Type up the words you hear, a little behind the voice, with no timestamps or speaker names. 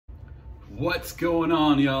What's going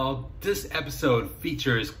on, y'all? This episode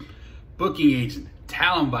features booking agent,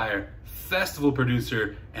 talent buyer, festival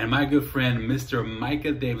producer, and my good friend, Mr.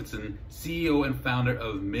 Micah Davidson, CEO and founder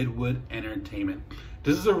of Midwood Entertainment.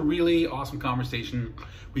 This is a really awesome conversation.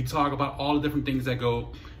 We talk about all the different things that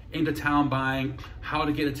go into talent buying, how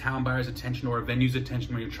to get a talent buyer's attention or a venue's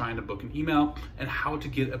attention when you're trying to book an email, and how to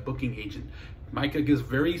get a booking agent. Micah gives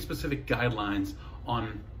very specific guidelines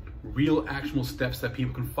on real actionable steps that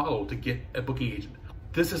people can follow to get a booking agent.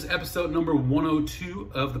 This is episode number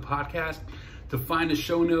 102 of the podcast. To find the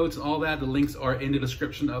show notes and all that, the links are in the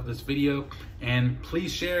description of this video. And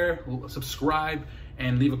please share, subscribe,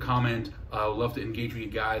 and leave a comment. I'd love to engage with you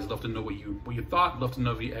guys. Love to know what you thought. Love to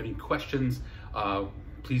know if you have any questions.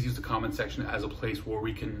 Please use the comment section as a place where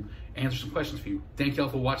we can answer some questions for you. Thank y'all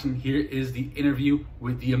for watching. Here is the interview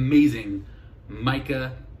with the amazing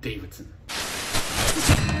Micah Davidson.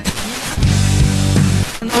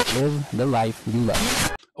 Live the life you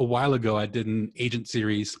love. A while ago, I did an agent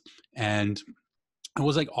series, and it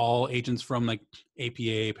was like all agents from like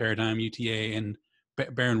APA, Paradigm, UTA, and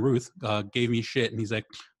Baron Ruth gave me shit. And he's like,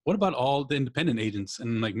 what about all the independent agents? And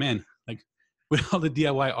I'm like, man, like with all the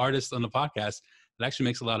DIY artists on the podcast, it actually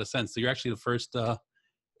makes a lot of sense. So you're actually the first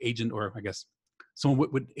agent, or I guess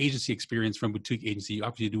someone with agency experience from boutique agency. You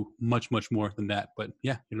obviously do much, much more than that. But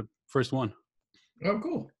yeah, you're the first one. Oh,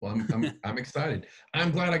 cool. Well, I'm excited.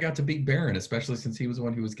 I'm glad I got to beat Baron, especially since he was the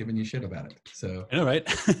one who was giving you shit about it. So I know, right?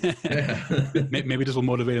 yeah. Maybe this will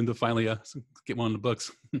motivate him to finally get one on the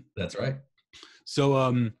books. That's right. So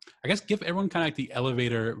I guess give everyone kind of like the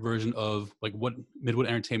elevator version of like what Midwood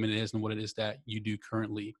Entertainment is and what it is that you do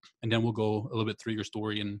currently. And then we'll go a little bit through your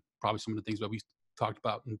story and probably some of the things that we've talked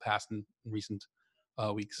about in the past and in recent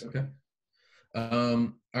weeks. Okay.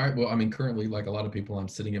 All right. Well, I mean, currently, like a lot of people, I'm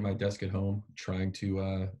sitting at my desk at home trying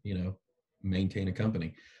to, maintain a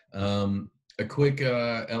company. A quick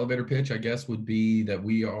elevator pitch, I guess, would be that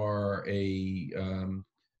we are a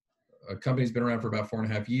company that's been around for about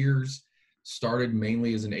 4.5 years. Started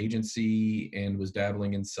mainly as an agency and was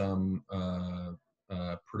dabbling in some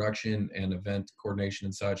production and event coordination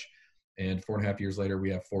and such. And 4.5 years later, we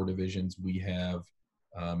have 4 divisions. We have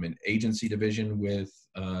an agency division with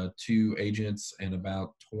 2 agents and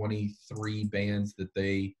about 23 bands that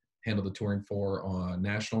they handle the touring for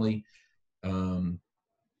nationally.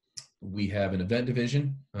 We have an event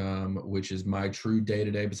division, which is my true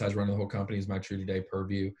day-to-day, besides running the whole company, is my true day-to-day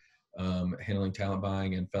purview, handling talent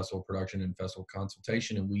buying and festival production and festival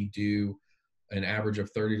consultation. And we do an average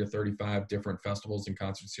of 30 to 35 different festivals and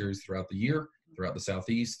concert series throughout the year, throughout the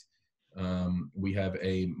Southeast. We have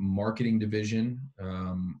a marketing division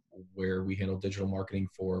where we handle digital marketing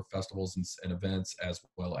for festivals and events as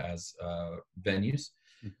well as venues.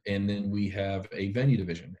 And then we have a venue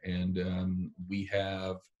division, and we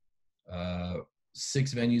have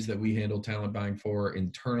 6 venues that we handle talent buying for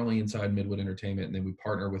internally inside Midwood Entertainment. And then we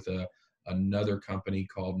partner with another company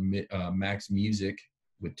called Max Music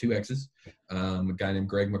with 2 X's, a guy named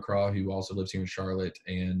Greg McCraw, who also lives here in Charlotte.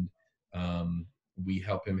 And we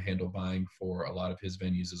help him handle buying for a lot of his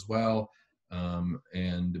venues as well.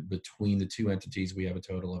 And between the 2 entities, we have a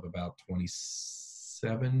total of about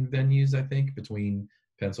 27 venues, I think, between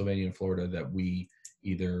Pennsylvania and Florida that we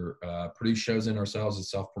either produce shows in ourselves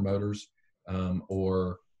as self-promoters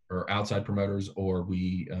or outside promoters, or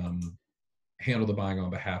we handle the buying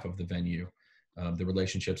on behalf of the venue. The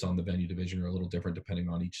relationships on the venue division are a little different depending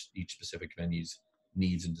on each specific venue's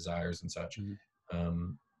needs and desires and such.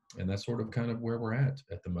 Mm-hmm. And that's sort of kind of where we're at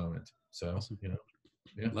the moment. So, awesome.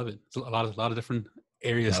 Yeah. Love it. It's a lot of different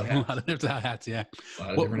areas, a lot of different hats. Yeah. A lot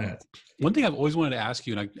of different hats. One thing I've always wanted to ask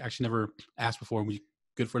you, and I actually never asked before, and we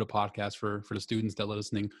good for the podcast for the students that are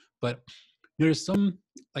listening, but there's some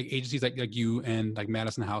like agencies like you and like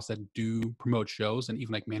Madison House that do promote shows and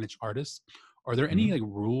even like manage artists. Are there any like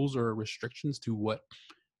rules or restrictions to what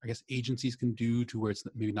I guess agencies can do to where it's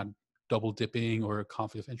maybe not double dipping or a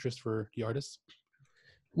conflict of interest for the artists?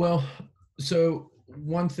 Well, so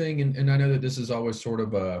one thing, and I know that this is always sort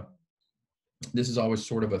of a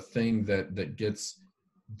thing that gets,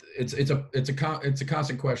 it's a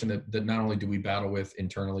constant question that not only do we battle with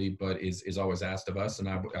internally, but is always asked of us. And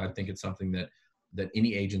I think it's something that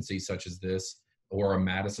any agency such as this, or a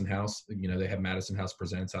Madison House, they have Madison House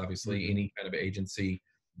Presents, obviously, any kind of agency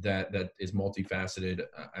that is multifaceted,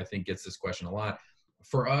 I think gets this question a lot.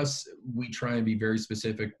 For us, we try and be very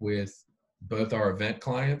specific with both our event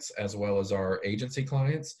clients as well as our agency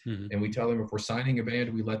clients. Mm-hmm. And we tell them if we're signing a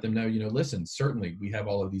band, we let them know, listen, certainly we have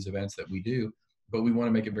all of these events that we do, but we want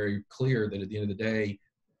to make it very clear that at the end of the day,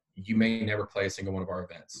 you may never play a single one of our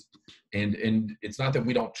events. And it's not that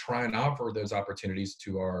we don't try and offer those opportunities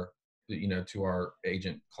to our to our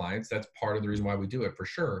agent clients. That's part of the reason why we do it, for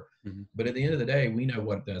sure. Mm-hmm. But at the end of the day, we know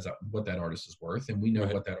what that artist is worth, and we know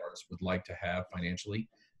Right. what that artist would like to have financially,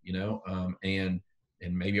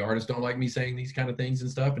 and maybe artists don't like me saying these kind of things and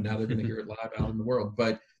stuff, and now they're going to hear it live out in the world.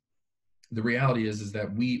 But the reality is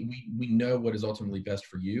that we know what is ultimately best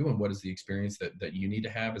for you and what is the experience that you need to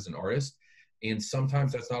have as an artist. And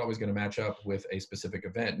sometimes that's not always going to match up with a specific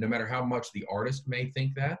event, no matter how much the artist may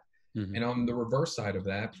think that. Mm-hmm. And on the reverse side of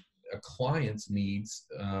that, a client's needs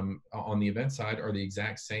on the event side are the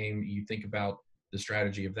exact same. You think about the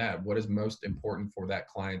strategy of that. What is most important for that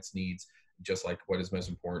client's needs, just like what is most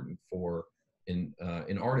important for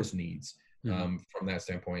an artist needs from that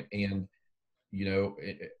standpoint. And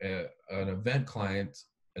an event client,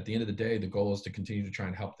 at the end of the day, the goal is to continue to try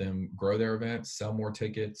and help them grow their event, sell more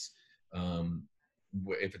tickets.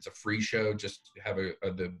 If it's a free show, just have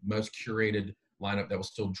the most curated lineup that will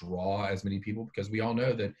still draw as many people, because we all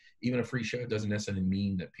know that even a free show doesn't necessarily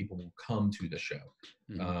mean that people will come to the show.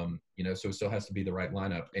 So it still has to be the right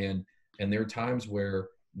lineup. And there are times where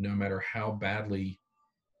no matter how badly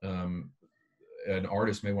an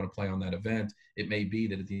artist may want to play on that event, it may be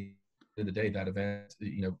that at the end of the day, that event,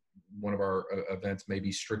 one of our events may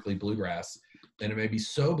be strictly bluegrass, and it may be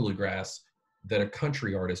so bluegrass that a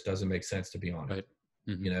country artist doesn't make sense to be on it.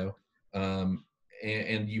 Right.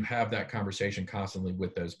 And you have that conversation constantly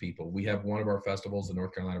with those people. We have one of our festivals, the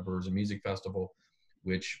North Carolina Brewers and Music Festival,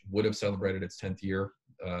 which would have celebrated its 10th year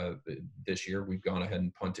this year. We've gone ahead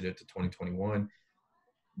and punted it to 2021,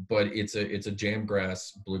 but it's a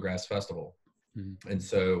jamgrass bluegrass festival. And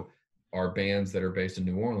so our bands that are based in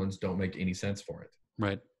New Orleans don't make any sense for it.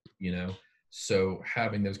 Right. So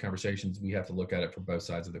having those conversations, we have to look at it from both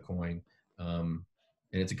sides of the coin. And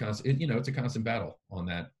it's a constant, it's a constant battle on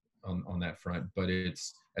that front, but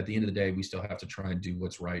it's, at the end of the day, we still have to try and do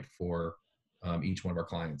what's right for each one of our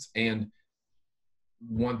clients. And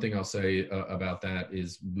one thing I'll say about that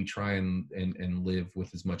is we try and live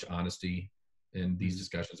with as much honesty in these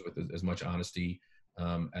discussions, with as much honesty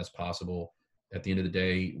as possible. At the end of the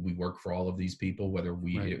day, we work for all of these people, whether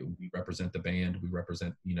we represent the band, we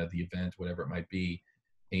represent, the event, whatever it might be.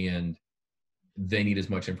 And they need as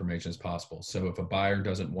much information as possible. So if a buyer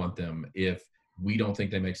doesn't want them, if we don't think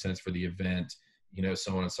they make sense for the event,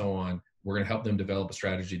 so on and so on, we're going to help them develop a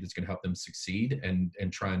strategy that's going to help them succeed and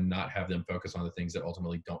try and not have them focus on the things that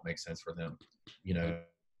ultimately don't make sense for them, in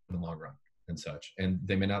the long run and such. And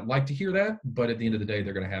they may not like to hear that, but at the end of the day,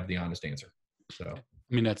 they're going to have the honest answer. So,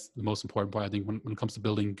 I mean, that's the most important part, I think, when it comes to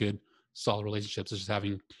building good, solid relationships, is just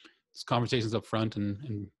having conversations up front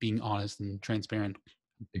and being honest and transparent.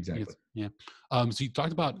 Exactly. Yeah. So you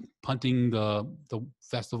talked about punting the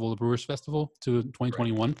festival, the Brewers Festival, to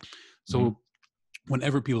 2021. Right. So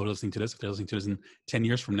whenever people are listening to this, if they're listening to this in 10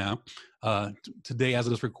 years from now, today, as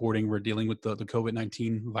of this recording, we're dealing with the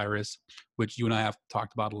COVID-19 virus, which you and I have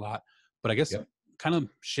talked about a lot. But I guess kind of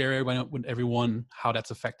share with everyone how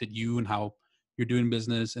that's affected you and how you're doing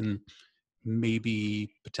business, and maybe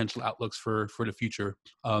potential outlooks for the future.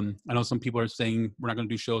 I know some people are saying we're not going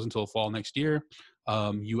to do shows until fall next year.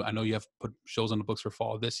 I know you have put shows on the books for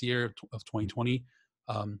fall this year of 2020.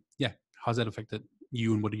 How's that affected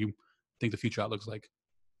you, and what do you think the future outlook's like?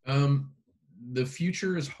 The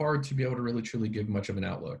future is hard to be able to really truly give much of an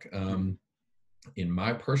outlook. In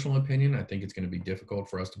my personal opinion, I think it's going to be difficult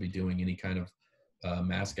for us to be doing any kind of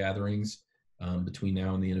mass gatherings between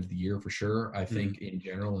now and the end of the year, for sure. I think in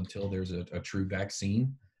general, until there's a true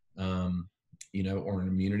vaccine, or an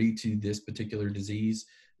immunity to this particular disease,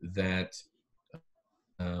 that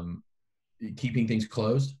keeping things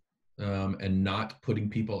closed and not putting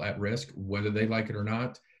people at risk, whether they like it or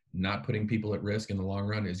not putting people at risk in the long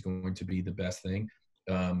run is going to be the best thing.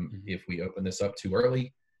 If we open this up too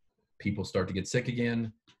early, people start to get sick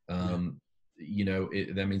again. That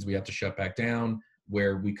means we have to shut back down,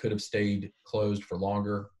 where we could have stayed closed for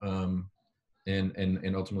longer and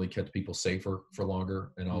ultimately kept people safer for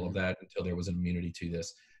longer and all of that until there was an immunity to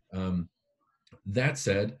this. That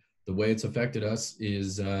said, the way it's affected us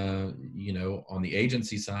is, on the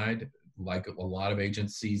agency side, like a lot of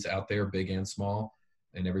agencies out there, big and small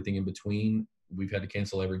and everything in between, we've had to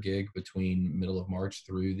cancel every gig between middle of March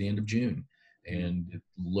through the end of June. And it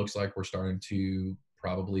looks like we're starting to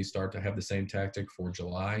probably start to have the same tactic for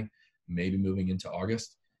July, maybe moving into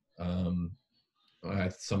August.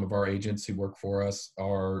 Some of our agents who work for us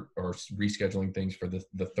are rescheduling things for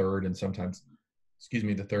the third and sometimes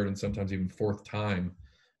even fourth time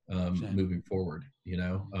moving forward.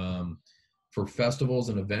 For festivals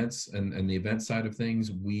and events and the event side of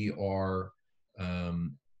things, we've only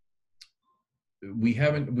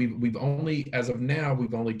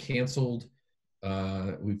canceled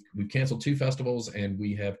we've canceled 2 festivals, and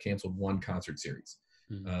we have canceled 1 concert series.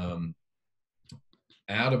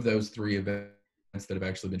 Out of those 3 events that have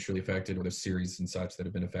actually been truly affected, or the series and such that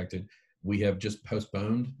have been affected, we have just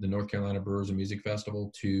postponed the North Carolina Brewers and Music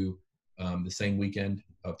Festival to the same weekend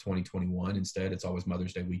of 2021. Instead, it's always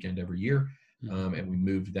Mother's Day weekend every year. And we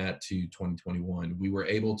moved that to 2021. We were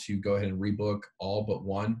able to go ahead and rebook all but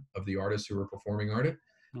 1 of the artists who were performing on it.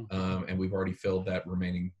 And we've already filled that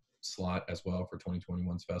remaining slot as well for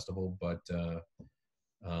 2021's festival. But,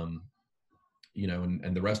 you know,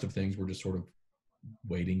 and the rest of things we're just sort of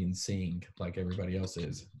waiting and seeing like everybody else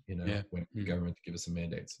is, you know, when the government to give us some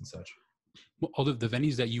mandates and such. Well, all the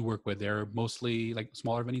venues that you work with, they're mostly like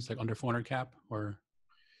smaller venues, like under 400 cap, or?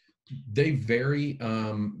 They vary.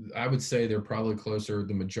 I would say they're probably closer.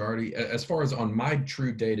 The majority, as far as on my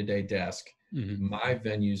true day-to-day desk, my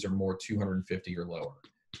venues are more 250 or lower.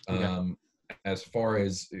 As far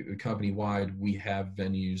as company-wide, we have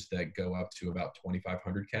venues that go up to about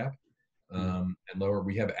 2,500 cap and lower.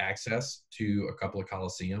 We have access to a couple of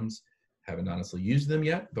coliseums. Haven't honestly used them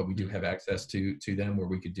yet, but we do have access to them where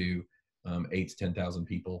we could do 8,000 to 10,000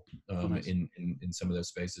 people in some of those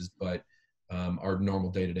spaces. But our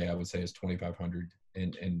normal day-to-day, I would say, is 2,500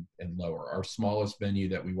 and lower. Our smallest venue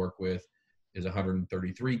that we work with is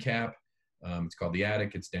 133 cap. It's called The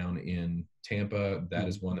Attic. It's down in Tampa. That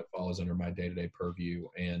is one that falls under my day-to-day purview.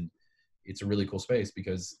 And it's a really cool space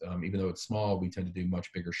because even though it's small, we tend to do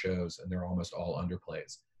much bigger shows, and they're almost all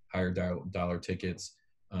underplays, higher dollar tickets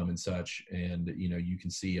and such. And, you know, you can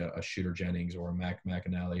see a Shooter Jennings or a Mac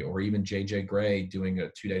McAnally or even JJ Gray doing a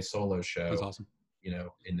 2-day solo show. That's awesome. You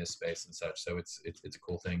know, in this space and such. So it's a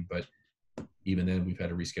cool thing. But even then, we've had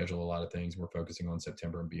to reschedule a lot of things. We're focusing on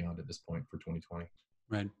September and beyond at this point for 2020.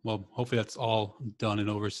 Right. Well, hopefully that's all done and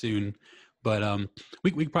over soon. But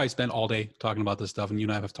we could probably spend all day talking about this stuff, and you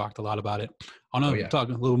and I have talked a lot about it. I want to talk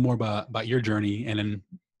a little more about your journey, and then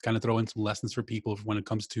kind of throw in some lessons for people when it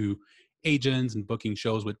comes to agents and booking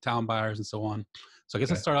shows with talent buyers and so on. So I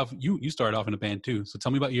guess let's start off. You started off in a band too. So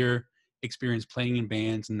tell me about your experience playing in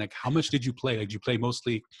bands, and like how much did you play? Like, did you play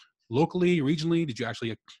mostly locally, regionally? Did you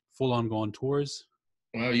actually full on go on tours?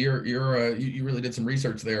 Well, you really did some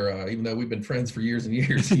research there. Even though we've been friends for years and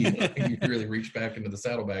years, you really reached back into the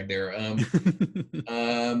saddlebag there.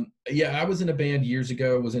 I was in a band years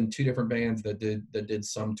ago. Was in 2 different bands that did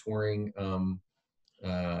some touring.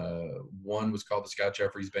 One was called the Scott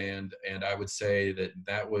Jeffries Band, and I would say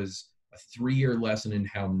that was a 3-year lesson in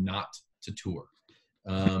how not to tour.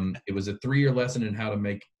 It was a 3-year lesson in how to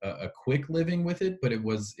make a quick living with it, but it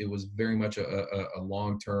was very much a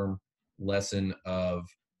long-term lesson of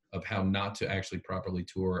how not to actually properly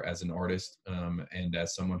tour as an artist and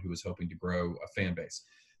as someone who was hoping to grow a fan base.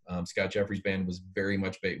 Scott Jeffries Band was very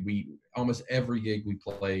much almost every gig we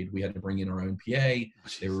played, we had to bring in our own PA.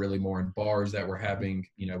 They were really more in bars that were having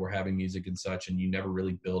music and such, and you never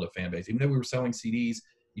really build a fan base. Even though we were selling CDs,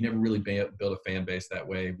 you never really build a fan base that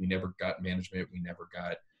way. We never got management. We never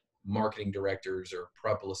got marketing directors or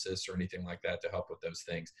publicists or anything like that to help with those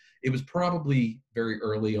things. It was probably very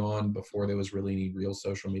early on before there was really any real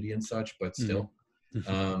social media and such, but still.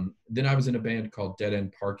 Then I was in a band called Dead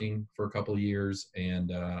End Parking for a couple of years,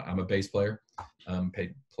 and I'm a bass player.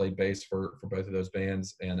 Played bass for both of those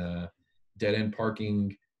bands, and Dead End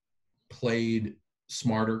Parking played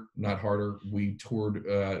smarter, not harder. We toured,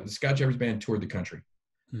 the Scott Jeffries Band toured the country.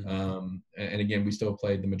 And again, we still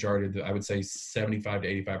played the majority of I would say 75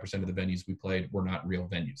 to 85% of the venues we played were not real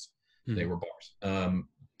venues. They were bars.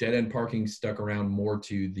 Dead End Parking stuck around more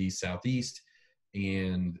to the Southeast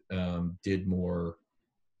and did more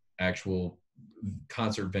actual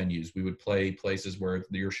concert venues. We would play places where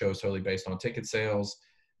your show is totally based on ticket sales.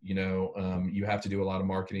 You know, you have to do a lot of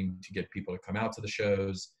marketing to get people to come out to the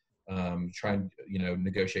shows. Try and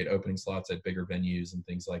negotiate opening slots at bigger venues and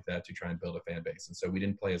things like that to try and build a fan base. And so we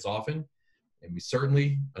didn't play as often, and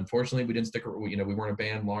unfortunately, we didn't stick. We weren't a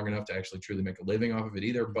band long enough to actually truly make a living off of it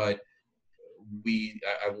either. But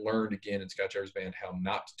I learned again in Scott Jeffries Band how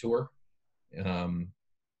not to tour,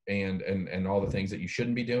 and all the things that you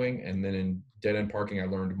shouldn't be doing. And then in Dead End Parking, I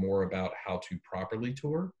learned more about how to properly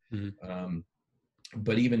tour.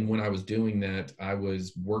 But even when I was doing that, I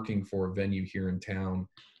was working for a venue here in town.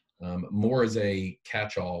 More as a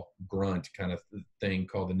catch-all grunt kind of thing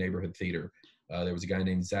called the Neighborhood Theater. There was a guy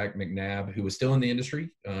named Zach McNabb who was still in the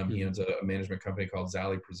industry. He owns a management company called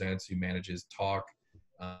Zally Presents, who manages Talk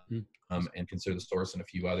and Consider the Source and a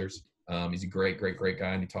few others. He's a great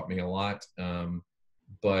guy, and he taught me a lot.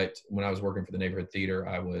 But when I was working for the Neighborhood Theater,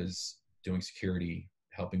 I was doing security,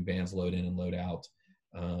 helping bands load in and load out,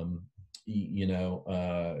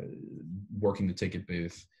 working the ticket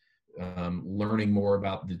booth, learning more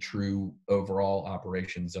about the true overall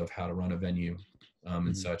operations of how to run a venue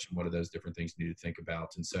and such, and what are those different things you need to think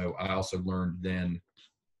about. And so I also learned then,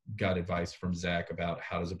 got advice from Zach about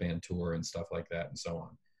how does a band tour and stuff like that and so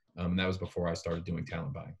on. And that was before I started doing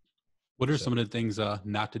talent buying. What are some of the things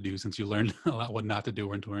not to do, since you learned a lot what not to do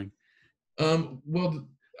when touring? Well,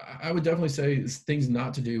 I would definitely say things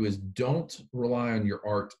not to do is don't rely on your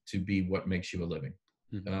art to be what makes you a living.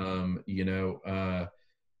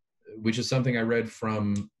 Which is something I read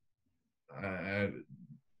from, I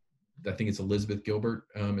think it's Elizabeth Gilbert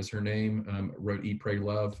is her name, wrote Eat, Pray,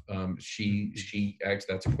 Love. She acts,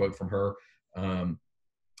 that's a quote from her.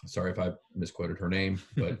 Sorry if I misquoted her name,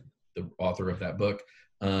 but the author of that book.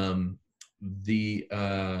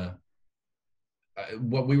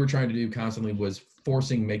 What we were trying to do constantly was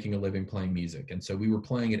forcing making a living playing music. And so we were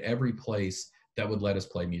playing at every place that would let us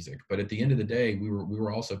play music. But at the end of the day, we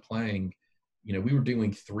were also playing, we were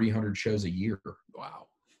doing 300 shows a year. Wow.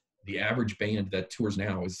 The average band that tours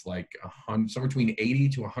now is like somewhere between 80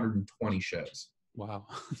 to 120 shows. Wow.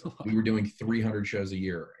 We were doing 300 shows a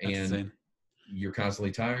year. That's and insane. You're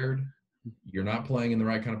constantly tired. You're not playing in the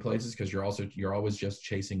right kind of places because you're always just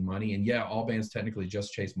chasing money. And yeah, all bands technically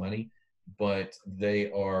just chase money, but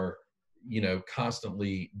they are,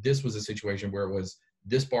 constantly, this was a situation where it was,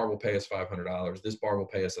 this bar will pay us $500. This bar will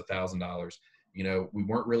pay us $1,000. We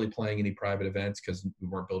weren't really playing any private events because we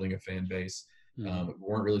weren't building a fan base. We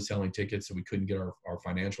weren't really selling tickets, so we couldn't get our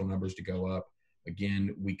financial numbers to go up.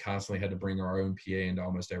 Again, we constantly had to bring our own PA into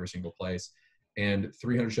almost every single place. And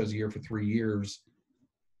 300 shows a year for 3 years,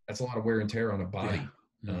 that's a lot of wear and tear on a body.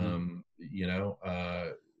 Yeah.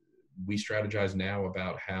 We strategize now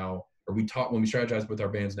about how, or we talk, when we strategize with our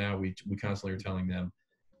bands now, we constantly are telling them,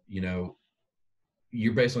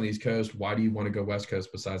 you're based on the East Coast. Why do you want to go West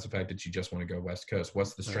Coast besides the fact that you just want to go West Coast?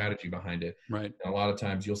 What's the strategy behind it? Right. And a lot of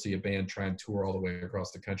times you'll see a band try and tour all the way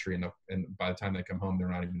across the country, and by the time they come home, they're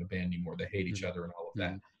not even a band anymore. They hate each other and all of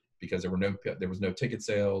that because there was no ticket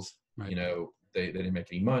sales. Right. They didn't make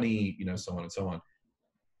any money, so on and so on.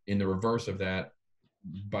 In the reverse of that,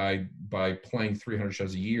 by playing 300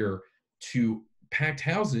 shows a year to packed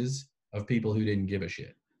houses of people who didn't give a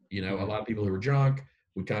shit, a lot of people who were drunk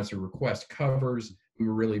would constantly request covers. We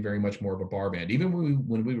were really very much more of a bar band. Even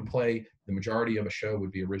when we would play, the majority of a show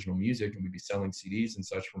would be original music, and we'd be selling CDs and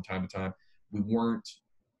such from time to time. We weren't.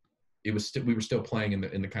 We were still playing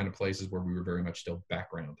in the kind of places where we were very much still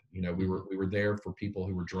background. We were there for people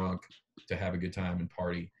who were drunk to have a good time and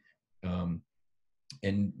party, and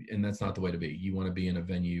that's not the way to be. You want to be in a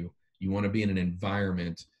venue. You want to be in an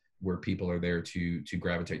environment where people are there to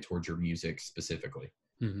gravitate towards your music specifically.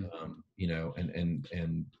 And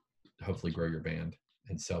hopefully grow your band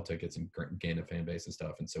and sell tickets and gain a fan base and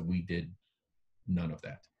stuff. And so we did none of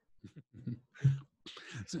that.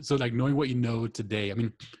 So like knowing what you know today, I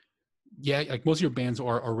mean, yeah, like most of your bands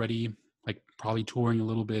are already like probably touring a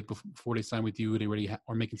little bit before they sign with you. They already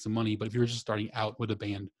are making some money. But if you're just starting out with a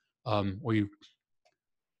band, or you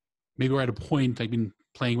maybe we're at a point, like been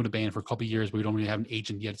playing with a band for a couple of years, but we don't really have an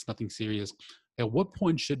agent yet, it's nothing serious. At what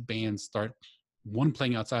point should bands start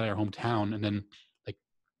playing outside our hometown and then like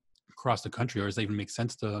across the country, or does it even make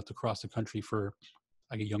sense to cross the country for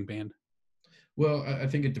like a young band? Well, I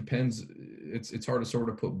think it depends. It's hard to sort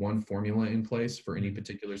of put one formula in place for any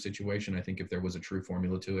particular situation. I think if there was a true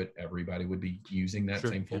formula to it, everybody would be using that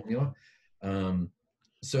same formula.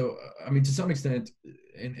 So, I mean, to some extent,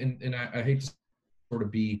 and I hate to sort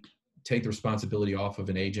of take the responsibility off of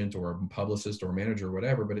an agent or a publicist or a manager or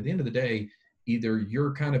whatever, but at the end of the day, either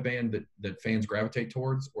you're kind of band that fans gravitate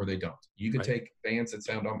towards or they don't. You could take two bands that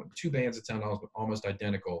sound almost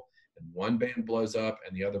identical, and one band blows up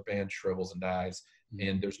and the other band shrivels and dies,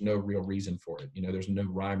 and there's no real reason for it. There's no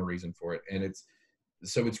rhyme or reason for it. And it's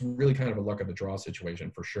really kind of a luck of the draw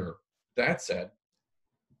situation for sure. That said,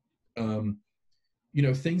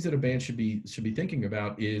 things that a band should be thinking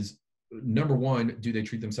about is, number one, do they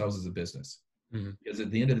treat themselves as a business? Because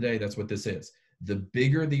at the end of the day, that's what this is. The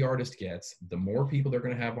bigger the artist gets, the more people they're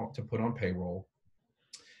going to have to put on payroll,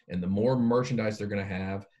 and the more merchandise they're going to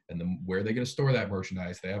have, and where are they going to store that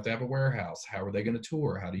merchandise? They have to have a warehouse. How are they going to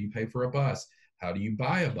tour? How do you pay for a bus? How do you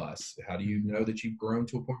buy a bus? How do you know that you've grown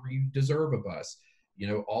to a point where you deserve a bus?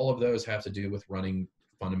 All of those have to do with running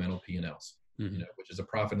fundamental P&Ls, which is a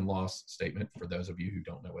profit and loss statement for those of you who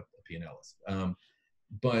don't know what a P&L is.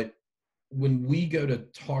 But when we go to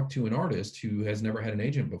talk to an artist who has never had an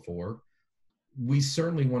agent before, we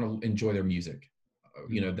certainly want to enjoy their music.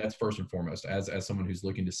 That's first and foremost, as someone who's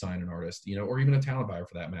looking to sign an artist, or even a talent buyer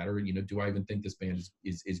for that matter. Do I even think this band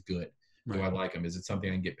is good? Right. Do I like them? Is it something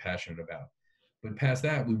I can get passionate about? But past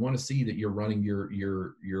that, we want to see that you're running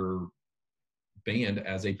your band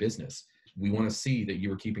as a business. We want to see that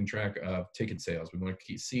you are keeping track of ticket sales. We want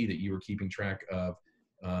to see that you are keeping track of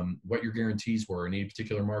what your guarantees were in any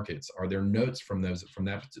particular markets. Are there notes from the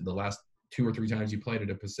last 2 or 3 times you played at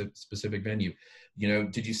a specific venue?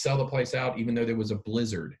 Did you sell the place out even though there was a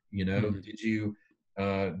blizzard? Did you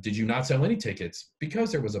not sell any tickets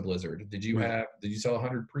because there was a blizzard? Did you sell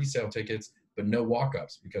 100 pre-sale tickets but no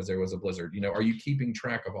walk-ups because there was a blizzard? Are you keeping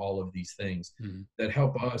track of all of these things that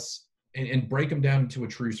help us and break them down into a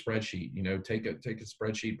true spreadsheet? Take a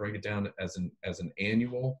spreadsheet, break it down as an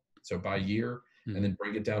annual, so by year, and then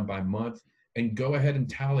break it down by month, and go ahead and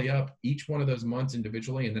tally up each one of those months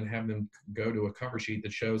individually, and then have them go to a cover sheet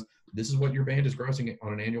that shows this is what your band is grossing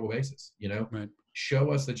on an annual basis.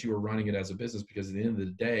 Show us that you are running it as a business, because at the end of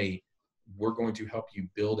the day, we're going to help you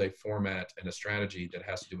build a format and a strategy that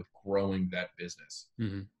has to do with growing that business.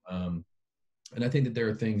 And I think that there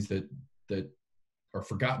are things that are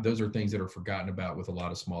forgotten. Those are things that are forgotten about with a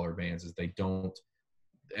lot of smaller bands, is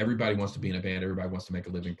everybody wants to be in a band. Everybody wants to make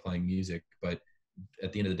a living playing music. But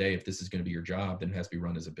at the end of the day, if this is going to be your job, then it has to be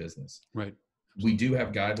run as a business. Right. We do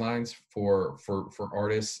have guidelines for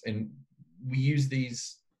artists, and we use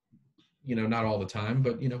these, not all the time,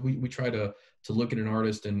 but we try to look at an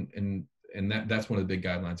artist, and that's one of the big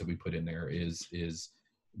guidelines that we put in there is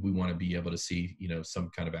we want to be able to see, some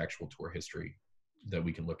kind of actual tour history that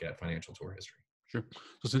we can look at, financial tour history. Sure.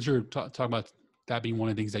 So since you're talking about that being one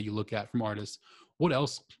of the things that you look at from artists, what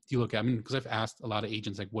else do you look at? I mean, because I've asked a lot of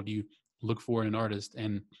agents, like, what do you look for in an artist?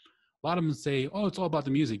 And a lot of them say, oh, it's all about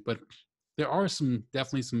the music, but there are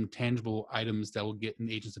definitely some tangible items that will get an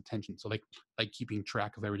agent's attention. So like keeping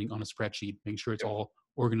track of everything on a spreadsheet, making sure it's all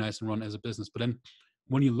organized and run as a business. But then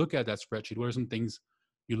when you look at that spreadsheet, what are some things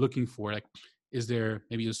you're looking for? Like, is there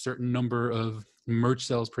maybe a certain number of merch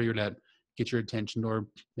sales per year that get your attention, or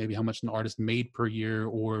maybe how much an artist made per year,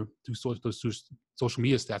 or those social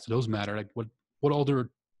media stats? Do those matter? Like, what other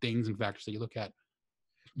things and factors that you look at?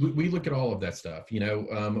 We look at all of that stuff.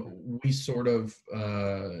 We sort of,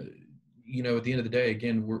 at the end of the day,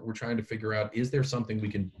 again, we're trying to figure out, is there something we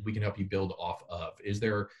can help you build off of? Is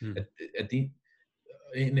there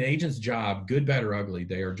in the agent's job, good, bad, or ugly,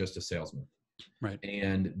 they are just a salesman. Right.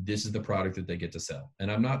 And this is the product that they get to sell.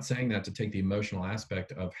 And I'm not saying that to take the emotional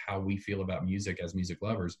aspect of how we feel about music as music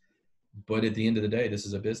lovers, but at the end of the day, this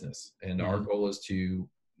is a business. And our goal is to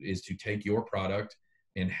take your product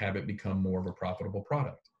and have it become more of a profitable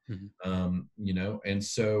product. And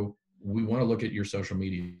so we want to look at your social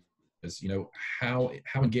media as, how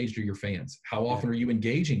engaged are your fans? How often are you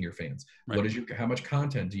engaging your fans? Right. How much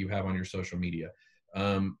content do you have on your social media?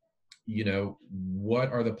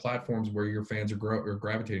 What are the platforms where your fans are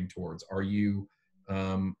gravitating towards? Are you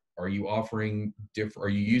offering are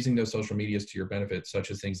you using those social medias to your benefit,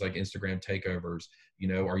 such as things like Instagram takeovers?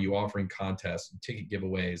 Are you offering contests, ticket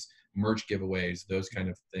giveaways, merch giveaways, those kind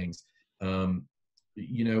of things?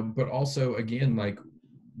 But also, again, like,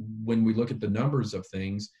 when we look at the numbers of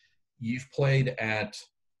things, you've played at,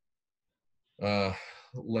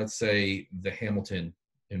 let's say, the Hamilton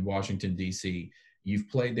in Washington, D.C. You've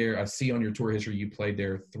played there. I see on your tour history, you played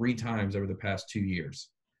there 3 times over the past 2 years.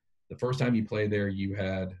 The first time you played there, you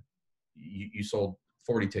sold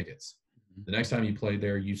 40 tickets. The next time you played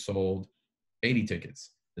there, you sold 80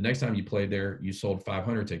 tickets. The next time you played there, you sold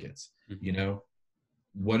 500 tickets.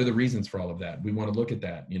 What are the reasons for all of that? We want to look at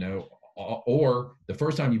that, or the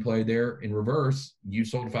first time you played there, in reverse, you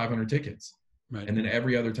sold 500 tickets. Right. And then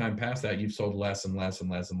every other time past that, you've sold less and less and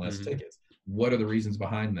less and less tickets. What are the reasons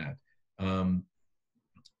behind that?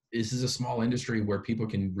 This is a small industry where people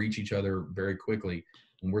can reach each other very quickly.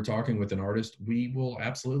 When we're talking with an artist, we will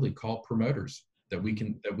absolutely call promoters that we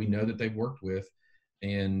know that they've worked with,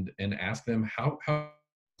 and ask them how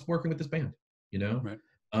it's working with this band. Right.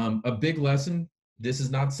 A big lesson. This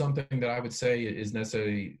is not something that I would say is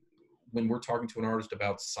necessarily, when we're talking to an artist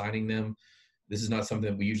about signing them, this is not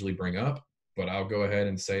something that we usually bring up, but I'll go ahead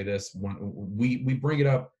and say this. We bring it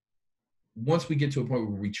up once we get to a point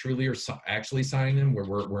where we truly are actually signing them, where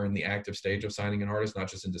we're in the active stage of signing an artist, not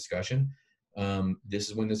just in discussion. This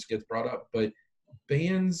is when this gets brought up. But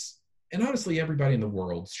bands, and honestly, everybody in the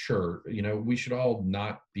world, sure, we should all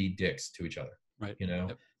not be dicks to each other, right?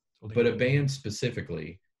 Yep. But a band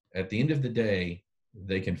specifically, at the end of the day,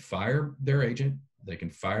 they can fire their agent, they can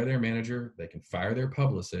fire their manager, they can fire their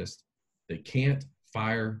publicist. They can't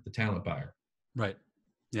fire the talent buyer. Right.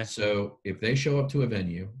 Yeah. So if they show up to a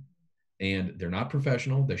venue and they're not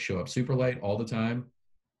professional, they show up super late all the time,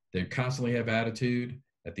 they constantly have attitude.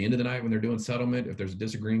 At the end of the night, when they're doing settlement, if there's a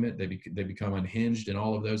disagreement, they become unhinged and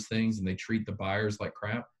all of those things, and they treat the buyers like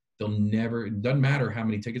crap. it doesn't matter how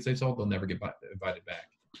many tickets they sold, they'll never get invited back.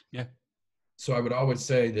 Yeah. So I would always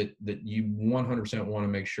say that you 100% want to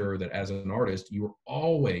make sure that as an artist, you are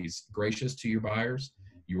always gracious to your buyers.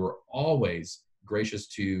 You are always gracious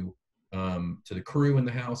to the crew in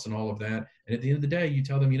the house and all of that. And at the end of the day, you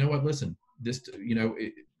tell them, you know what, listen, this,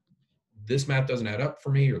 this math doesn't add up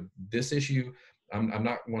for me, or this issue I'm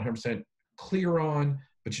not 100% clear on,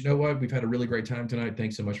 but you know what, we've had a really great time tonight.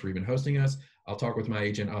 Thanks so much for even hosting us. I'll talk with my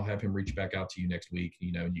agent. I'll have him reach back out to you next week,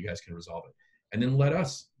 and you guys can resolve it. And then let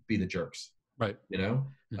us be the jerks. Right.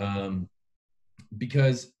 Mm-hmm.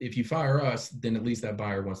 Because if you fire us, then at least that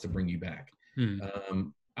buyer wants to bring you back.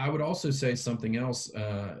 I would also say something else.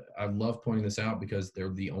 I love pointing this out because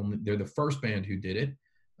they're the first band who did it.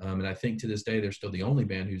 And I think to this day, they're still the only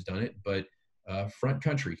band who's done it, but Front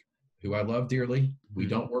Country, who I love dearly, we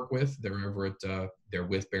don't work with. They're over at, they're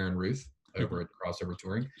with Baron Ruth over at Crossover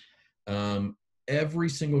Touring. Every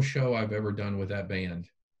single show I've ever done with that band,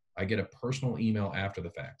 I get a personal email after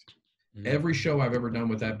the fact. Every show I've ever done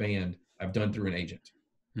with that band, I've done through an agent.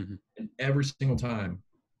 And every single time,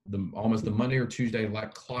 almost the Monday or Tuesday,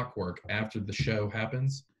 like clockwork, after the show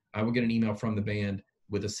happens, I will get an email from the band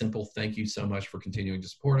with a simple thank you so much for continuing to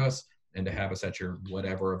support us and to have us at your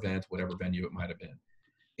whatever event, whatever venue it might have been.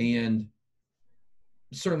 And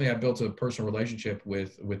certainly I built a personal relationship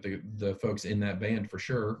with the folks in that band for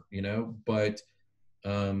sure, but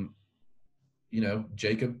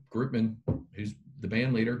Jacob Groupman, who's the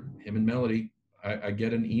band leader, him and Melody, I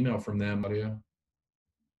get an email from them. Audio.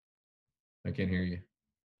 I can't hear you.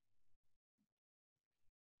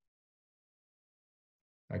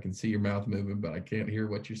 I can see your mouth moving, but I can't hear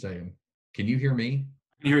what you're saying. Can you hear me?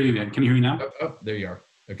 I can hear you again. Can you hear me now? Oh, there you are.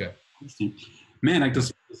 Okay. Man, like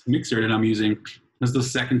this mixer that I'm using, this is the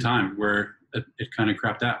second time where it kind of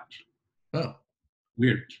crapped out. Oh.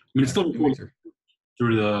 Weird. I mean, it's still recording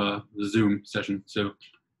through the Zoom session, so.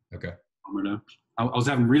 Okay. I was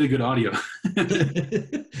having really good audio.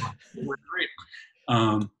 It worked great.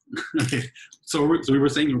 Okay, so we were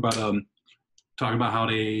saying about talking about how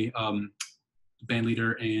they band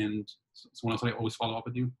leader and someone else, they always follow up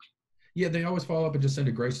with you. Yeah, they always follow up and just send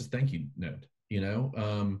a gracious thank you note.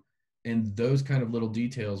 And those kind of little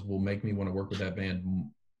details will make me want to work with that band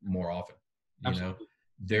more often.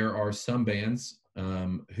 There are some bands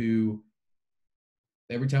who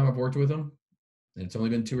every time I've worked with them, and it's only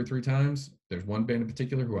been 2 or 3 times, there's one band in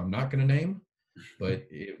particular who I'm not going to name, but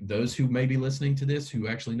those who may be listening to this who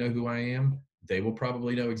actually know who I am, they will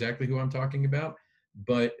probably know exactly who I'm talking about.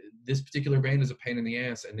 But this particular band is a pain in the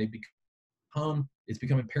ass, and it's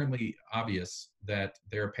become apparently obvious that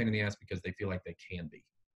they're a pain in the ass because they feel like they can be.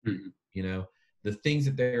 The things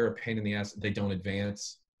that they're a pain in the ass, they don't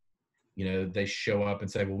advance. They show up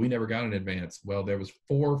and say, well, we never got an advance. Well, there was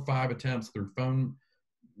 4 or 5 attempts through phone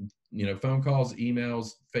calls,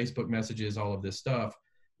 emails, Facebook messages, all of this stuff,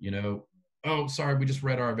 oh, sorry, we just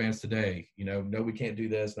read our advance today. No, we can't do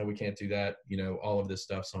this. No, we can't do that. All of this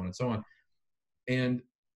stuff, so on and so on. And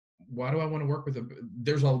why do I want to work with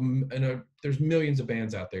there's millions of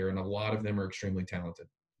bands out there, and a lot of them are extremely talented.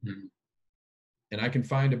 And I can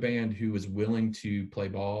find a band who is willing to play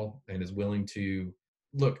ball and is willing to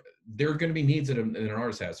look. There are going to be needs that an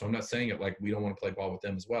artist has. So I'm not saying it like we don't want to play ball with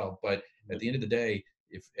them as well. But at the end of the day,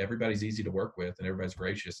 if everybody's easy to work with and everybody's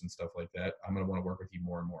gracious and stuff like that, I'm going to want to work with you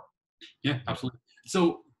more and more. Yeah, absolutely.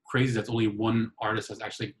 So crazy that's only one artist has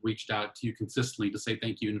actually reached out to you consistently to say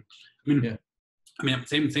thank you. And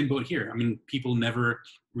same boat here. I mean, people never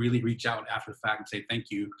really reach out after the fact and say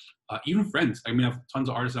thank you. Even friends. I mean, I have tons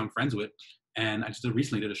of artists that I'm friends with, and I just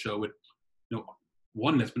recently did a show with,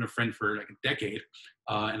 one that's been a friend for like a decade,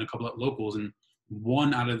 and a couple of locals, and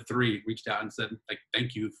 1 out of the 3 reached out and said like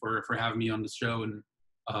thank you for having me on the show, and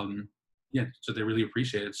so they really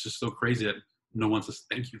appreciate it. It's just so crazy that no one says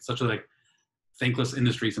thank you. It's such a thankless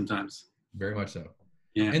industry sometimes. Very much so.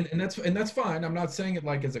 Yeah. And that's fine. I'm not saying it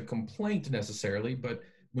like as a complaint necessarily, but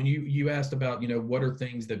when you asked about, what are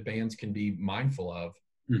things that bands can be mindful of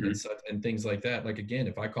and things like that. Like, again,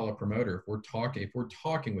 if I call a promoter, if we're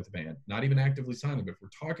talking with a band, not even actively signing, but if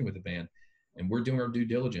we're talking with a band and we're doing our due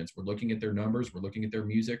diligence, we're looking at their numbers, we're looking at their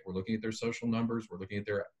music, we're looking at their social numbers, we're looking at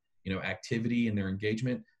their, activity and their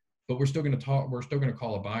engagement, but we're still going to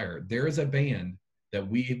call a buyer. There is a band that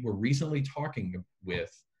we were recently talking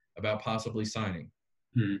with about possibly signing.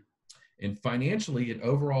 And financially, it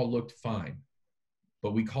overall looked fine.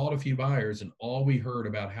 But we called a few buyers, and all we heard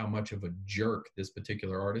about how much of a jerk this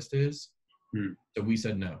particular artist is. So we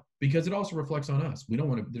said no, because it also reflects on us. We don't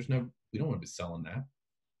want to be selling that,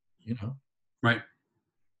 Right.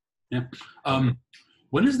 Yeah.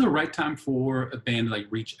 When is the right time for a band to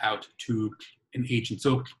reach out to an agent.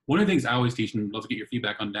 So one of the things I always teach, and love to get your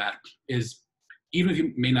feedback on that, is even if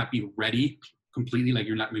you may not be ready completely, like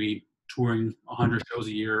you're not maybe touring 100 shows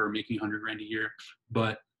a year or making 100 grand a year,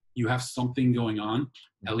 but you have something going on,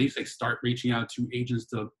 at least like start reaching out to agents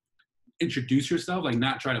to introduce yourself, like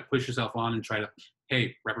not try to push yourself on and try to,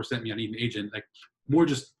 hey, represent me, I need an agent. Like more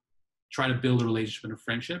just try to build a relationship and a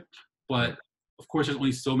friendship. But of course, there's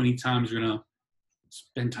only so many times you're gonna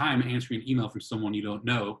spend time answering an email from someone you don't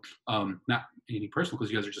know. Not any personal,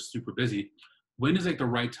 because you guys are just super busy. When is like the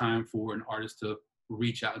right time for an artist to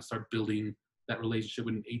reach out and start building that relationship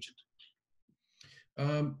with an agent?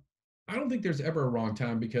 I don't think there's ever a wrong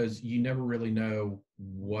time, because you never really know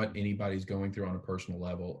what anybody's going through on a personal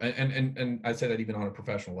level. And I say that even on a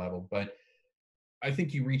professional level, but I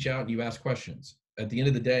think you reach out and you ask questions. At the end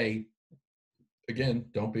of the day, again,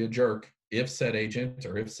 don't be a jerk. If said agent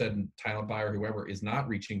or if said talent buyer, whoever is not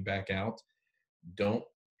reaching back out, don't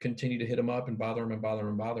continue to hit them up and bother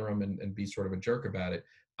them and be sort of a jerk about it.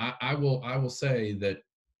 I will say that,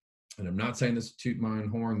 and I'm not saying this to toot my own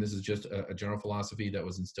horn, this is just a general philosophy that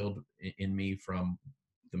was instilled in me from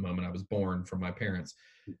the moment I was born from my parents.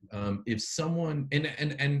 If someone,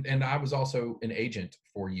 and I was also an agent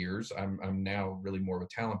for years. I'm now really more of a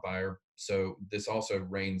talent buyer. So this also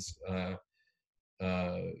reigns,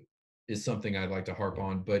 is something I'd like to harp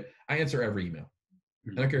on, but I answer every email.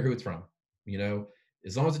 I don't care who it's from,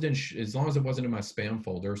 as long as it didn't, as long as it wasn't in my spam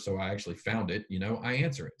folder, so I actually found it, I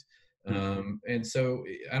answer it. And so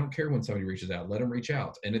I don't care when somebody reaches out, let them reach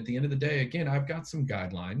out. And at the end of the day, again, I've got some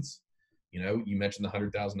guidelines. You mentioned the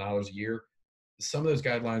 $100,000 a year. Some of those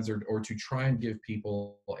guidelines are to try and give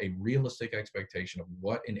people a realistic expectation of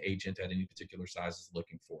what an agent at any particular size is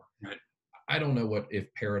looking for. Right. I don't know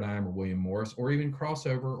if Paradigm or William Morris or even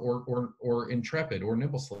Crossover or Intrepid or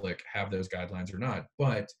Nimbleslick have those guidelines or not.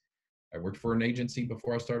 But I worked for an agency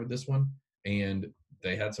before I started this one, and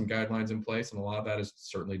they had some guidelines in place, and a lot of that is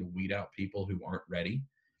certainly to weed out people who aren't ready.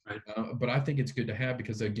 Right. But I think it's good to have,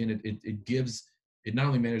 because again, it not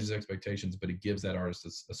only manages expectations, but it gives that artist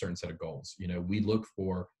a certain set of goals. We look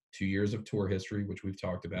for 2 years of tour history, which we've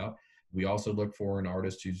talked about. We also look for an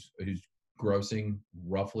artist who's grossing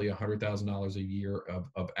roughly $100,000 a year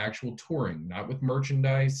of actual touring, not with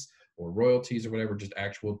merchandise or royalties or whatever, just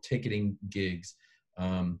actual ticketing gigs,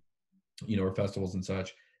 or festivals and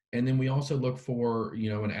such. And then we also look for,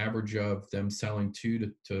 an average of them selling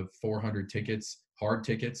 200 to 400 tickets, hard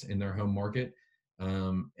tickets in their home market,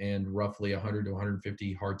 and roughly 100 to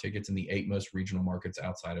 150 hard tickets in the 8 most regional markets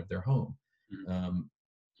outside of their home.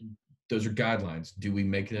 Those are guidelines. Do we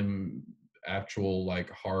make them actual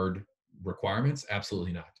hard requirements?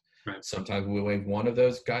 Absolutely not. Right. Sometimes we waive one of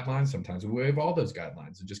those guidelines. Sometimes we waive all those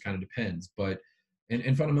guidelines. It just kind of depends. But,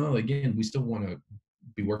 and fundamentally, again, we still want to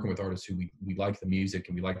be working with artists who we like the music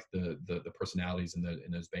and we like the personalities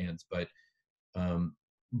in those bands. But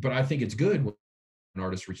I think it's good when an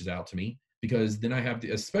artist reaches out to me, because then I have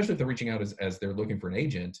especially if they're reaching out as they're looking for an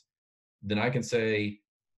agent, then I can say,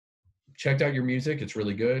 checked out your music, it's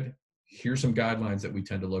really good. Here's some guidelines that we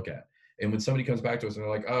tend to look at. And when somebody comes back to us and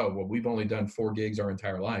they're like, oh, well, we've only done 4 gigs our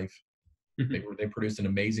entire life. They produced an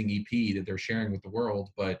amazing EP that they're sharing with the world,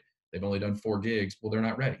 but they've only done 4 gigs. Well, they're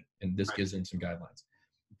not ready. And this gives them some guidelines.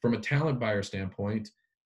 From a talent buyer standpoint,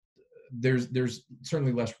 there's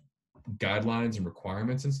certainly less guidelines and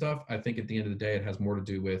requirements and stuff. I think at the end of the day, it has more to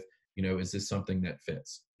do with, is this something that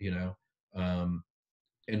fits,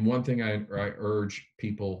 and one thing I urge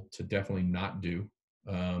people to definitely not do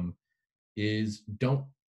is don't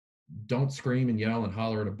scream and yell and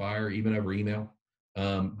holler at a buyer, even over email,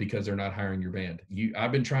 because they're not hiring your band.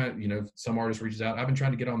 I've been trying, some artist reaches out, I've been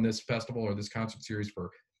trying to get on this festival or this concert series for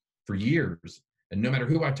years. And no matter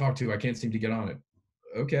who I talk to, I can't seem to get on it.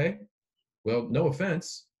 Okay. Well, no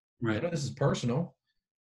offense. Right. I know this is personal,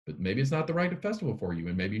 but maybe it's not the right festival for you.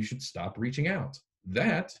 And maybe you should stop reaching out.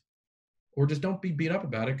 That, or just don't be beat up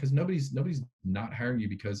about it, because nobody's not hiring you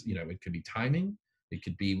because, it could be timing. It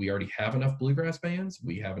could be, we already have enough bluegrass bands.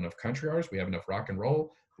 We have enough country artists. We have enough rock and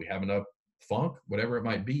roll. We have enough funk, whatever it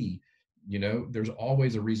might be. There's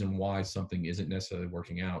always a reason why something isn't necessarily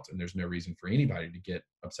working out. And there's no reason for anybody to get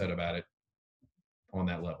upset about it on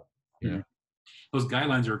that level. Those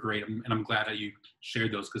guidelines are great, and I'm glad that you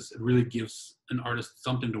shared those, because it really gives an artist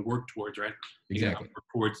something to work towards, right? Exactly. Work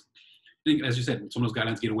towards. I think, as you said, some of those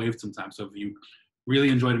guidelines get waived sometimes. So if you really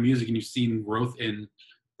enjoy the music and you've seen growth in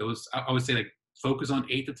those, I would say focus on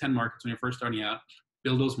 8 to 10 markets when you're first starting out.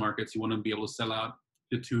 Build those markets. You want to be able to sell out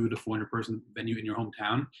the 200 to 400 person venue in your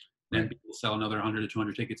hometown, then be able to sell another 100 to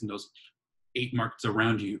 200 tickets in those 8 markets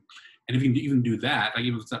around you. And if you can even do that,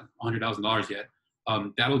 even if it's not $100,000 yet,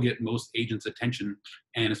 that'll get most agents' attention,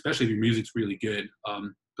 and especially if your music's really good,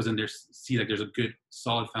 because then see like there's a good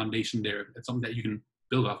solid foundation there. It's something that you can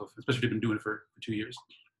build off of, especially if you've been doing it for 2 years.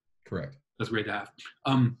 Correct. That's great to have.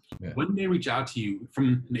 Yeah. When they reach out to you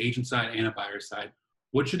from an agent side and a buyer side,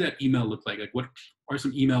 what should that email look like? Like, what are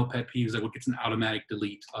some email pet peeves? Like, what gets an automatic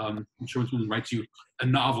delete? I'm sure when someone writes you a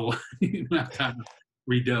novel, you don't have time to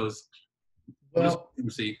read those. Well,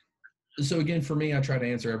 see. So again, for me, I try to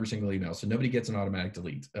answer every single email, so nobody gets an automatic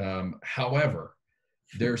delete. However,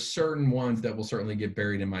 there are certain ones that will certainly get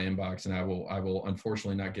buried in my inbox, and I will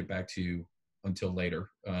unfortunately not get back to until later.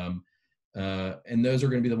 And those are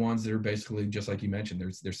going to be the ones that are basically just like you mentioned.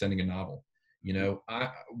 They're sending a novel. You know,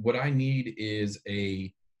 what I need is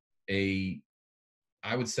a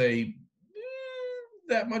I would say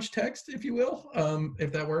that much text, if you will,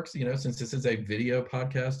 if that works. You know, since this is a video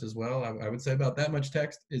podcast as well, I would say about that much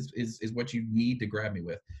text is what you need to grab me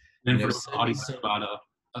with. And you know, for audience, about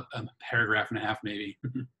a paragraph and a half, maybe.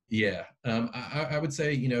 Yeah, I would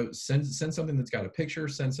say, you know, send something that's got a picture,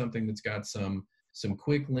 send something that's got some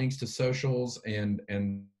quick links to socials, and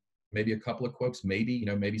maybe a couple of quotes, maybe, you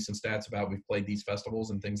know, maybe some stats about we've played these festivals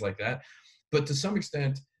and things like that. But to some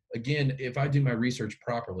extent, again, if I do my research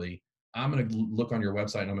properly, I'm going to look on your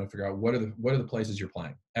website and I'm going to figure out what are the places you're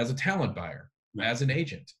playing as a talent buyer, as an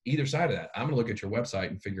agent, either side of that. I'm going to look at your website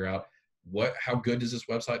and figure out how good does this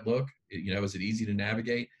website look? You know, is it easy to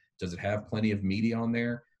navigate? Does it have plenty of media on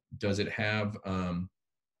there? Does it have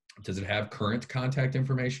current contact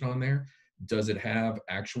information on there? Does it have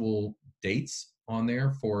actual dates on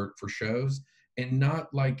there for shows, and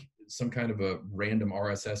not like some kind of a random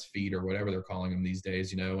RSS feed or whatever they're calling them these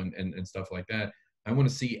days, you know, and stuff like that. I want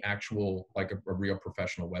to see actual, like a real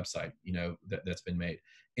professional website, you know, that's been made.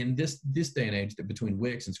 In this day and age, between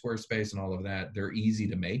Wix and Squarespace and all of that, they're easy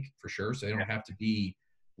to make for sure. So they don't have to be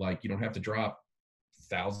like, you don't have to drop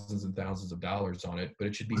thousands and thousands of dollars on it, but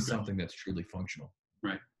it should be something that's truly functional.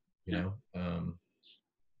 Right. You know,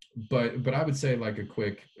 but I would say like a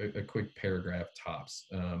quick paragraph tops.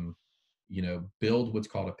 You know, build what's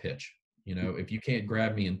called a pitch. You know, if you can't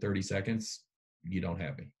grab me in 30 seconds, you don't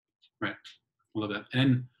have me. Right. I love that.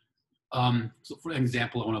 And so for an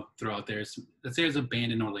example, I want to throw out there is, let's say there's a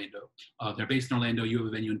band in Orlando. They're based in Orlando. You have a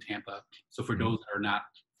venue in Tampa. So for those that are not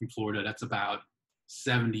from Florida, that's about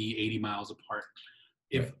 70, 80 miles apart.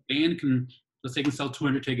 If a band can, let's say, can sell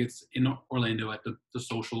 200 tickets in Orlando at the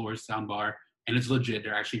Social or Sound Bar, and it's legit,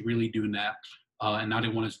 they're actually really doing that, and now they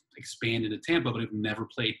want to expand into Tampa, but they've never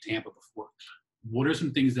played Tampa before. What are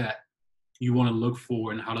some things that you want to look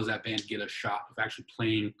for, and how does that band get a shot of actually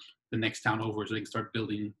playing the next town over so they can start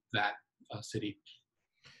building that city?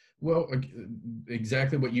 Well,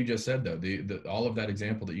 exactly what you just said, though. All of that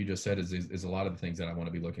example that you just said is a lot of the things that I want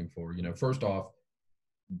to be looking for. You know, first off,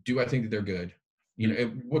 do I think that they're good? You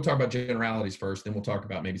know, we'll talk about generalities first, then we'll talk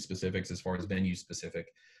about maybe specifics as far as venue specific.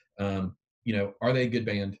 You know, are they a good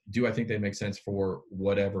band? Do I think they make sense for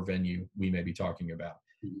whatever venue we may be talking about?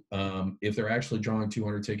 If they're actually drawing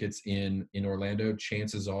 200 tickets in Orlando,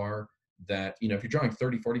 chances are that, you know, if you're drawing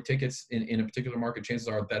 30, 40 tickets in a particular market, chances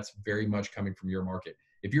are that's very much coming from your market.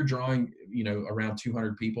 If you're drawing, you know, around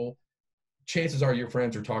 200 people, chances are your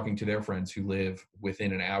friends are talking to their friends who live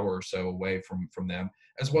within an hour or so away from them,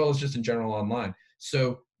 as well as just in general online.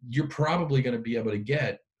 So you're probably going to be able to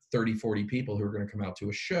get 30, 40 people who are going to come out to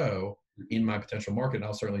a show in my potential market, and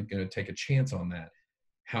I'm certainly going to take a chance on that.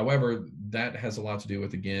 However, that has a lot to do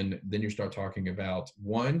with, again, then you start talking about,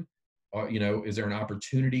 one, you know, is there an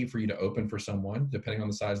opportunity for you to open for someone, depending on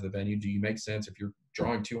the size of the venue? Do you make sense if you're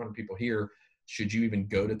drawing 200 people here? Should you even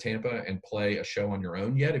go to Tampa and play a show on your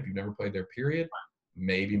own yet? If you've never played there, period,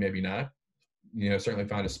 maybe not. You know, certainly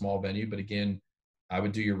find a small venue. But again, I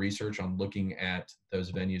would do your research on looking at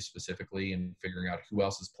those venues specifically and figuring out who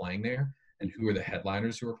else is playing there and who are the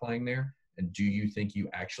headliners who are playing there. And do you think you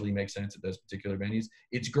actually make sense at those particular venues?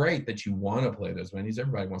 It's great that you want to play those venues.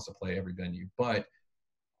 Everybody wants to play every venue, but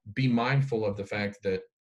be mindful of the fact that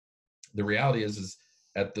the reality is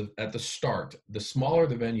at the start, the smaller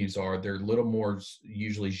the venues are, they're a little more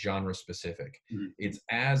usually genre specific. It's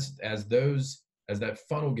as that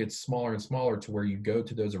funnel gets smaller and smaller to where you go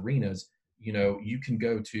to those arenas, you know, you can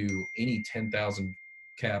go to any 10,000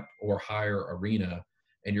 cap or higher arena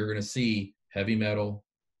and you're going to see heavy metal,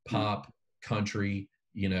 pop, country,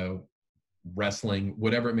 you know, wrestling,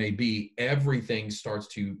 whatever it may be. Everything starts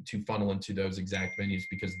to funnel into those exact venues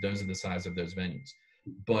because those are the size of those venues.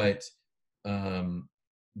 But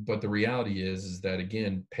the reality is that,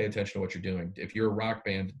 again, pay attention to what you're doing. If you're a rock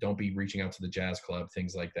band, don't be reaching out to the jazz club,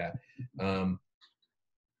 things like that.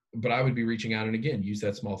 But I would be reaching out, and again, use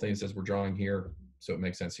that small thing that says we're drawing here, so it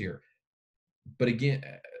makes sense here. But again,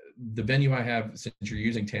 the venue I have, since you're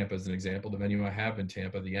using Tampa as an example, the venue I have in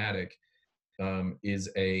Tampa, the Attic, is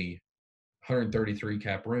a 133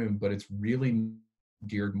 cap room, but it's really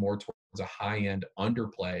geared more towards a high-end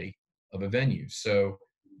underplay of a venue. So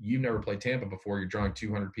you've never played Tampa before. You're drawing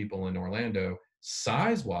 200 people in Orlando.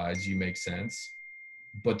 Size-wise, you make sense,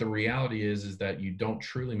 but the reality is that you don't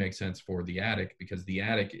truly make sense for the Attic, because the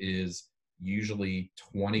Attic is usually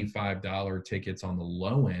 $25 tickets on the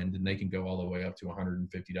low end, and they can go all the way up to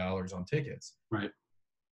 $150 on tickets. Right.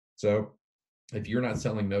 So if you're not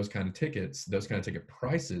selling those kind of tickets, those kind of ticket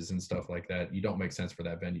prices and stuff like that, you don't make sense for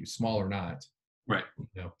that venue, small or not. Right.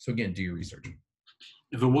 So again, do your research.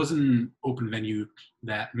 If it was an open venue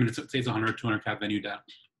that, I mean, say it's 100, 200 cap venue that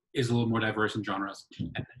is a little more diverse in genres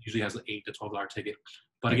and usually has an $8 to $12 ticket.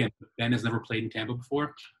 But again, the band has never played in Tampa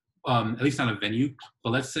before, at least not a venue. But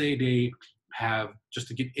let's say they have, just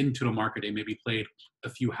to get into the market, they maybe played a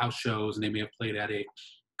few house shows, and they may have played at a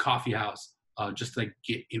coffee house just to like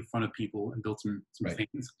get in front of people and build some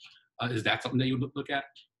fans. Is that something that you would look at?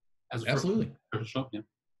 As a Absolutely. First show? Yeah.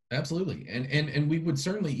 Absolutely. And we would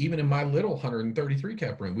certainly, even in my little 133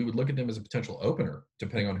 cap room, we would look at them as a potential opener,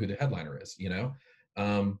 depending on who the headliner is,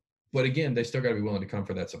 but again, they still got to be willing to come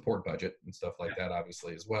for that support budget and stuff like that,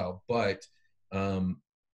 obviously, as well. But,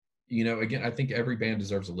 again, I think every band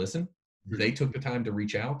deserves a listen. Mm-hmm. They took the time to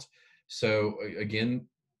reach out. So again,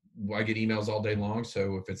 I get emails all day long.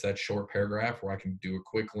 So if it's that short paragraph where I can do a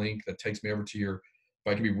quick link that takes me over to if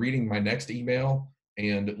I can be reading my next email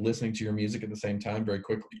and listening to your music at the same time very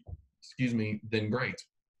quickly, then great.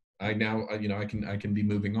 I can be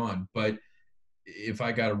moving on. But if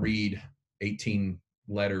I got to read 18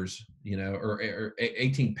 letters, or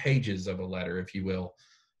 18 pages of a letter, if you will,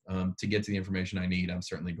 to get to the information I need, it's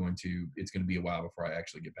going to be a while before I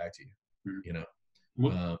actually get back to you,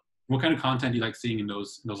 Mm-hmm. What kind of content do you like seeing in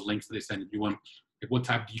those links that they send? Do you want, like, what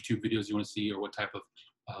type of YouTube videos you want to see, or what type of,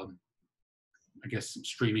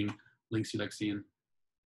 streaming links you like seeing?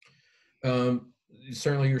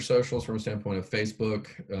 Certainly your socials from a standpoint of Facebook,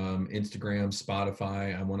 Instagram,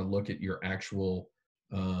 Spotify. I want to look at your actual,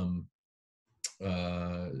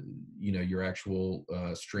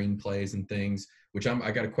 stream plays and things, which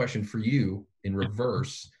I got a question for you in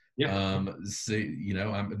reverse. Yeah. This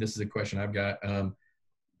is a question I've got.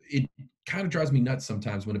 It kind of drives me nuts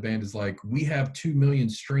sometimes when a band is like, we have 2 million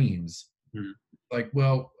streams. Mm-hmm. Like,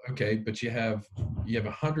 well, okay, but you have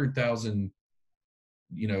 100,000,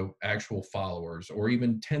 actual followers, or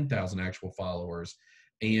even 10,000 actual followers.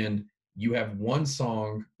 And you have one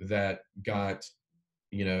song that got,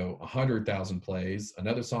 100,000 plays,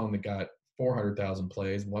 another song that got 400,000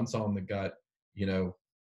 plays, one song that got,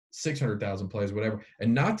 600,000 plays, whatever.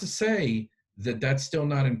 And not to say that that's still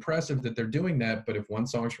not impressive that they're doing that, but if one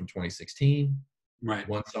song is from 2016, right,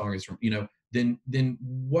 one song is from, then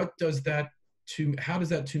what does how does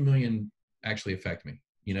that 2 million actually affect me?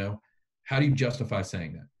 How do you justify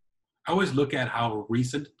saying that? I always look at how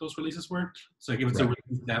recent those releases were. So like if it's a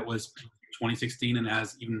release that was 2016 and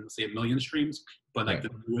has even, say, 1 million streams, but like the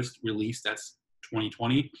newest release that's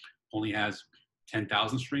 2020 only has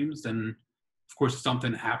 10,000 streams, then of course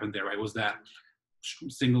something happened there, right? Was that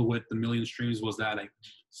single with the 1 million streams, was that like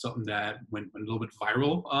something that went a little bit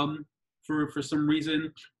viral for some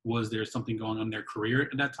reason? Was there something going on in their career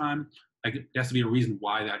at that time? Like, there has to be a reason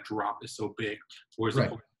why that drop is so big. Or is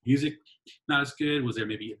the music not as good? Was there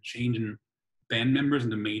maybe a change in band members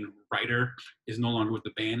and the main writer is no longer with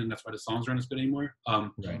the band and that's why the songs aren't as good anymore? I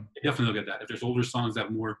definitely look at that. If there's older songs that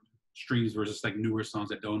have more streams versus like newer songs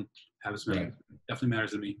that don't have as many, definitely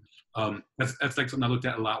matters to me. That's like something I looked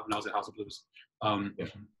at a lot when I was at House of Blues.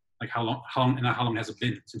 Like how long has it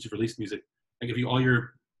been since you've released music? Like if all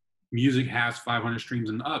your music has 500 streams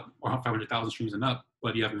and up, or 500,000 streams and up,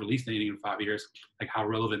 but you haven't released anything in 5 years, like how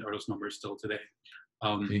relevant are those numbers still today?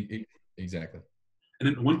 Exactly. And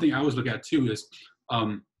then one thing I always look at too is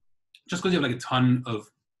just because you have like a ton of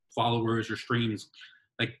followers or streams,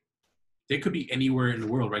 like they could be anywhere in the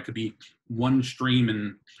world, right? It could be one stream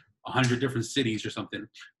in 100 different cities or something.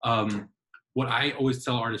 What I always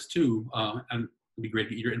tell artists too, and it'd be great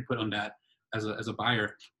to get your input on that as a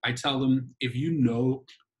buyer. I tell them, if you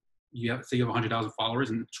have 100,000 followers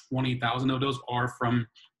and 20,000 of those are from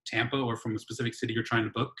Tampa or from a specific city you're trying to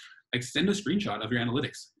book, like send a screenshot of your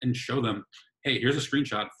analytics and show them, hey, here's a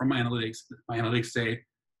screenshot from my analytics. My analytics say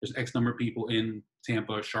there's X number of people in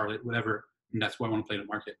Tampa, Charlotte, whatever, and that's why I want to play the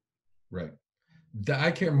market. Right.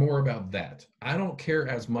 I care more about that. I don't care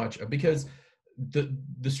as much because the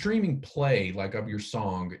streaming play, like, of your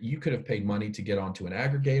song, you could have paid money to get onto an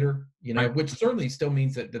aggregator, which certainly still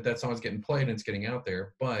means that song is getting played and it's getting out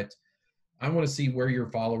there. But I want to see where your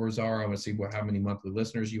followers are. I want to see how many monthly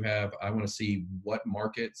listeners you have. I want to see what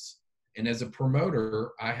markets. And as a promoter,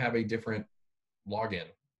 I have a different login,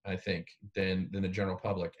 I think, than the general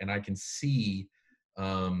public, and I can see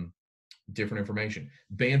different information.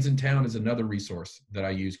 Bands in Town is another resource that I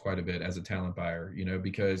use quite a bit as a talent buyer,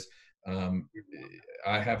 because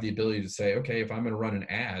I have the ability to say, okay, if I'm going to run an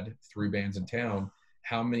ad through Bands in Town,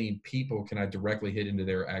 how many people can I directly hit into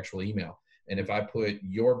their actual email? And if I put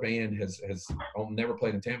your band has never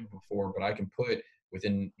played in Tampa before, but I can put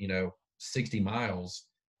within 60 miles,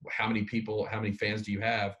 how many people, how many fans do you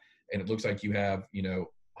have? And it looks like you have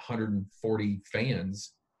 140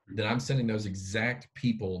 fans. Then I'm sending those exact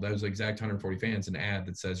people, those exact 140 fans, an ad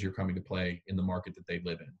that says you're coming to play in the market that they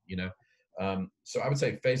live in. So I would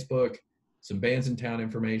say Facebook, some Bands in Town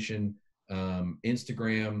information,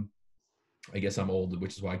 Instagram. I guess I'm old,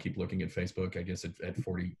 which is why I keep looking at Facebook. I guess at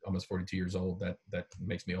 40, almost 42 years old, that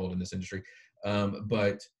makes me old in this industry.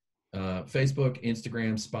 But Facebook,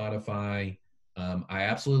 Instagram, Spotify. I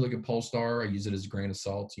absolutely look at Polestar. I use it as a grain of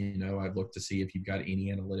salt. I've looked to see if you've got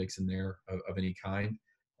any analytics in there of any kind.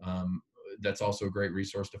 That's also a great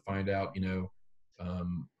resource to find out,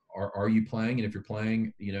 are you playing? And if you're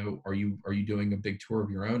playing, are you doing a big tour of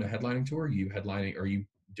your own, a headlining tour? Are you headlining? Are you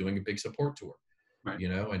doing a big support tour? Right.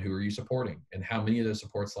 And who are you supporting, and how many of those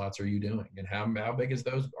support slots are you doing, and how big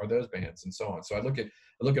are those bands, and so on. So I look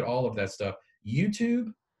at all of that stuff.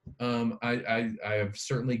 YouTube, I have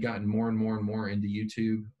certainly gotten more and more and more into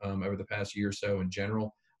YouTube over the past year or so. In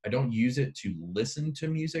general, I don't use it to listen to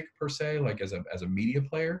music per se, like as a media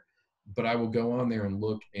player, but I will go on there and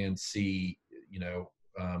look and see,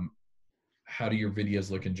 how do your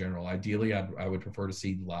videos look in general. Ideally, I would prefer to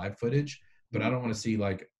see live footage, but I don't want to see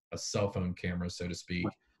like a cell phone camera, so to speak.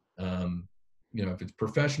 If it's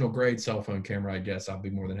professional grade cell phone camera, I guess I'll be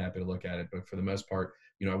more than happy to look at it. But for the most part,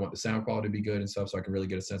 I want the sound quality to be good and stuff, so I can really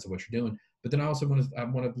get a sense of what you're doing. But then I also want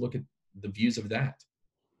to look at the views of that.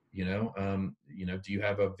 Do you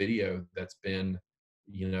have a video that's been,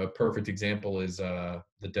 a perfect example is the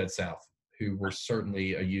Dead South, who were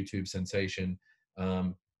certainly a YouTube sensation.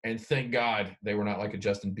 And thank God they were not like a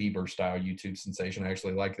Justin Bieber style YouTube sensation. I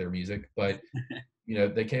actually like their music, but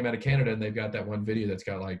they came out of Canada and they've got that one video that's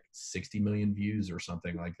got like 60 million views or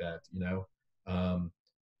something like that,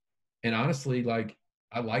 and honestly, like,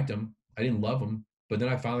 I liked them. I didn't love them, but then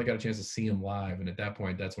I finally got a chance to see them live. And at that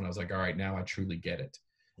point, that's when I was like, all right, now I truly get it,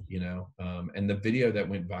 and the video that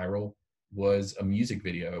went viral was a music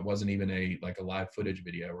video. It wasn't even a live footage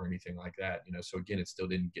video or anything like that, so again, it still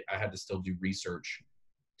didn't I had to still do research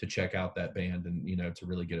to check out that band and, to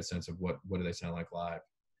really get a sense of what do they sound like live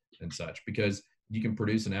and such, because you can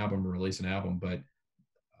produce an album or release an album, but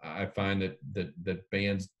I find that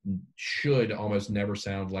bands should almost never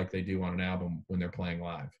sound like they do on an album when they're playing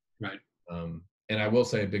live. Right. And I will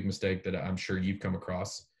say a big mistake that I'm sure you've come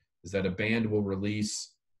across is that a band will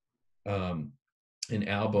release an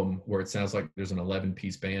album where it sounds like there's an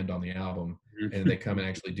 11-piece band on the album, and they come and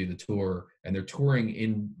actually do the tour, and they're touring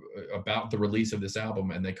in about the release of this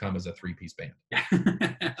album, and they come as a 3-piece band.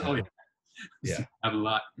 Oh yeah. Yeah. I have a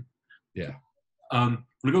lot. Yeah. I'm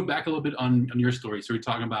gonna go back a little bit on your story. So we're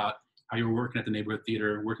talking about how you were working at the neighborhood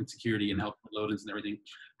theater, working security and helping load-ins and everything.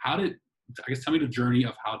 Tell me the journey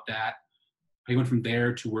of how you went from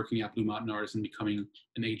there to working at Blue Mountain Artists and becoming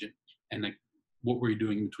an agent, and like what were you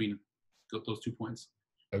doing in between those 2 points?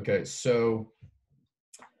 Okay, so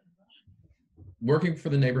working for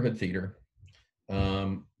the neighborhood theater,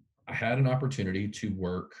 I had an opportunity to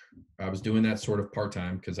work. I was doing that sort of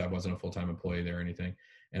part-time because I wasn't a full-time employee there or anything.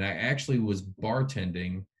 And I actually was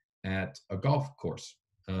bartending at a golf course.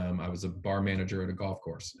 I was a bar manager at a golf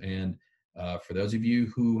course. And for those of you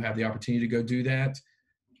who have the opportunity to go do that,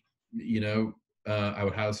 I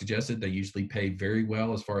would highly suggest it. They usually pay very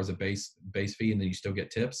well as far as a base fee, and then you still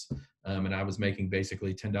get tips. And I was making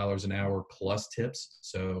basically $10 an hour plus tips.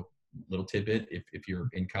 So little tidbit, if you're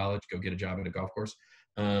in college, go get a job at a golf course.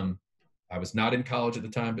 I was not in college at the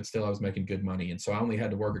time, but still I was making good money. And so I only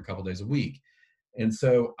had to work a couple days a week. And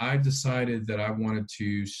so I decided that I wanted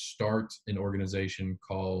to start an organization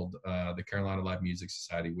called the Carolina Live Music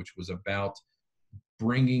Society, which was about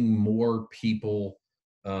bringing more people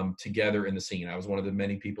together in the scene. I was one of the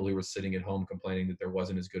many people who were sitting at home complaining that there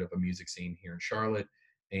wasn't as good of a music scene here in Charlotte.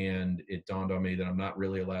 And it dawned on me that I'm not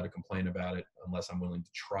really allowed to complain about it unless I'm willing to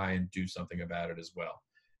try and do something about it as well.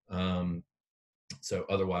 So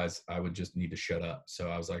otherwise I would just need to shut up. So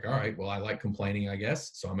I was like, all right, well, I like complaining, I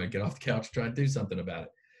guess. So I'm going to get off the couch, try and do something about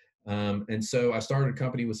it. And so I started a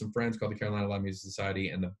company with some friends called the Carolina Live Music Society.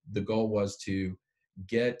 And the goal was to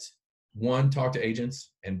talk to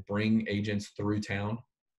agents and bring agents through town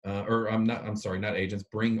I'm sorry, not agents,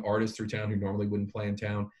 bring artists through town who normally wouldn't play in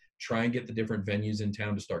town, try and get the different venues in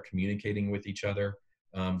town to start communicating with each other,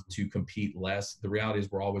 to compete less. The reality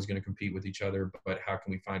is we're always going to compete with each other, but how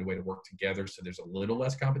can we find a way to work together so there's a little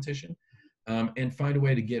less competition, and find a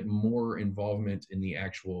way to get more involvement in the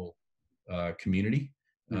actual community,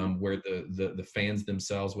 where the fans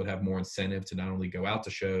themselves would have more incentive to not only go out to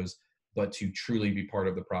shows, but to truly be part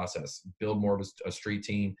of the process, build more of a street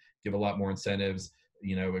team, give a lot more incentives.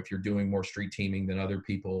 If you're doing more street teaming than other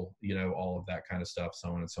people, all of that kind of stuff, so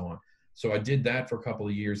on and so on. So I did that for a couple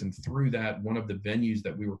of years. And through that, one of the venues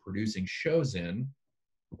that we were producing shows in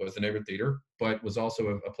was the Neighborhood Theater, but was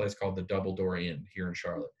also a place called the Double Door Inn here in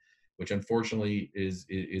Charlotte, which unfortunately is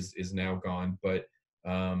now gone. But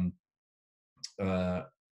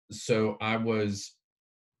so I was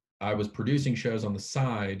producing shows on the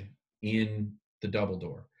side in the Double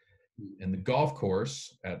Door. And the golf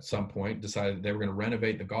course at some point decided that they were going to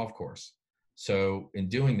renovate the golf course. So in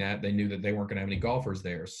doing that, they knew that they weren't going to have any golfers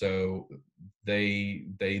there. So they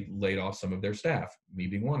laid off some of their staff, me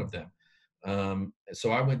being one of them.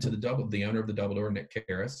 So I went to the owner of the Double Door, Nick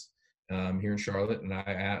Karras, here in Charlotte, and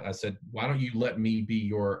I said, why don't you let me be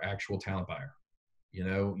your actual talent buyer?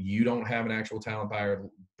 You don't have an actual talent buyer.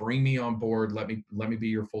 Bring me on board. Let me be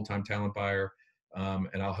your full-time talent buyer,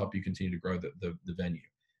 and I'll help you continue to grow the venue.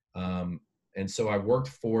 And so I worked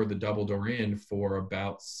for the Double Door Inn for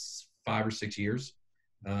about 5 or 6 years.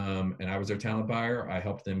 And I was their talent buyer. I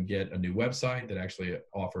helped them get a new website that actually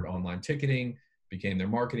offered online ticketing, became their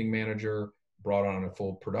marketing manager, brought on a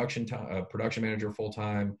full production manager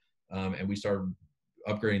full-time. And we started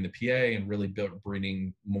upgrading the PA and really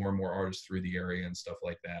bringing more and more artists through the area and stuff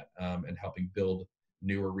like that, and helping build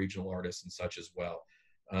newer regional artists and such as well.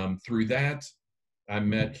 Through that, I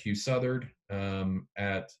met Hugh Southard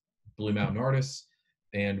at Blue Mountain Artists,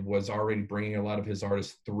 and was already bringing a lot of his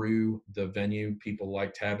artists through the venue. People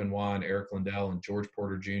like Tab and Juan, Eric Lindell, and George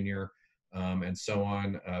Porter Jr., and so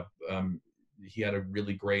on. He had a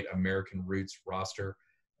really great American roots roster.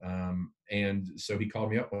 And so he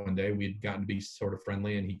called me up one day. We'd gotten to be sort of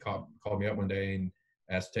friendly, and he called me up one day and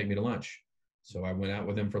asked to take me to lunch. So I went out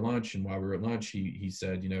with him for lunch, and while we were at lunch, he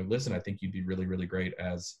said, listen, I think you'd be really, really great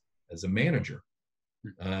as a manager.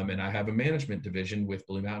 And I have a management division with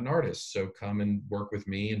Blue Mountain Artists, so come and work with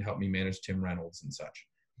me and help me manage Tim Reynolds and such.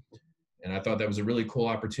 And I thought that was a really cool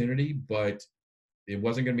opportunity, but it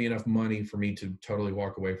wasn't going to be enough money for me to totally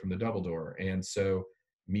walk away from the Double Door. And so,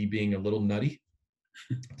 me being a little nutty,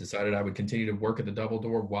 decided I would continue to work at the Double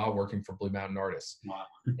Door while working for Blue Mountain Artists. Wow.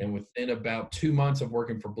 And within about 2 months of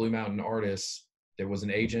working for Blue Mountain Artists, there was an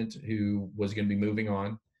agent who was going to be moving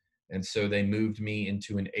on. And so they moved me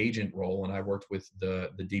into an agent role, and I worked with the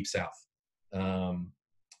Deep South.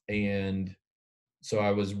 And so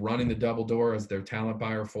I was running the Double Door as their talent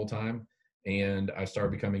buyer full time, and I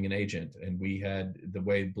started becoming an agent. And we had, the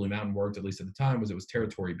way Blue Mountain worked, at least at the time, was it was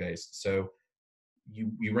territory based. So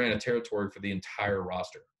you ran a territory for the entire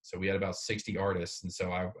roster. So we had about 60 artists. And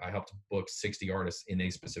so I helped book 60 artists in a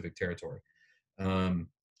specific territory. And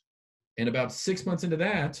about 6 months into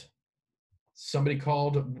that, somebody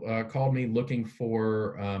called me looking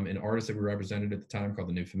for an artist that we represented at the time called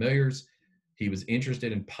the New Familiars. He was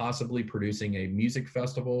interested in possibly producing a music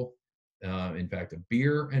festival, in fact, a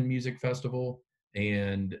beer and music festival,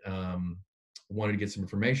 and wanted to get some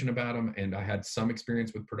information about him. And I had some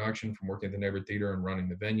experience with production from working at the Neighborhood Theater and running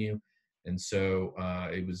the venue. And so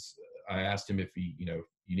I asked him if you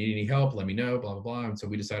need any help, let me know, blah, blah, blah. And so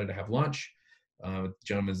we decided to have lunch. The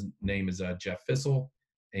gentleman's name is Jeff Fissel.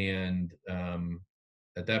 And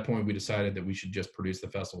at that point, we decided that we should just produce the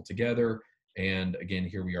festival together. And again,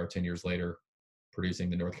 here we are 10 years later, producing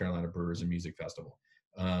the North Carolina Brewers and Music Festival.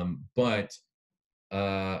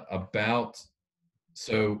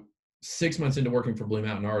 So 6 months into working for Blue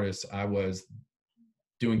Mountain Artists, I was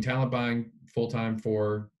doing talent buying full-time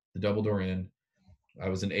for the Double Door Inn. I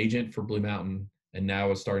was an agent for Blue Mountain, and now I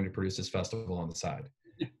was starting to produce this festival on the side.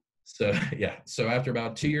 So yeah, so after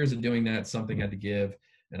about 2 years of doing that, something had to give.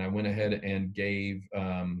 And I went ahead and gave,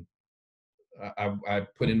 I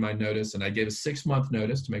put in my notice, and I gave a 6-month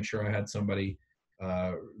notice to make sure I had somebody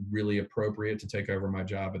really appropriate to take over my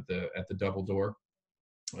job at the Double Door.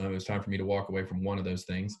 It was time for me to walk away from one of those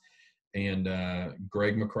things. And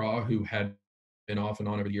Greg McCraw, who had been off and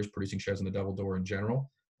on over the years producing shows in the Double Door in general,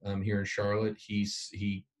 here in Charlotte,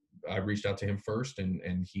 I reached out to him first,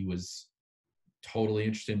 and he was totally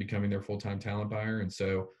interested in becoming their full-time talent buyer. And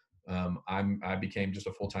so I became just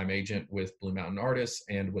a full-time agent with Blue Mountain Artists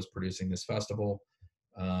and was producing this festival.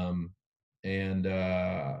 So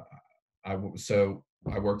I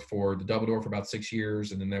worked for the Double Door for about 6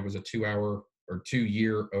 years, and then there was a 2-hour or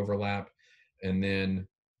 2-year overlap. And then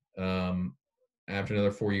after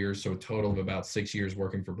another 4 years, so a total of about 6 years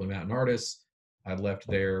working for Blue Mountain Artists, I left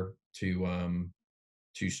there to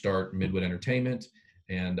start Midwood Entertainment.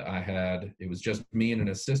 And it was just me and an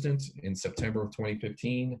assistant in September of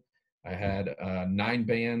 2015. I had 9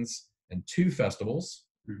 bands and 2 festivals,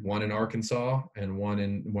 one in Arkansas and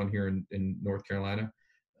one here in North Carolina,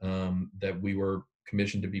 that we were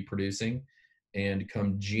commissioned to be producing. And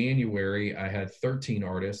come January, I had 13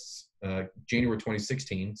 artists. January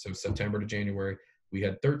 2016, so September to January, we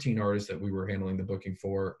had 13 artists that we were handling the booking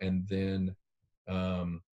for. And then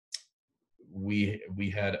we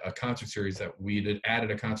had a concert series that we had added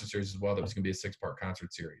a concert series as well that was going to be a 6-part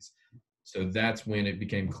concert series. So that's when it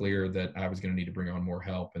became clear that I was going to need to bring on more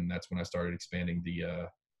help, and that's when I started expanding the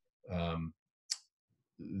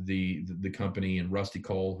company. And Rusty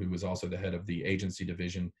Cole, who was also the head of the agency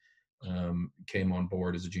division, came on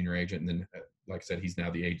board as a junior agent. And then, like I said, he's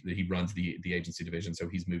now he runs the agency division, so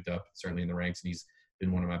he's moved up certainly in the ranks, and he's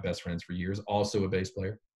been one of my best friends for years. Also a bass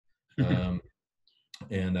player, and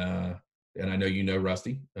I know you know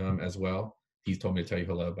Rusty as well. He's told me to tell you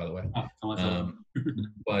hello, by the way.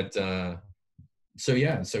 But so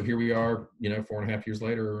yeah, so here we are, 4.5 years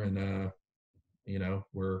later, and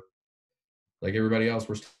we're like everybody else.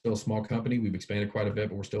 We're still a small company. We've expanded quite a bit,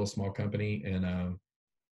 but we're still a small company, and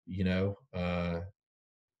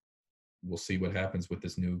we'll see what happens with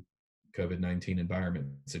this new COVID-19 environment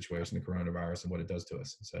situation, the coronavirus, and what it does to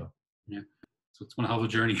us. So yeah. So it's one hell of a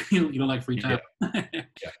journey. You don't like free time. Yeah.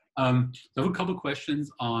 So I have a couple of questions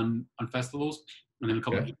on festivals, and then a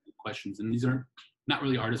couple of questions. And these are not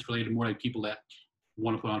really artist related, more like people that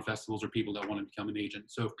want to put on festivals or people that want to become an agent.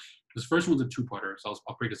 So this first one's a 2-parter. So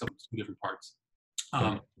I'll break this up into 2 different parts.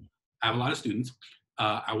 I have a lot of students.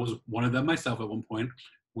 I was one of them myself at one point,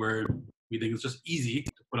 where we think it's just easy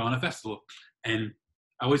to put on a festival. And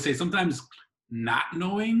I always say sometimes not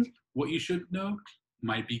knowing what you should know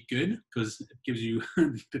might be good, because it gives you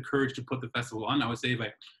the courage to put the festival on. I would say if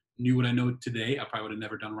I knew what I know today, I probably would have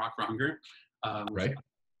never done Rock for Hunger. Right.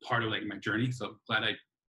 Part of like my journey. So I'm glad I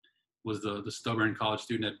was the stubborn college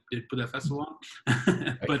student that did put that festival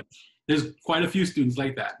on. But there's quite a few students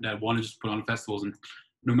like that want to just put on festivals, and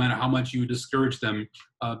no matter how much you discourage them,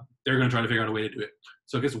 they're going to try to figure out a way to do it.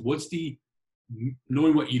 So I guess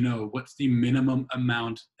knowing what you know, what's the minimum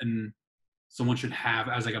amount and someone should have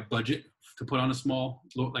as like a budget to put on a small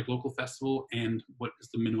local festival, and what is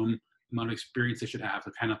the minimum amount of experience they should have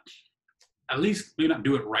to kind of at least maybe not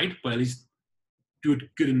do it right, but at least do it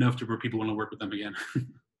good enough to where people want to work with them again.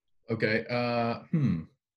 Okay.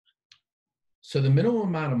 So the minimum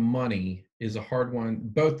amount of money is a hard one.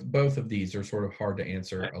 Both of these are sort of hard to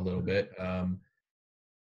answer a little bit.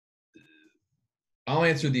 I'll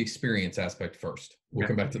answer the experience aspect first. We'll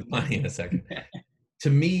come back to the money in a second. To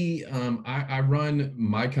me, I run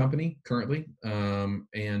my company currently,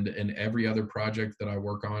 and every other project that I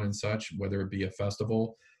work on and such, whether it be a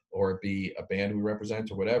festival or it be a band we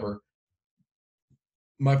represent or whatever,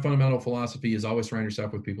 my fundamental philosophy is always surround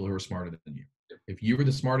yourself with people who are smarter than you. If you were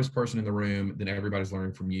the smartest person in the room, then everybody's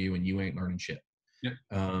learning from you, and you ain't learning shit. Yep.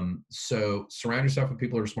 So surround yourself with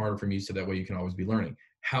people who are smarter from you, so that way you can always be learning.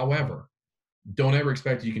 However, don't ever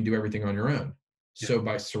expect you can do everything on your own. So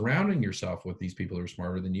by surrounding yourself with these people who are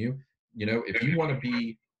smarter than you, if you want to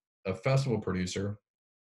be a festival producer,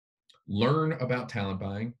 learn about talent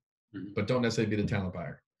buying, but don't necessarily be the talent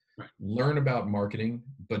buyer. Right. Learn about marketing,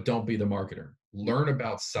 but don't be the marketer. Learn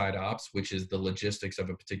about side ops, which is the logistics of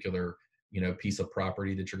a particular, piece of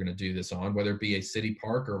property that you're going to do this on, whether it be a city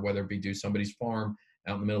park or whether it be do somebody's farm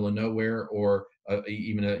out in the middle of nowhere, or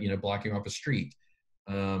even blocking off a street.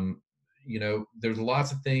 There's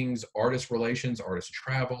lots of things, artist relations, artist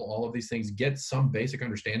travel, all of these things. Get some basic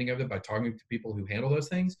understanding of it by talking to people who handle those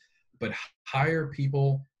things, but hire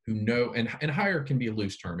people who know, and hire can be a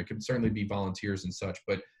loose term. It can certainly be volunteers and such,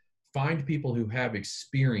 but find people who have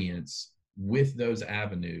experience with those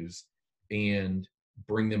avenues and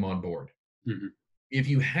bring them on board. Mm-hmm. If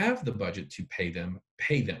you have the budget to pay them.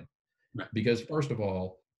 Right. Because first of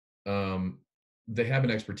all, they have an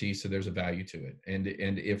expertise, so there's a value to it. And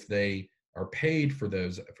if they are paid for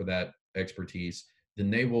that expertise, then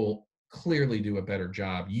they will clearly do a better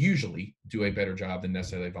job, usually do a better job than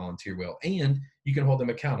necessarily a volunteer will. And you can hold them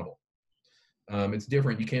accountable. It's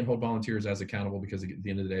different. You can't hold volunteers as accountable, because at the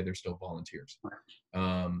end of the day, they're still volunteers.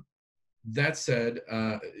 That said,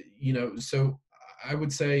 so I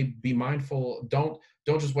would say be mindful. Don't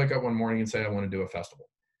just wake up one morning and say, I want to do a festival.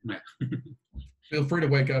 Feel free to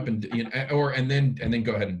wake up and then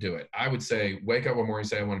go ahead and do it. I would say wake up one morning and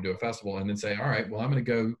say, I want to do a festival, and then say, all right, well, I'm going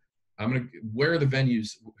to go where are the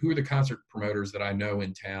venues? Who are the concert promoters that I know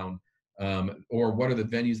in town? Or what are the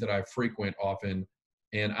venues that I frequent often?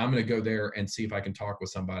 And I'm going to go there and see if I can talk with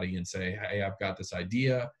somebody and say, hey, I've got this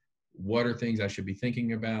idea. What are things I should be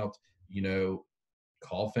thinking about?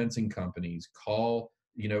 Call fencing companies,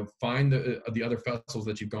 find the other festivals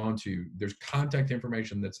that you've gone to. There's contact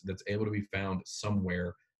information that's able to be found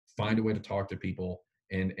somewhere. Find a way to talk to people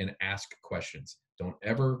and ask questions. Don't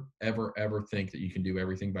ever, ever, ever think that you can do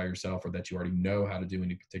everything by yourself or that you already know how to do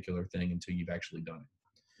any particular thing until you've actually done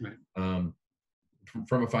it. Right.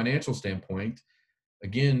 From a financial standpoint,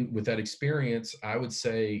 again, with that experience, I would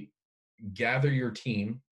say gather your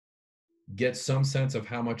team, get some sense of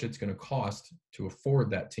how much it's going to cost to afford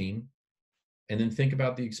that team, and then think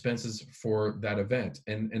about the expenses for that event.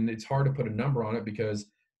 And it's hard to put a number on it because,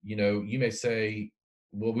 you may say,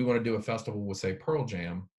 well, we want to do a festival with, say, Pearl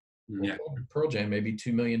Jam. Yeah. Well, Pearl Jam may be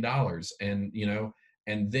 $2 million.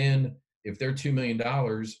 And then if they're $2 million,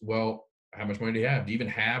 well, how much money do you have? Do you even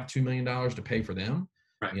have $2 million to pay for them?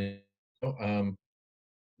 Right. It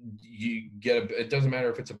doesn't matter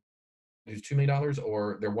if it's $2 million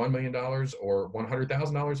or they're $1 million or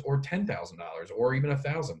 $100,000 or $10,000 or even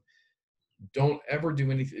 $1,000. Don't ever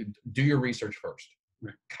do anything. Do your research first.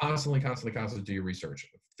 Right. Constantly do your research.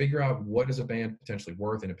 Figure out what is a band potentially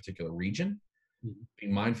worth in a particular region. Mm-hmm. Be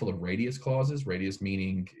mindful of radius clauses. Radius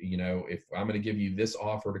meaning, if I'm going to give you this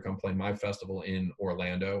offer to come play my festival in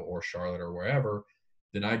Orlando or Charlotte or wherever,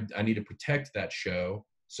 then I need to protect that show.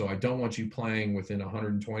 So I don't want you playing within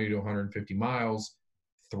 120 to 150 miles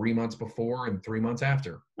 3 months before and 3 months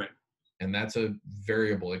after. Right. And that's a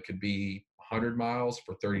variable. It could be 100 miles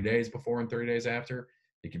for 30 days before and 30 days after.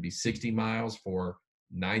 It could be 60 miles for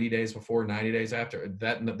 90 days before, 90 days after.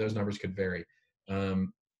 Those numbers could vary.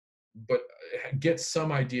 But get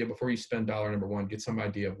some idea before you spend dollar number one, get some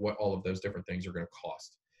idea of what all of those different things are going to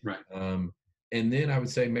cost. Right. And then I would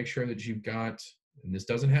say make sure that you've got, and this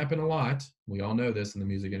doesn't happen a lot, we all know this in the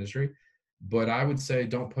music industry, but I would say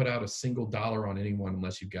don't put out a single dollar on anyone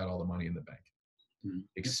unless you've got all the money in the bank. Mm-hmm.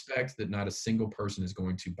 Expect that not a single person is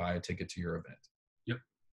going to buy a ticket to your event. Yep.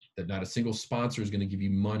 That not a single sponsor is going to give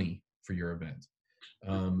you money for your event.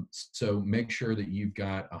 So make sure that you've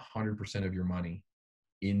got 100% of your money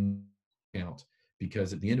in account,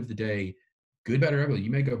 because at the end of the day, good, bad, or ugly,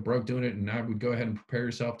 you may go broke doing it, and I would go ahead and prepare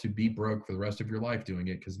yourself to be broke for the rest of your life doing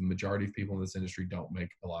it, because the majority of people in this industry don't make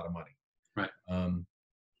a lot of money. Right.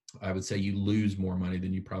 I would say you lose more money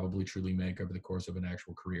than you probably truly make over the course of an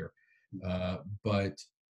actual career. But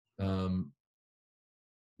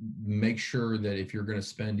make sure that if you're going to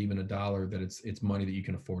spend even a dollar, that it's money that you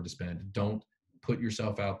can afford to spend. Don't put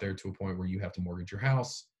yourself out there to a point where you have to mortgage your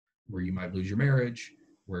house, where you might lose your marriage,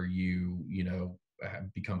 where you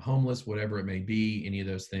become homeless, whatever it may be. Any of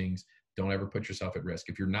those things, don't ever put yourself at risk.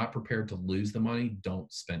 If you're not prepared to lose the money,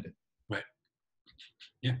 don't spend it. Right.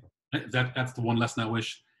 Yeah. That's the one lesson I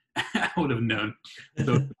wish I would have known.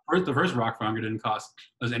 So the first Rock Fonger didn't cost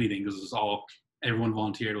us anything because it was all, everyone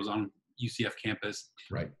volunteered. It was on UCF campus.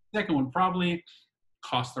 Right. Second one probably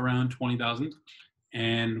cost around $20,000,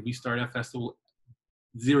 and we started that festival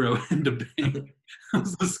zero in the bank. It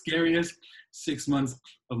was the scariest 6 months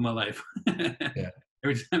of my life. Yeah.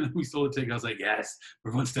 Every time we sold a ticket, I was like, yes,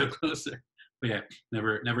 we're one step closer. But yeah,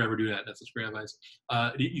 never ever do that. That's such great advice.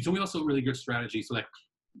 You told me also a really good strategy. So like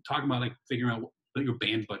talking about like figuring out your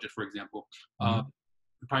band budget, for example. You're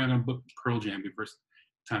probably not gonna book Pearl Jam your first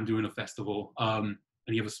time doing a festival, and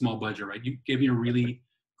you have a small budget, right? You gave me a really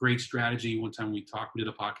great strategy one time we did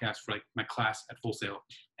a podcast for like my class at Full Sail,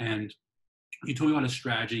 and you told me about a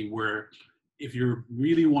strategy where if you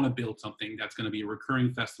really want to build something that's going to be a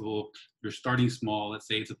recurring festival, you're starting small. Let's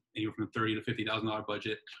say it's anywhere from $30,000 to $50,000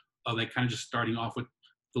 budget, like kind of just starting off with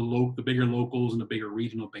the bigger locals and the bigger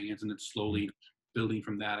regional bands, and then slowly building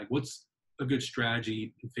from that. Like, what's a good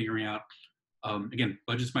strategy in figuring out? Again,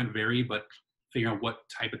 budgets might vary, but figuring out what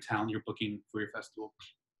type of talent you're booking for your festival.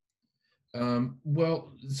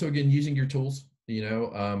 Well, so again, using your tools.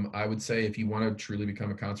 I would say if you want to truly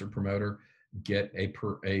become a concert promoter, get a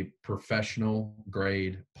professional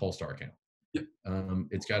grade Polestar account. Yep.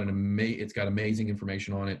 It's got amazing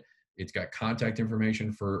information on it. It's got contact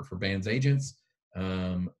information for bands agents.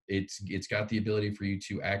 It's got the ability for you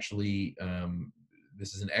to actually,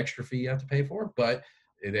 this is an extra fee you have to pay for, but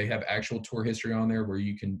they have actual tour history on there where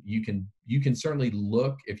you can certainly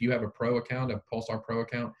look. If you have a pro account, a Polestar Pro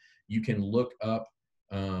account, you can look up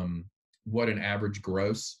what an average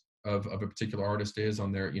gross of a particular artist is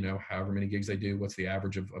on their, however many gigs they do, what's the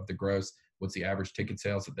average of the gross, what's the average ticket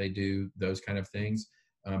sales that they do, those kind of things.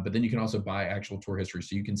 But then you can also buy actual tour history.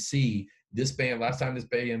 So you can see this band, last time this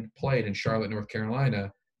band played in Charlotte, North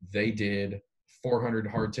Carolina, they did 400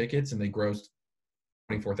 hard tickets and they grossed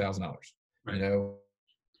 $24,000. Right. You know,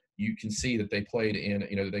 you can see that they played in,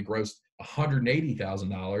 you know, they grossed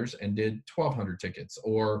 $180,000 and did 1,200 tickets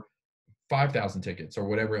or 5,000 tickets or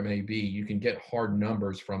whatever it may be. You can get hard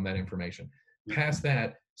numbers from that information. Past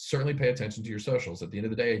that, certainly pay attention to your socials. At the end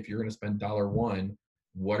of the day, if you're going to spend $1,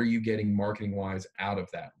 what are you getting marketing wise out of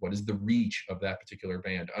that? What is the reach of that particular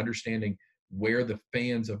band? Understanding where the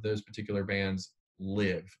fans of those particular bands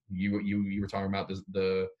live. You were talking about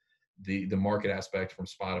the market aspect from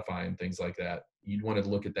Spotify and things like that. You'd want to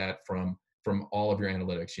look at that from all of your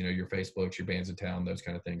analytics, you know, your Facebooks, your bands in town, those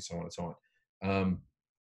kind of things, so on and so on.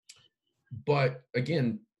 But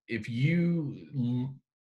again, if you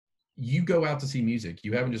go out to see music,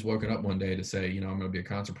 you haven't just woken up one day to say, you know, I'm going to be a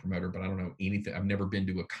concert promoter, but I don't know anything. I've never been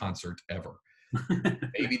to a concert ever.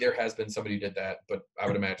 Maybe there has been somebody who did that, but I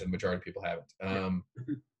would imagine the majority of people haven't.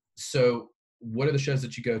 So what are the shows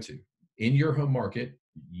that you go to in your home market?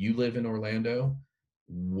 You live in Orlando.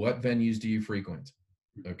 What venues do you frequent?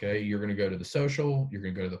 Okay. You're going to go to the Social, you're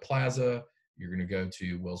going to go to the Plaza, you're going to go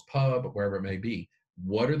to Will's Pub, wherever it may be.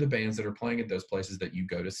 What are the bands that are playing at those places that you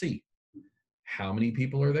go to see? How many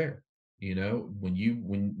people are there? You know, when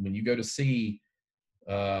you go to see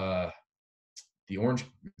the Orange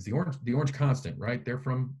Constant, right? They're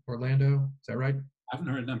from Orlando. Is that right? I haven't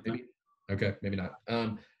heard of them. Maybe. Okay, maybe not.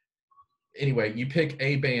 Anyway, you pick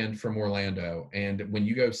a band from Orlando, and when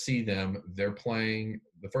you go see them, they're playing.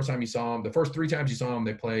 The first time you saw them, the first 3 times you saw them,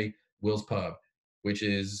 they play Will's Pub, which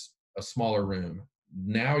is a smaller room.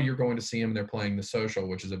 Now you're going to see them, they're playing the Social,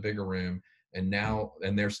 which is a bigger room, and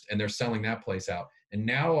they're selling that place out. And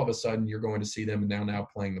now all of a sudden you're going to see them now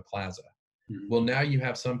playing the Plaza. Mm-hmm. Well, now you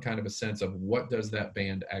have some kind of a sense of what does that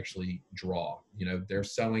band actually draw. You know, they're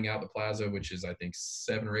selling out the Plaza, which is I think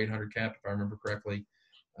 700 or 800 cap, if I remember correctly.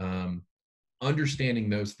 Understanding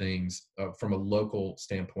those things from a local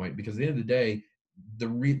standpoint, because at the end of the day, the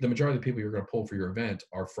majority of the people you're going to pull for your event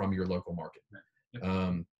are from your local market.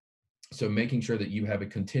 Right. So making sure that you have a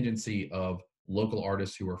contingency of local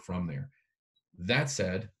artists who are from there. That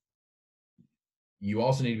said, you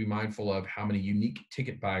also need to be mindful of how many unique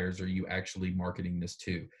ticket buyers are you actually marketing this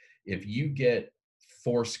to. If you get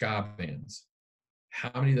 4 ska bands,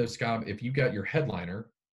 how many of those ska, if you've got your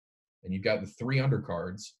headliner and you've got the 3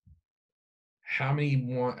 undercards, how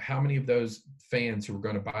many of those fans who are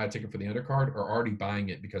going to buy a ticket for the undercard are already buying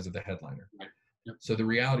it because of the headliner? Right. Yep. So the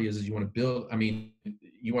reality is you want to build,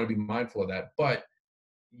 you want to be mindful of that, but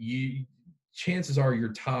chances are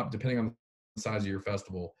your top, depending on the size of your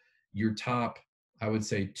festival, your top, I would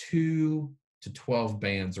say 2 to 12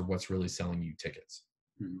 bands are what's really selling you tickets.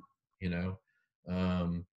 Mm-hmm. You know,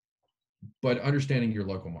 but understanding your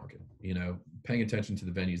local market, you know, paying attention to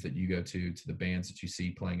the venues that you go to the bands that you see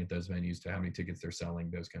playing at those venues, to how many tickets they're selling,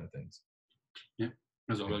 those kind of things. Yeah,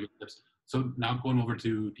 those are all really good tips. So now going over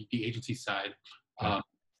to the agency side, how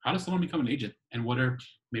does someone become an agent, and what are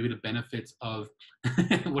maybe the benefits of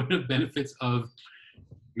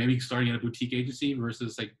maybe starting at a boutique agency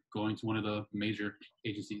versus like going to one of the major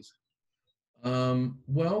agencies?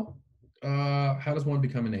 How does one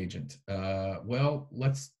become an agent? Well,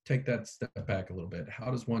 let's take that step back a little bit. How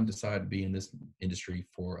does one decide to be in this industry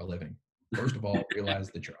for a living? First of all, realize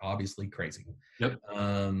that you're obviously crazy. Yep.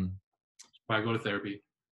 Probably go to therapy.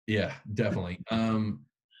 Yeah, definitely.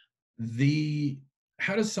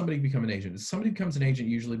 How does somebody become an agent? Somebody becomes an agent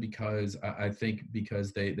usually because I think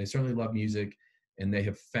because they certainly love music, and they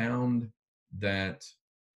have found that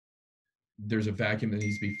there's a vacuum that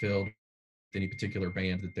needs to be filled with any particular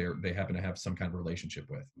band that they happen to have some kind of relationship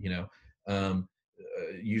with. You know,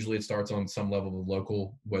 usually it starts on some level of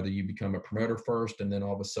local, whether you become a promoter first, and then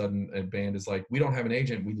all of a sudden a band is like, we don't have an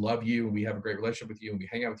agent, we love you, and we have a great relationship with you, and we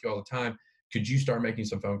hang out with you all the time. Could you start making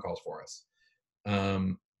some phone calls for us?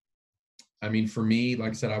 For me, like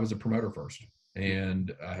I said, I was a promoter first,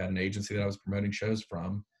 and I had an agency that I was promoting shows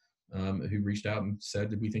from, who reached out and said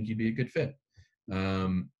that we think you'd be a good fit. At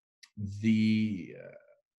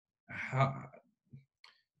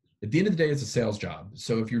the end of the day, it's a sales job.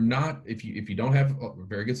 So if you don't have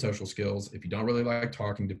very good social skills, if you don't really like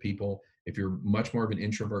talking to people, if you're much more of an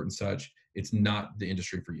introvert and such, it's not the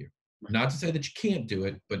industry for you. Right. Not to say that you can't do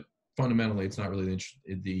it, but fundamentally, it's not really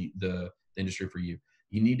the industry for you.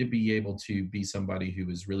 You need to be able to be somebody who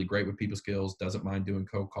is really great with people skills, doesn't mind doing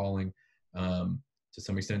cold calling, to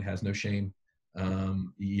some extent has no shame, and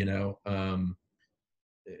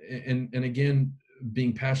again,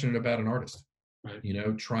 being passionate about an artist. Right. You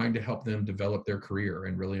know, trying to help them develop their career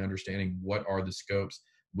and really understanding what are the scopes,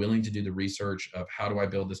 willing to do the research of how do I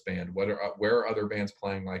build this band? Where are other bands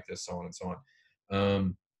playing like this, so on and so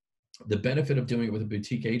on. The benefit of doing it with a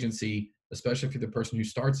boutique agency, especially if you're the person who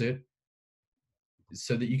starts it, is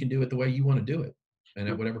so that you can do it the way you want to do it and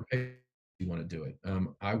at whatever pace you want to do it.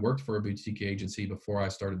 I worked for a boutique agency before I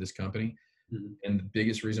started this company. Mhm. And the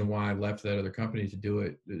biggest reason why I left that other company to do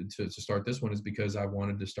it, to start this one, is because I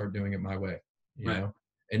wanted to start doing it my way, you Right. know?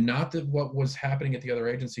 And not that what was happening at the other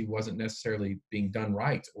agency wasn't necessarily being done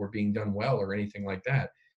right or being done well or anything like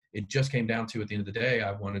that. It just came down to, at the end of the day,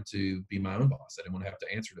 I wanted to be my own boss. I didn't want to have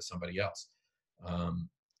to answer to somebody else.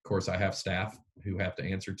 Of course, I have staff who have to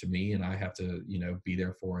answer to me, and I have to, be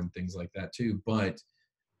there for and things like that too. But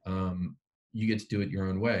you get to do it your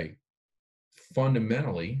own way.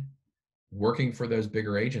 Fundamentally, working for those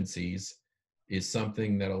bigger agencies is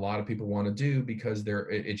something that a lot of people want to do because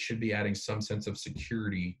it should be adding some sense of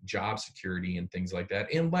security, job security, and things like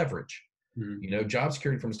that, and leverage. Mhm. Job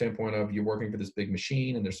security from a standpoint of you're working for this big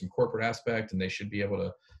machine and there's some corporate aspect and they should be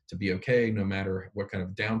able to be okay no matter what kind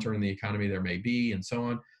of downturn in the economy there may be and so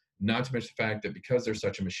on. Not to mention the fact that because there's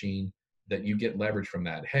such a machine that you get leverage from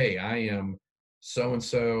that. Hey, I am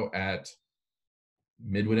so-and-so at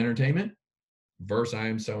Midwood Entertainment versus I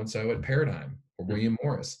am so-and-so at Paradigm or William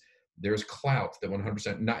Morris. There's clout that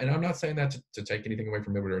 100%, and I'm not saying that to take anything away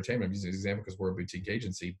from Midwood Entertainment. I'm using this example because we're a boutique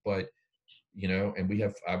agency, but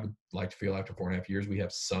and I would like to feel after 4.5 years, we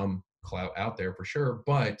have some clout out there for sure.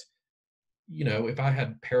 But, if I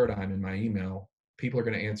had Paradigm in my email, people are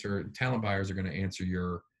going to answer, talent buyers are going to answer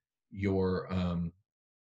your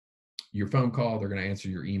phone call. They're going to answer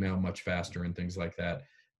your email much faster and things like that,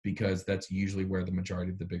 because that's usually where the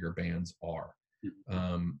majority of the bigger bands are.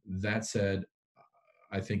 That said,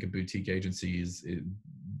 I think a boutique agency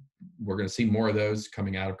we're going to see more of those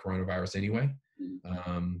coming out of coronavirus anyway.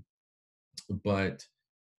 But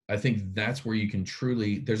I think that's where you can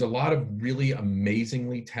there's a lot of really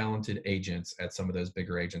amazingly talented agents at some of those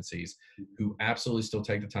bigger agencies who absolutely still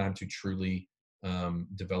take the time to truly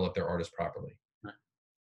develop their artists properly. Right.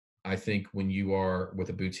 I think when you are with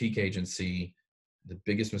a boutique agency, the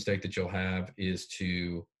biggest mistake that you'll have is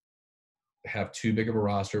to have too big of a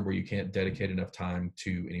roster where you can't dedicate enough time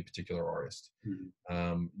to any particular artist.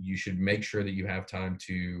 You should make sure that you have time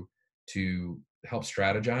to help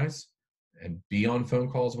strategize and be on phone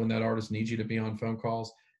calls when that artist needs you to be on phone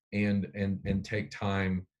calls, and take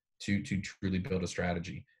time to truly build a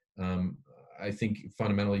strategy. I think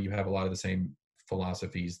fundamentally you have a lot of the same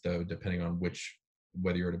philosophies, though, depending on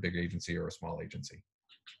whether you're at a big agency or a small agency.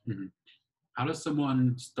 Mm-hmm. How does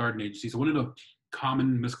someone start an agency? So one of the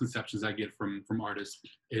common misconceptions I get from artists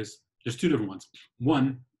is there's two different ones.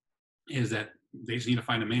 One is that they just need to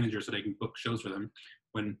find a manager so they can book shows for them,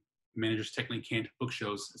 when managers technically can't book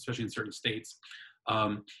shows, especially in certain states.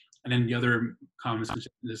 And then the other common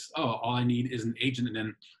misconception is, all I need is an agent, and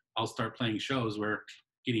then I'll start playing shows, where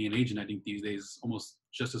getting an agent, I think these days, is almost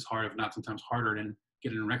just as hard, if not sometimes harder, than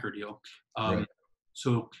getting a record deal. Right.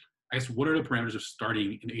 So I guess, what are the parameters of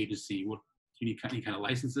starting an agency? What do you need? Any kind of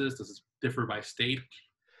licenses? Does it differ by state?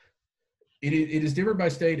 It is different by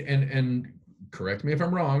state, and correct me if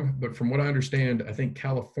I'm wrong, but from what I understand, I think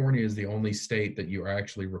California is the only state that you are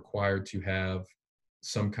actually required to have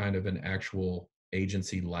some kind of an actual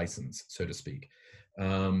agency license, so to speak.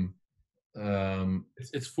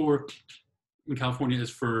 It's for, in California, is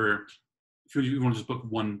for if you want to just book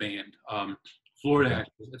one band. Florida, Okay.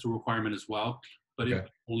 actually, it's a requirement as well, but Okay.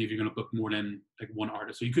 only if you're going to book more than like one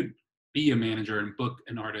artist. So you could be a manager and book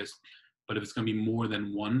an artist, but if it's going to be more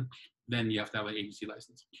than one, then you have to have an agency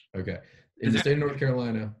license. Okay. In the state of North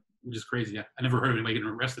Carolina, which is crazy. Yeah, I never heard of anybody getting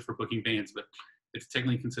arrested for booking bands, but it's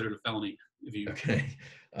technically considered a felony if you. Okay.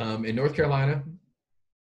 In North Carolina,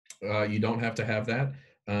 you don't have to have that.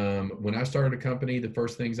 When I started a company, the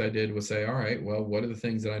first things I did was say, all right, well, what are the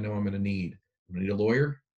things that I know I'm going to need? I'm going to need a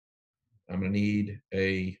lawyer. I'm going to need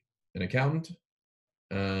an accountant.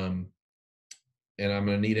 And I'm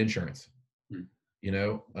going to need insurance.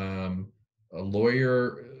 A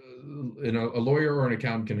lawyer, a lawyer or an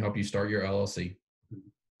accountant can help you start your LLC,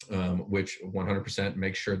 which 100%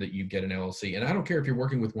 makes sure that you get an LLC. And I don't care if you're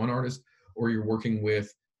working with one artist or you're working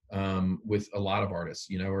with a lot of artists,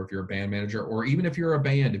 or if you're a band manager, or even if you're a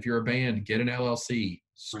band, get an LLC,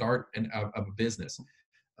 start a business.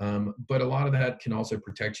 But a lot of that can also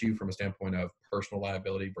protect you from a standpoint of personal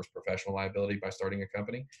liability versus professional liability by starting a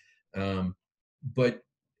company. But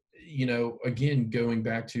again, going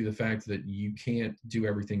back to the fact that you can't do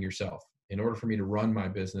everything yourself. In order for me to run my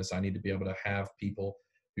business, I need to be able to have people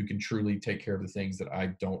who can truly take care of the things that I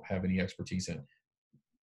don't have any expertise in.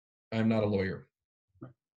 I'm not a lawyer,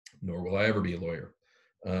 nor will I ever be a lawyer.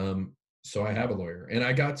 So I have a lawyer, and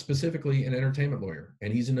I got specifically an entertainment lawyer,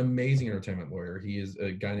 and he's an amazing entertainment lawyer. He is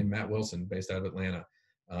a guy named Matt Wilson, based out of Atlanta.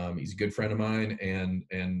 He's a good friend of mine,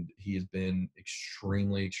 and he has been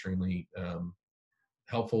extremely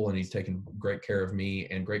helpful, and he's taken great care of me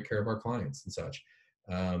and great care of our clients and such.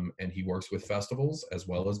 And he works with festivals as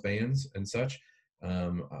well as bands and such.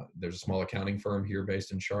 There's a small accounting firm here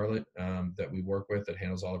based in Charlotte that we work with that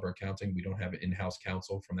handles all of our accounting. We don't have an in-house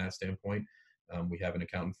counsel from that standpoint. We have an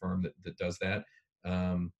accounting firm that does that.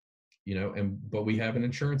 But we have an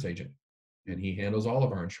insurance agent, and he handles all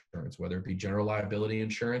of our insurance, whether it be general liability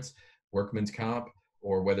insurance, workman's comp,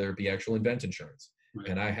 or whether it be actual event insurance. Right.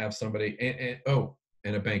 And I have somebody,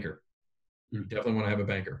 and a banker. You definitely want to have a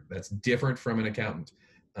banker. That's different from an accountant.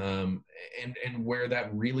 And where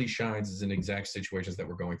that really shines is in exact situations that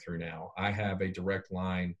we're going through now. I have a direct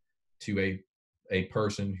line to a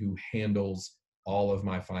person who handles all of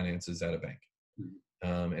my finances at a bank.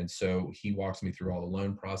 And so he walks me through all the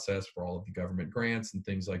loan process for all of the government grants and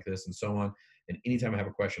things like this and so on. And anytime I have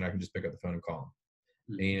a question, I can just pick up the phone and call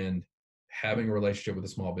him. And having a relationship with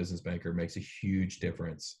a small business banker makes a huge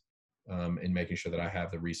difference in making sure that I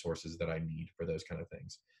have the resources that I need for those kind of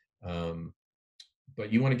things.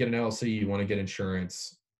 But you want to get an LLC, you want to get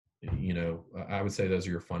insurance, I would say those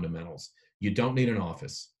are your fundamentals. You don't need an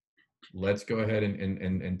office. Let's go ahead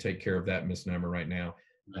and take care of that misnomer right now.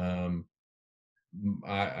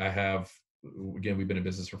 I have, again, we've been in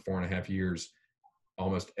business for 4.5 years.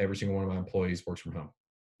 Almost every single one of my employees works from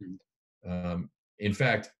home. In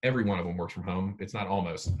fact, every one of them works from home. It's not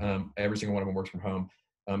almost. Every single one of them works from home.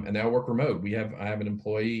 And they all work remote. I have an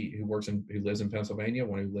employee who lives in Pennsylvania,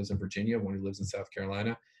 one who lives in Virginia, one who lives in South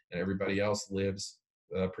Carolina, and everybody else lives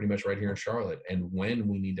pretty much right here in Charlotte. And when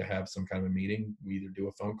we need to have some kind of a meeting, we either do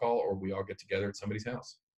a phone call or we all get together at somebody's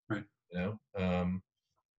house. Right.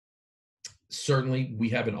 Certainly we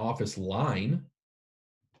have an office line.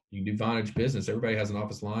 You can do Vonage Business. Everybody has an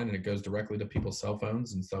office line, and it goes directly to people's cell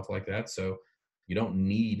phones and stuff like that. So you don't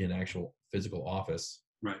need an actual physical office.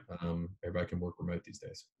 Right. Everybody can work remote these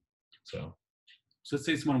days. So let's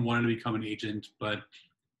say someone wanted to become an agent, but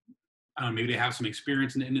maybe they have some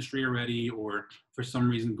experience in the industry already, or for some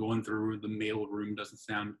reason going through the mail room doesn't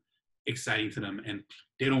sound exciting to them, and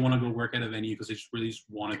they don't want to go work at a venue because they just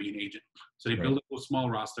want to be an agent. So they build a small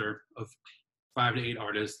roster of 5 to 8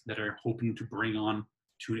 artists that are hoping to bring on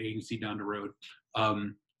to an agency down the road.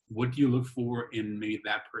 What do you look for in maybe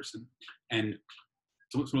that person? And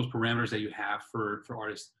some of those parameters that you have for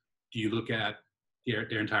artists, do you look at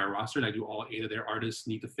their entire roster? Like, do all 8 of their artists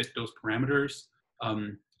need to fit those parameters?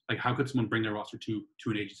 Like, how could someone bring their roster to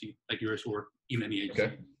an agency like yours, or even any agency?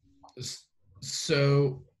 Okay.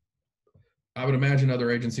 So I would imagine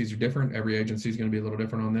other agencies are different. Every agency is going to be a little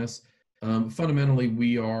different on this. Fundamentally,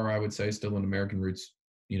 we are, I would say, still an American roots,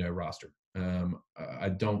 roster. I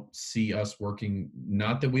don't see us working,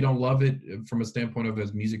 not that we don't love it from a standpoint of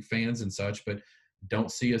as music fans and such, but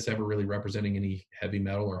don't see us ever really representing any heavy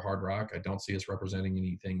metal or hard rock. I don't see us representing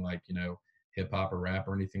anything like, hip hop or rap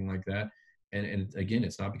or anything like that. And again,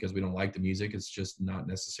 it's not because we don't like the music. It's just not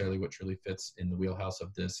necessarily what truly fits in the wheelhouse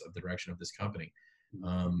of the direction of this company.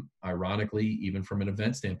 Ironically, even from an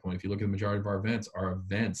event standpoint, if you look at the majority of our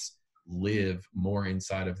events live more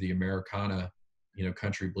inside of the Americana,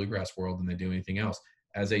 country bluegrass world than they do anything else.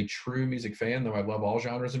 As a true music fan, though I love all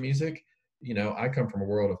genres of music, I come from a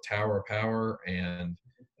world of Tower of Power and,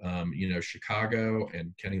 Chicago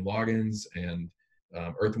and Kenny Loggins and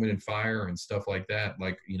Earth, Wind and Fire and stuff like that.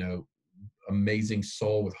 Like, amazing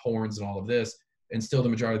soul with horns and all of this. And still the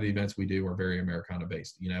majority of the events we do are very Americana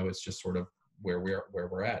based. It's just sort of where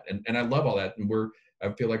we're at. And I love all that. And I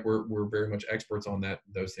feel like we're very much experts on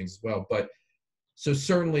those things as well. But so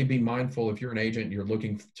certainly be mindful if you're an agent, you're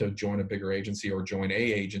looking to join a bigger agency or join a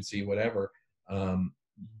agency, whatever,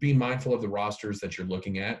 be mindful of the rosters that you're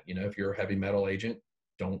looking at. If you're a heavy metal agent,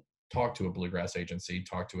 don't talk to a bluegrass agency,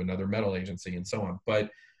 talk to another metal agency and so on.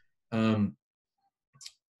 But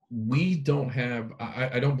we don't have,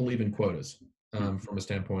 I don't believe in quotas from a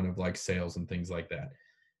standpoint of like sales and things like that.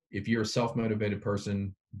 If you're a self-motivated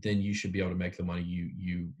person, then you should be able to make the money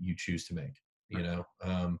you choose to make,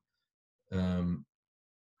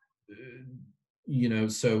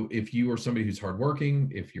 so if you are somebody who's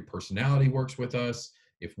hardworking, if your personality works with us,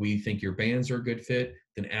 if we think your bands are a good fit,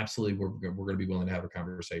 then absolutely we're going to be willing to have a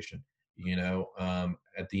conversation.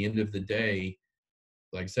 At the end of the day,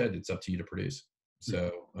 like I said, it's up to you to produce.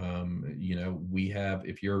 So, we have,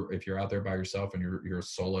 if you're out there by yourself and you're a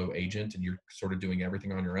solo agent and you're sort of doing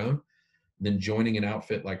everything on your own, then joining an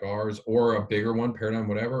outfit like ours or a bigger one, Paradigm,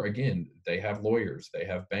 whatever, again, they have lawyers, they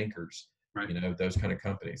have bankers, right. Those kind of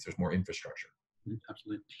companies. There's more infrastructure.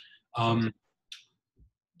 Absolutely.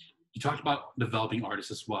 You talked about developing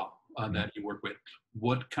artists as well that you work with.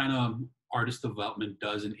 What kind of artist development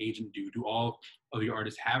does an agent do? Do all of your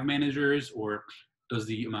artists have managers, or does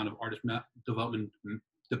the amount of development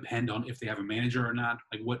depend on if they have a manager or not?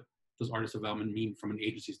 Like, what does artist development mean from an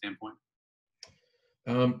agency standpoint?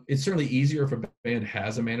 It's certainly easier if a band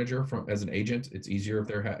has a manager as an agent. It's easier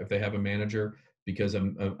if they have a manager, because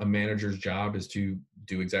a manager's job is to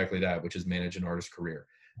do exactly that, which is manage an artist's career.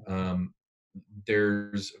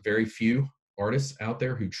 There's very few artists out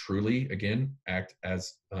there who truly, again, act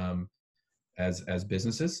as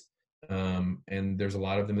businesses. And there's a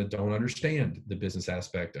lot of them that don't understand the business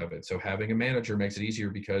aspect of it. So having a manager makes it easier,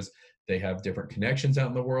 because they have different connections out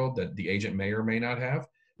in the world that the agent may or may not have.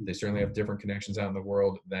 They certainly have different connections out in the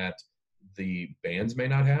world that the bands may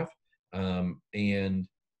not have. And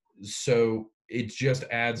so it just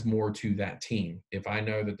adds more to that team. If I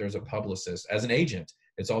know that there's a publicist as an agent,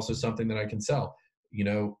 it's also something that I can sell. You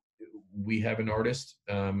know, we have an artist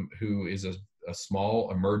who is a small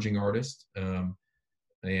emerging artist,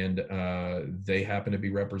 and they happen to be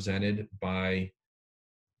represented by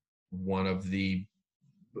one of the,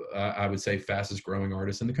 I would say, fastest growing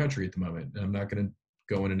artists in the country at the moment. And I'm not going to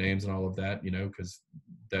go into names and all of that, you know, because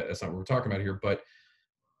that's not what we're talking about here. But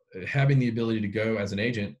having the ability to go as an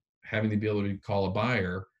agent, having the ability to call a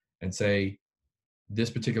buyer and say, this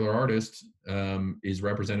particular artist is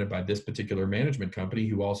represented by this particular management company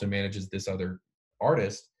who also manages this other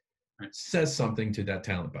artist, right, says something to that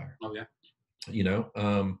talent buyer. Oh yeah. You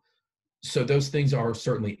know, so those things are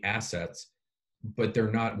certainly assets, but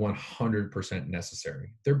they're not 100%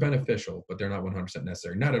 necessary. They're beneficial, but they're not 100%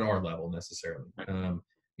 necessary. Not at our level necessarily.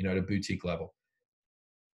 You know, at a boutique level.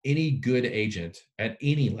 Any good agent at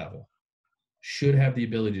any level should have the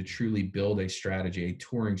ability to truly build a strategy, a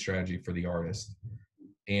touring strategy for the artist,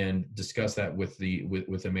 and discuss that with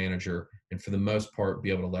the manager, and for the most part be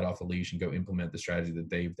able to let off the leash and go implement the strategy that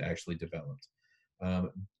they've actually developed.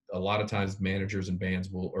 A lot of times managers and agents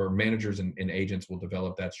will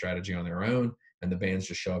develop that strategy on their own, and the bands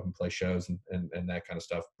just show up and play shows and that kind of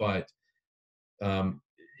stuff. But an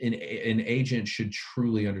agent should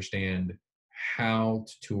truly understand how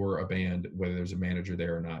to tour a band, whether there's a manager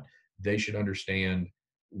there or not. They should understand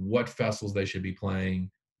what festivals they should be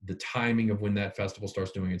playing, the timing of when that festival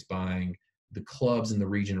starts doing its buying, the clubs in the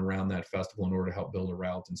region around that festival in order to help build a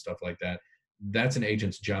route and stuff like that. That's an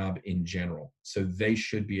agent's job in general. So they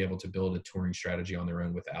should be able to build a touring strategy on their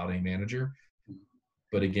own without a manager.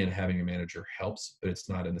 But again, having a manager helps, but it's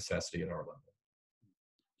not a necessity at our level.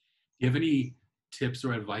 Do you have any tips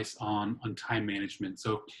or advice on time management?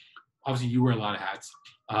 So obviously you wear a lot of hats.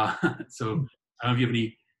 So I don't know if you have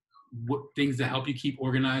any things that help you keep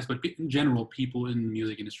organized, but in general, people in the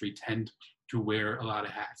music industry tend to wear a lot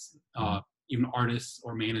of hats. Even artists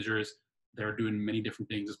or managers, they're doing many different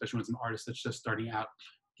things, especially when it's an artist that's just starting out.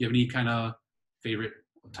 Do you have any kind of favorite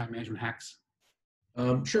time management hacks?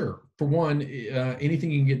 Sure. For one, anything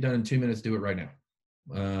you can get done in 2 minutes, do it right now.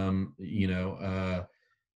 You know,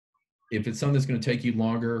 if it's something that's going to take you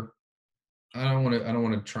longer, I don't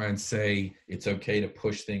want to try and say it's okay to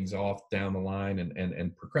push things off down the line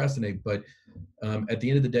and procrastinate. But at the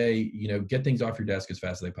end of the day, you know, get things off your desk as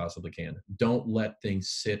fast as they possibly can. Don't let things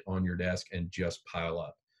sit on your desk and just pile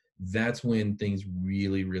up. That's when things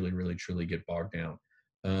really, really, really, truly get bogged down.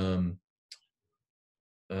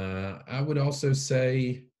 I would also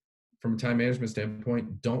say, from a time management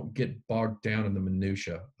standpoint, don't get bogged down in the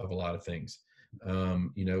minutia of a lot of things.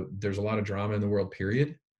 You know, there's a lot of drama in the world,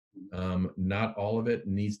 period. Not all of it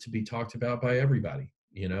needs to be talked about by everybody.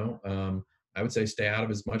 You know, I would say stay out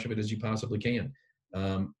of as much of it as you possibly can.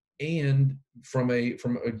 And from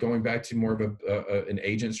going back to more of an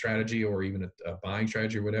agent strategy, or even a buying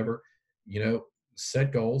strategy or whatever, you know,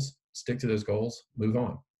 set goals, stick to those goals, move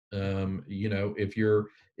on. You know, if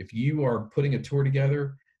you are putting a tour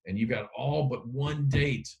together and you've got all but one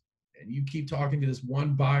date, and you keep talking to this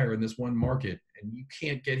one buyer in this one market, and you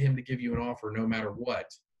can't get him to give you an offer no matter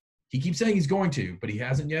what, he keeps saying he's going to, but he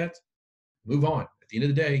hasn't yet, move on. At the end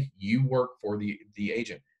of the day, you work for the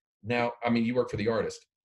agent. Now, I mean, you work for the artist.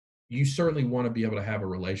 You certainly want to be able to have a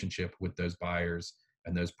relationship with those buyers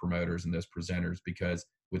and those promoters and those presenters, because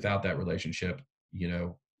without that relationship, you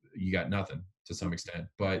know, you got nothing to some extent.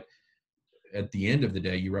 But at the end of the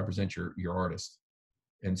day, you represent your artist.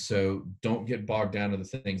 And so don't get bogged down in the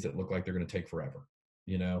things that look like they're going to take forever.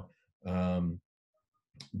 You know,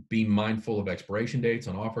 be mindful of expiration dates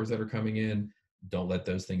on offers that are coming in. Don't let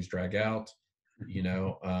those things drag out, you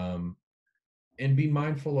know, and be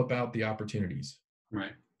mindful about the opportunities.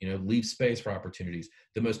 Right. You know, leave space for opportunities.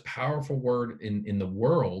 The most powerful word in the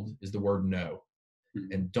world is the word no.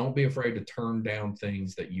 Mm-hmm. And don't be afraid to turn down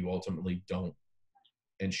things that you ultimately don't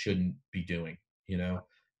and shouldn't be doing. You know,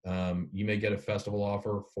 You may get a festival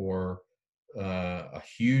offer for a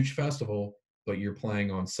huge festival, but you're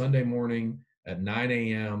playing on Sunday morning at 9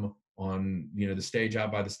 a.m. on, the stage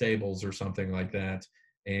out by the stables or something like that.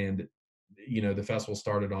 And, the festival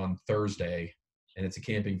started on Thursday and it's a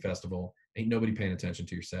camping festival. Ain't nobody paying attention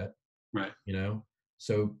to your set. Right.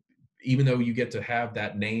 So even though you get to have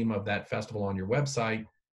that name of that festival on your website,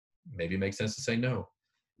 maybe it makes sense to say no.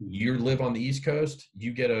 You live on the East Coast,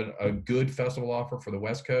 you get a good festival offer for the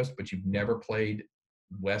West Coast, but you've never played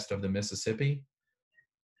west of the Mississippi.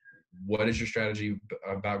 What is your strategy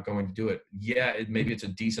about going to do it? Yeah, maybe it's a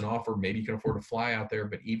decent offer. Maybe you can afford to fly out there,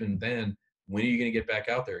 but even then, when are you going to get back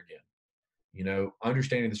out there again?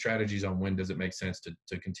 Understanding the strategies on when does it make sense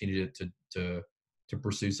to continue to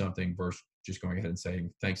pursue something versus just going ahead and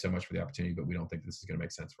saying, thanks so much for the opportunity, but we don't think this is going to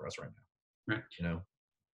make sense for us right now. Right.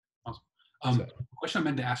 Awesome. A question I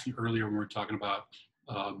meant to ask you earlier when we were talking about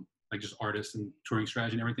like just artists and touring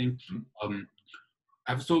strategy and everything.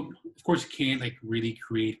 So of course you can't like really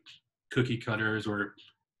create cookie cutters or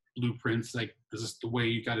blueprints. Like this is the way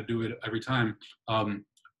you got to do it every time.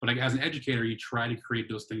 But like as an educator, you try to create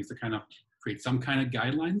those things to kind of create some kind of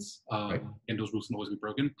guidelines. Right. And those rules can always be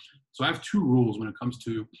broken. So I have two rules when it comes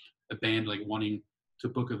to a band like wanting to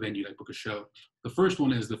book a venue, like book a show. The first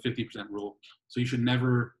one is the 50% rule. So you should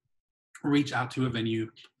never reach out to a venue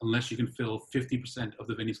unless you can fill 50% of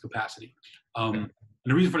the venue's capacity. And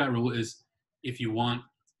the reason for that rule is if you want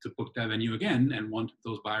to book that venue again and want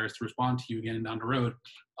those buyers to respond to you again down the road,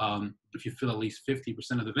 if you fill at least 50%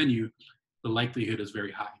 of the venue, the likelihood is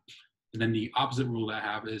very high. And then the opposite rule that I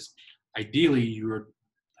have is ideally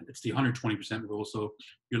it's the 120% rule. So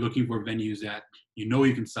you're looking for venues that you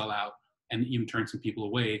can sell out and even turn some people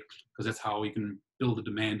away, because that's how you can build the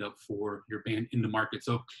demand up for your band in the market.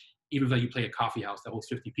 So even if you play a coffee house that holds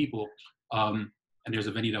 50 people, and there's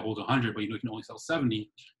a venue that holds 100, but you can only sell 70,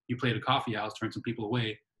 you play at a coffee house, turn some people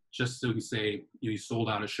away, just so you can say you sold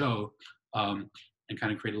out a show, and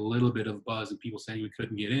kind of create a little bit of buzz and people saying you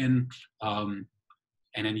couldn't get in.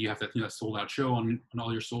 And then you have that sold out show on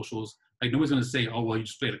all your socials. Like nobody's going to say, oh, well, you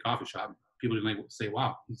just played at a coffee shop. People are going to say,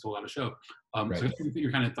 wow, you sold out a show. Right. So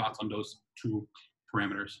your kind of thoughts on those two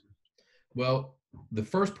parameters. Well, the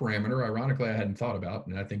first parameter, ironically, I hadn't thought about,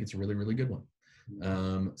 and I think it's a really, really good one.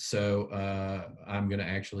 So I'm going to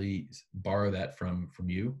actually borrow that from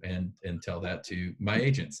you and tell that to my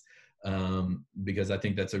agents, because I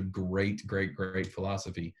think that's a great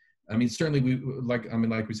philosophy. I mean, certainly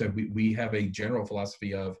like we said, we have a general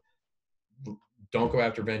philosophy of don't go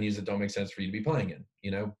after venues that don't make sense for you to be playing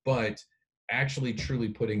in, but actually truly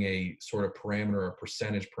putting a sort of parameter, a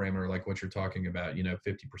percentage parameter, like what you're talking about, 50%,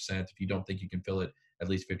 if you don't think you can fill it at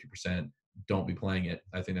least 50%, don't be playing it.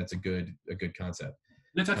 I think that's a good concept.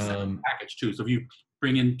 And that's a package too. So if you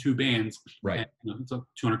bring in two bands, right, and, it's a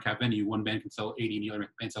 200 cap venue, one band can sell 80 and the other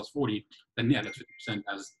band sells 40, then yeah, that's 50%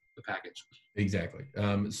 as the package. Exactly.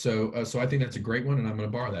 So I think that's a great one, and I'm going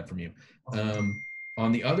to borrow that from you.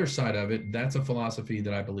 On the other side of it, that's a philosophy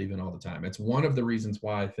that I believe in all the time. It's one of the reasons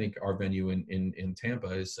why I think our venue in Tampa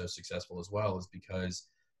is so successful as well, is because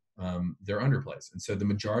they're underplays. And so the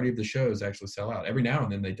majority of the shows actually sell out. Every now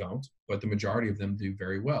and then they don't, but the majority of them do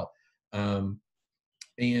very well.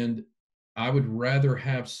 And I would rather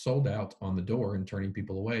have sold out on the door and turning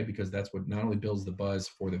people away, because that's what not only builds the buzz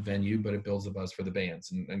for the venue, but it builds the buzz for the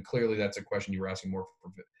bands. And clearly that's a question you were asking more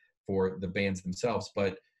for the bands themselves.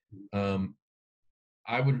 But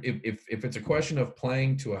I would, if it's a question of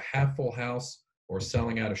playing to a half full house or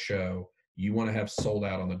selling out a show, you want to have sold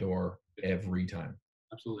out on the door every time.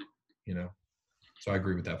 Absolutely. So I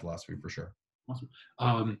agree with that philosophy for sure. Awesome.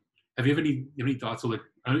 Have you any thoughts? So like,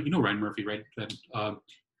 Ryan Murphy, right? That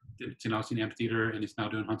it's in Austin Amphitheater and he's now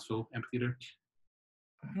doing Huntsville Amphitheater.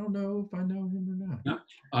 I don't know if I know him or not.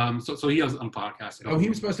 No. So he was on a podcast. Oh, he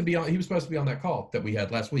was supposed to be on that call that we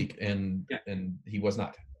had last week, and he was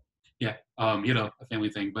not. Yeah. He had a family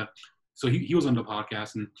thing, but so he was on the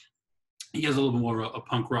podcast, and he has a little bit more of a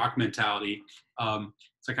punk rock mentality.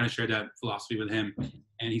 So I kind of shared that philosophy with him,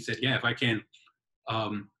 and he said, yeah, if I can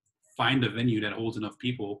find a venue that holds enough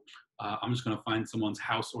people, I'm just going to find someone's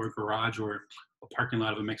house or a garage or a parking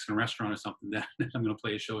lot of a Mexican restaurant or something that I'm going to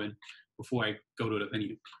play a show in before I go to the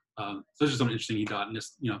venue. So it's just something interesting he thought. And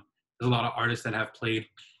just, there's a lot of artists that have played,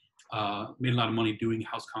 made a lot of money doing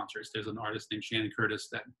house concerts. There's an artist named Shannon Curtis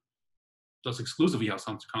that does exclusively house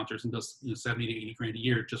concerts and does 70 to 80 grand a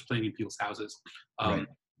year just playing in people's houses. Right.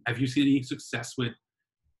 Have you seen any success with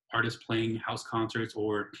artists playing house concerts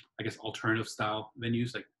or I guess alternative style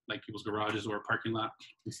venues like people's garages or a parking lot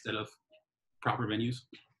instead of proper venues?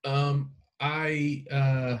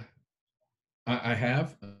 I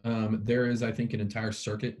have. There is, I think, an entire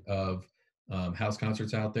circuit of house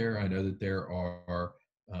concerts out there. I know that there's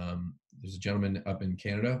a gentleman up in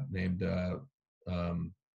Canada named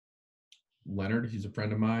um, Leonard. He's a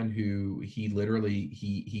friend of mine who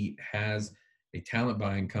he has a talent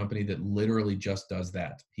buying company that literally just does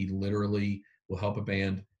that. He literally will help a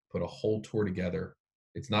band put a whole tour together.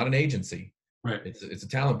 It's not an agency. Right. It's a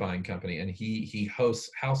talent buying company, and he hosts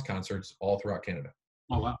house concerts all throughout Canada.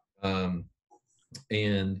 Oh wow. Um,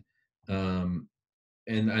 and um,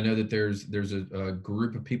 and I know that there's a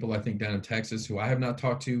group of people I think down in Texas who I have not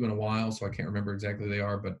talked to in a while, so I can't remember exactly who they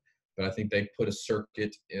are, but I think they put a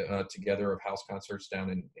circuit together of house concerts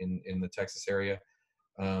down in the Texas area.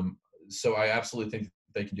 Um, so I absolutely think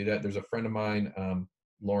they can do that. There's a friend of mine,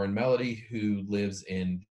 Lauren Melody, who lives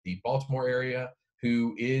in the Baltimore area,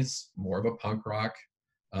 who is more of a punk rock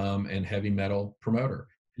and heavy metal promoter.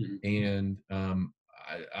 Mhm. And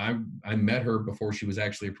I met her before she was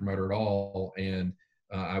actually a promoter at all. And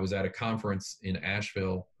I was at a conference in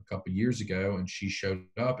Asheville a couple of years ago, and she showed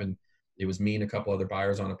up, and it was me and a couple other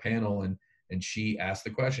buyers on a panel, and she asked the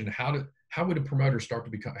question, how would a promoter start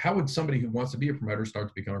to become, how would somebody who wants to be a promoter start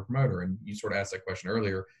to become a promoter? And you sort of asked that question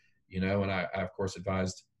earlier, and I of course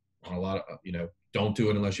advised on a lot of, don't do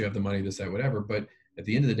it unless you have the money, this, that, whatever. But at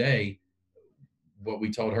the end of the day, what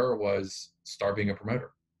we told her was start being a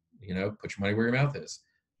promoter, put your money where your mouth is,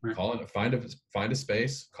 Right. call it, find a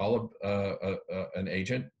space, call an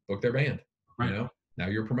agent, book their band, Right. Now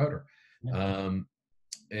you're a promoter. Yeah.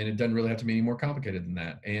 And it doesn't really have to be any more complicated than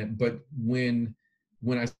that. But when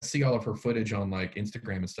I see all of her footage on like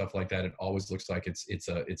Instagram and stuff like that, it always looks like it's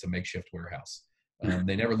a makeshift warehouse.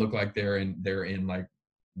 They never look like they're in like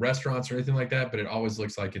restaurants or anything like that, but it always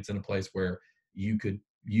looks like it's in a place where you could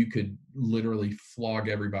literally flog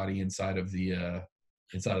everybody inside of the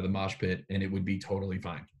mosh pit and it would be totally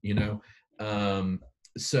fine,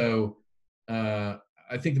 so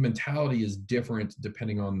I think the mentality is different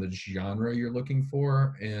depending on the genre you're looking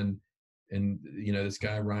for. And this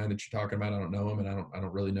guy Ryan that you're talking about, I don't know him, and I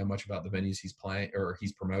don't really know much about the venues he's playing or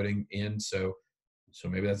he's promoting in. So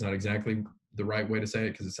maybe that's not exactly the right way to say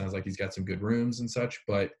it, because it sounds like he's got some good rooms and such.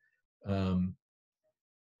 But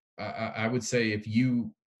I would say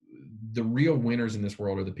the real winners in this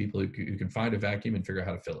world are the people who can find a vacuum and figure out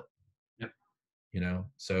how to fill it.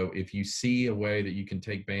 So if you see a way that you can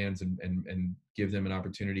take bands and give them an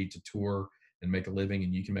opportunity to tour and make a living,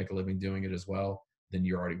 and you can make a living doing it as well, then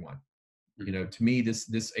you're already won. To me,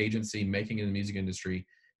 this agency, making it in the music industry,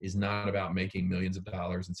 is not about making millions of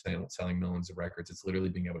dollars and selling millions of records. It's literally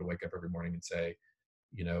being able to wake up every morning and say,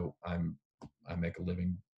 I make a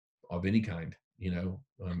living of any kind,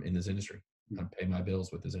 in this industry. I pay my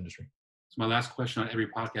bills with this industry. So my last question on every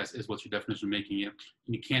podcast is, what's your definition of making it?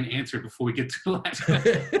 And you can't answer it before we get to the last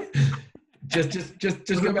question.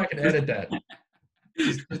 just go back and edit that.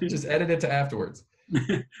 Just edit it to afterwards.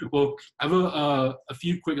 Well, I have a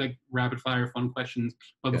few quick, like, rapid fire fun questions.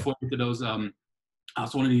 But before we get to those, I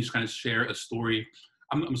also wanted to just kind of share a story.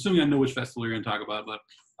 I'm assuming I know which festival you're going to talk about, but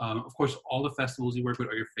of course, all the festivals you work with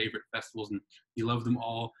are your favorite festivals, and you love them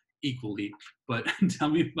all equally. But tell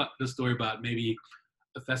me about the story about maybe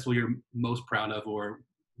a festival you're most proud of, or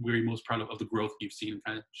where you're most proud of the growth you've seen, and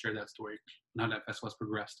kind of share that story and how that festival has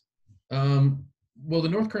progressed. Well, the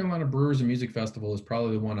North Carolina Brewers and Music Festival is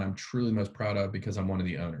probably the one I'm truly most proud of, because I'm one of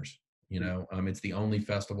the owners. It's the only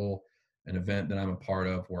festival, an event that I'm a part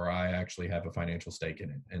of where I actually have a financial stake in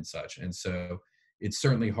it and such. And so it's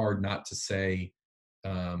certainly hard not to say,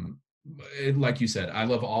 like you said, I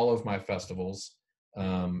love all of my festivals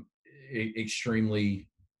extremely,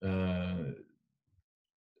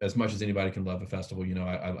 as much as anybody can love a festival.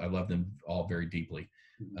 I love them all very deeply.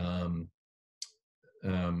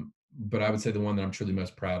 But I would say the one that I'm truly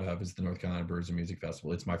most proud of is the North Carolina Brewers and Music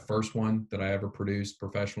Festival. It's my first one that I ever produced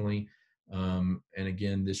professionally. And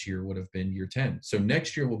again, this year would have been year 10. So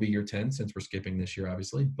next year will be year 10, since we're skipping this year,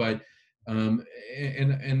 obviously. But and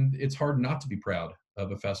it's hard not to be proud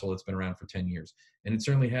of a festival that's been around for 10 years. And it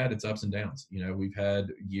certainly had its ups and downs. We've had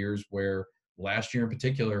years where, last year in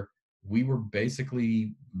particular, we were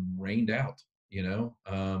basically rained out,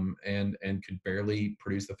 and could barely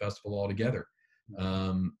produce the festival altogether.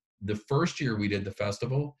 The first year we did the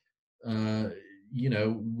festival, we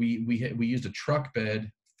used a truck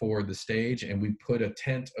bed for the stage, and we put a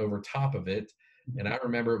tent over top of it. And I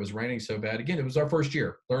remember it was raining so bad. Again, it was our first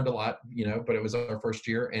year, learned a lot, but it was our first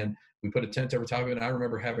year, and we put a tent over top of it. And I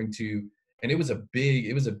remember having to, and it was a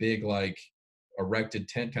big like erected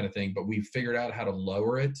tent kind of thing, but we figured out how to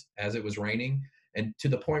lower it as it was raining, and to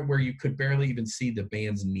the point where you could barely even see the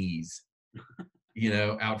band's knees.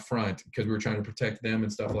 out front because we were trying to protect them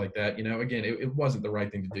and stuff like that. Again, it wasn't the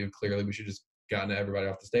right thing to do. Clearly, we should just gotten everybody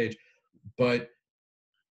off the stage. But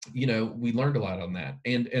we learned a lot on that.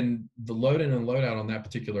 And the load in and load out on that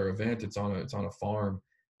particular event, it's on a farm,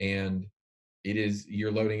 and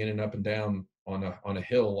you're loading in and up and down on a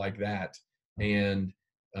hill like that, and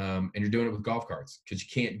you're doing it with golf carts because you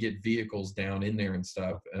can't get vehicles down in there and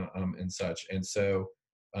stuff and such. And so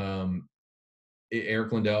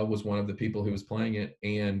Eric Lindell was one of the people who was playing it,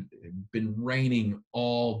 and it'd been raining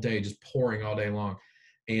all day, just pouring all day long.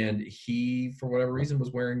 And he, for whatever reason,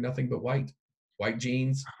 was wearing nothing but white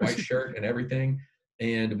jeans, white shirt and everything.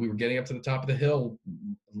 And we were getting up to the top of the hill,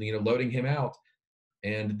 loading him out.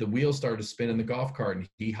 And the wheels started to spin in the golf cart, and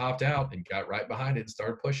he hopped out and got right behind it and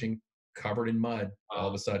started pushing, covered in mud. All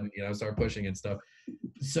of a sudden, started pushing and stuff.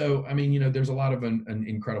 So, I mean, there's a lot of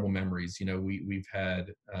incredible memories. We've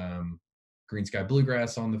had Green Sky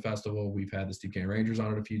Bluegrass on the festival. We've had the Steve Canyon Rangers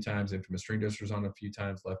on it a few times, Infamous String Disters on it a few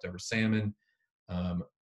times, Leftover Salmon,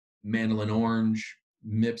 Mandolin Orange,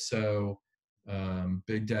 Mipso,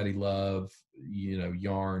 Big Daddy Love,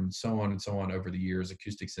 Yarn, so on and so on over the years,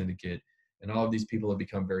 Acoustic Syndicate. And all of these people have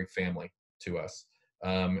become very family to us.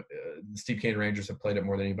 The Steve Canyon Rangers have played it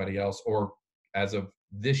more than anybody else, or as of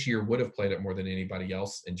this year would have played it more than anybody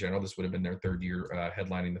else in general. This would have been their third year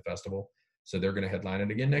headlining the festival. So they're going to headline it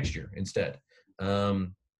again next year instead.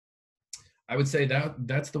 I would say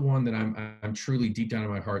that's the one that I'm truly deep down in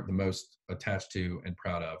my heart the most attached to and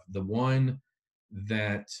proud of. The one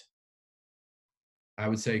that I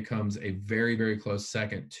would say comes a very, very close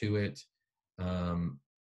second to it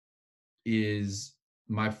is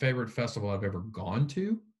my favorite festival I've ever gone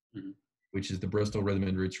to, which is the Bristol Rhythm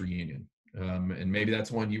and Roots Reunion. And maybe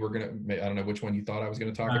that's one you were I don't know which one you thought I was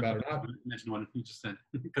going to talk about or not. Mention one you just said,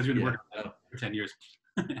 because you've been working for 10 years.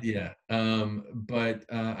 Yeah. But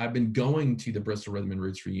I've been going to the Bristol Rhythm and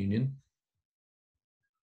Roots Reunion.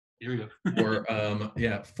 Here we go.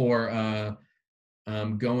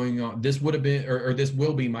 Going on, this would have been, or this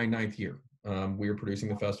will be my 9th year. We are producing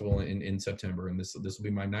the festival in September, and this will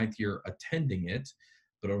be my 9th year attending it,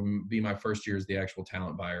 but it'll be my first year as the actual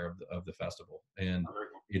talent buyer of the festival. And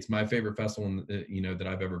it's my favorite festival, that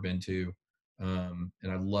I've ever been to. And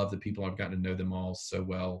I love the people. I've gotten to know them all so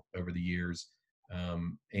well over the years.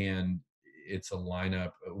 And it's a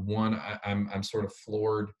lineup. I'm sort of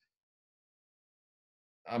floored.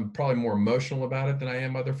 I'm probably more emotional about it than I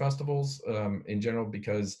am other festivals in general,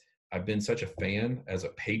 because I've been such a fan as a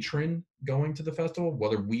patron going to the festival.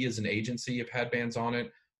 Whether we as an agency have had bands on it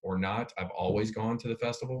or not, I've always gone to the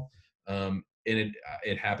festival. And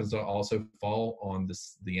it happens to also fall on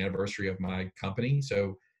the anniversary of my company.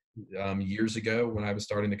 So years ago when I was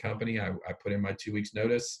starting the company, I put in my 2 weeks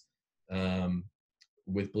notice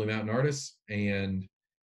with Blue Mountain Artists, and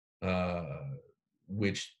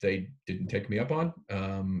which they didn't take me up on.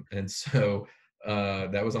 And so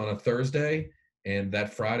that was on a Thursday. And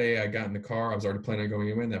that Friday I got in the car. I was already planning on going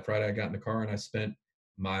in. That Friday I got in the car, and I spent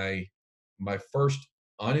my first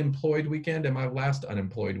unemployed weekend and my last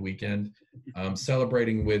unemployed weekend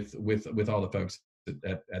celebrating with all the folks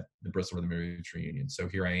at the Bristol Rhythm and Roots Reunion. So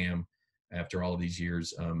here I am after all of these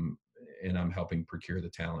years, and I'm helping procure the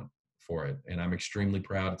talent for it. And I'm extremely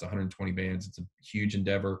proud. It's 120 bands. It's a huge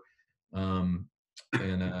endeavor, and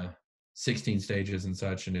 16 stages and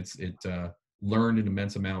such. And it learned an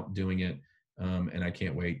immense amount doing it. And I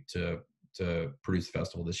can't wait to produce the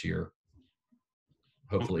festival this year,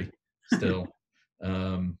 hopefully still.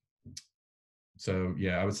 So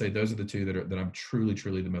yeah, I would say those are the two that I'm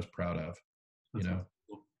truly the most proud of. Some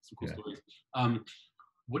cool stories.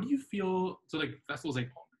 What do you feel? So like festivals,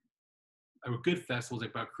 like a good festivals,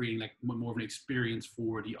 like about creating like more of an experience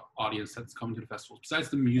for the audience that's coming to the festival. Besides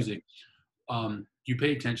the music, do you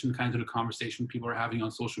pay attention kind of to the conversation people are having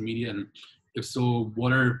on social media? And if so,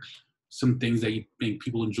 what are some things that you think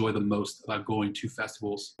people enjoy the most about going to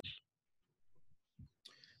festivals?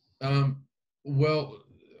 Well,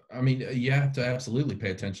 I mean, you have to absolutely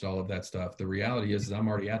pay attention to all of that stuff. The reality is I'm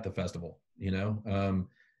already at the festival, and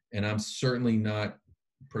I'm certainly not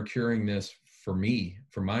procuring this for me,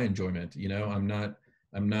 for my enjoyment. I'm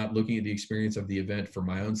not looking at the experience of the event for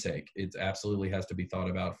my own sake. It absolutely has to be thought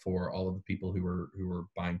about for all of the people who are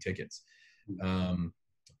buying tickets.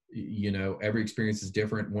 Every experience is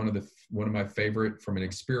different. One of my favorite, from an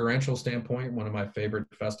experiential standpoint, one of my favorite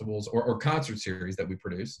festivals or concert series that we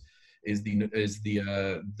produce is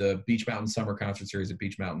the Beach Mountain Summer Concert Series at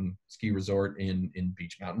Beach Mountain Ski Resort in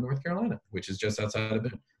Beach Mountain, North Carolina, which is just outside of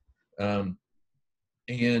Boone.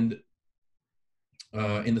 And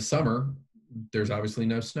in the summer, there's obviously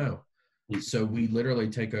no snow. So we literally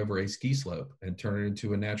take over a ski slope and turn it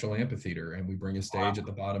into a natural amphitheater, and we bring a stage at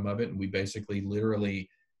the bottom of it, and we basically literally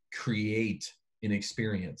create an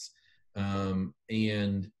experience.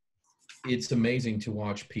 And it's amazing to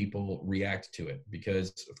watch people react to it,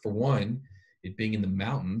 because for one, it being in the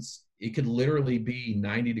mountains, it could literally be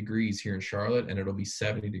 90 degrees here in Charlotte and it'll be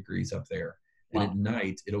 70 degrees up there. And at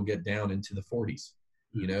night it'll get down into the 40s,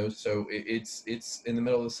 you know? So it's in the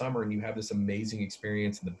middle of the summer and you have this amazing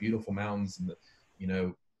experience in the beautiful mountains and the, you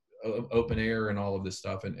know, open air and all of this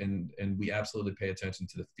stuff. And we absolutely pay attention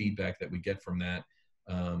to the feedback that we get from that.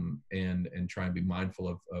 And try and be mindful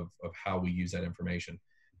of how we use that information.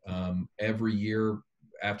 Every year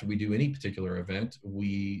after we do any particular event,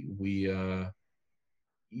 we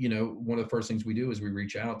you know, one of the first things we do is we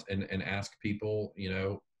reach out and ask people, you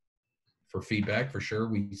know, for feedback. For sure,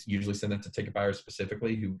 we usually send that to ticket buyers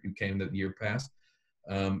specifically who came the year past.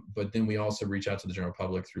 But then we also reach out to the general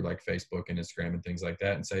public through like Facebook and Instagram and things like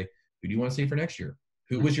that and say, who do you want to see for next year?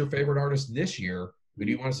 Who was your favorite artist this year? Who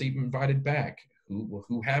do you want to see invited back? Who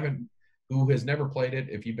has never played it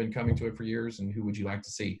if you've been coming to it for years, and who would you like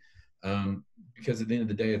to see? Because at the end of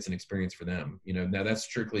the day, it's an experience for them. You know, now that's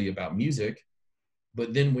strictly about music,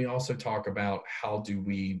 but then we also talk about how do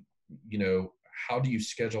we, you know, how do you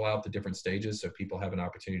schedule out the different stages so people have an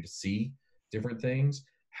opportunity to see different things?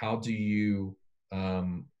 How do you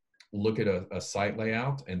look at a site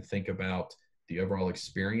layout and think about the overall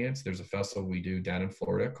experience? There's a festival we do down in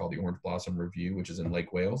Florida called the Orange Blossom Review, which is in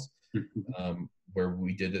Lake Wales, where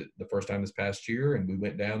we did it the first time this past year. And we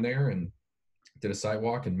went down there and did a site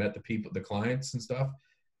walk and met the people, the clients and stuff.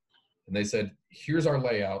 And they said, here's our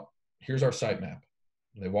layout. Here's our site map.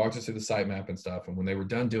 And they walked us through the site map and stuff. And when they were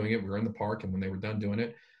done doing it, we were in the park. And when they were done doing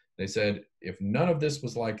it, they said, if none of this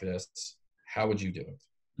was like this, how would you do it?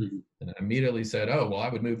 And I immediately said, oh, well, I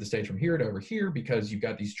would move the stage from here to over here because you've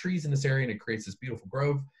got these trees in this area and it creates this beautiful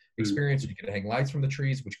grove experience. You can hang lights from the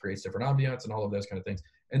trees, which creates different ambiance and all of those kind of things.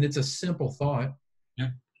 And it's a simple thought,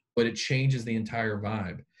 but it changes the entire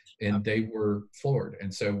vibe. And they were floored.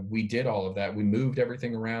 And so we did all of that. We moved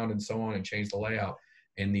everything around and so on and changed the layout.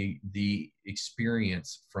 And the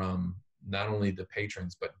experience from not only the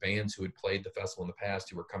patrons, but bands who had played the festival in the past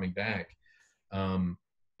who were coming back,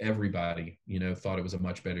 everybody, you know, thought it was a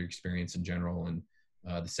much better experience in general. And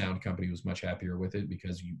the sound company was much happier with it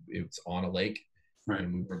because it's on a lake. Right.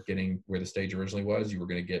 And we weren't getting where the stage originally was. You were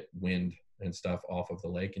going to get wind and stuff off of the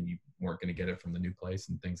lake, and you weren't going to get it from the new place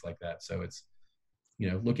and things like that. So it's, you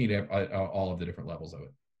know, looking at all of the different levels of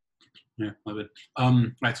it. Yeah, love it.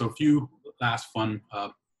 Right, so a few last fun,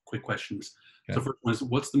 quick questions. Okay. So first one is,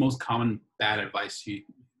 what's the most common bad advice you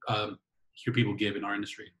hear people give in our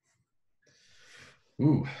industry?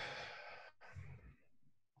 Ooh,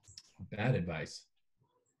 bad advice.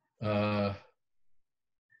 Bad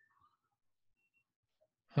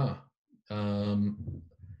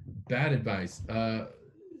advice.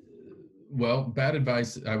 Well, bad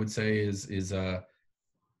advice I would say is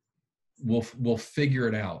we'll figure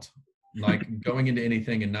it out. Like going into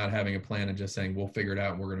anything and not having a plan and just saying we'll figure it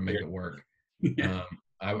out and we're going to make it work.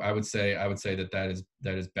 I would say that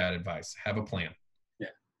is bad advice. Have a plan.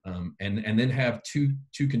 And then have two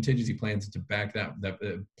contingency plans to back that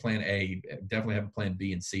plan A. Definitely have a plan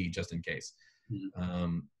B and C just in case.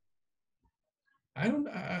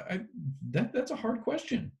 That's a hard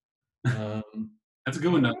question. That's a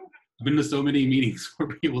good one. I've been to so many meetings where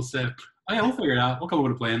people said, "Oh yeah, we'll figure it out. We'll come up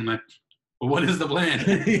with a plan." I'm like, well, what is the plan?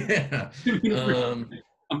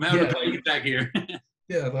 I'm having a panic attack here.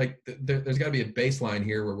 Like there's got to be a baseline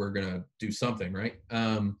here where we're gonna do something, right?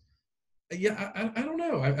 I don't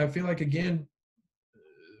know. I feel like, again,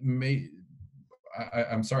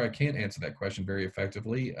 I'm sorry I can't answer that question very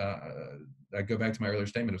effectively. I go back to my earlier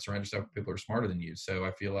statement of surround yourself with people who are smarter than you. So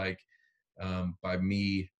I feel like by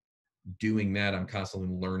me doing that, I'm constantly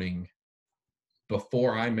learning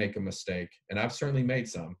before I make a mistake. And I've certainly made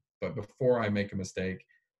some, but before I make a mistake,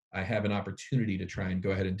 I have an opportunity to try and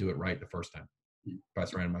go ahead and do it right the first time by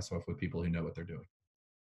surrounding myself with people who know what they're doing.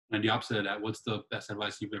 And the opposite of that, what's the best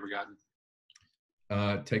advice you've ever gotten?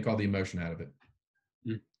 Take all the emotion out of it.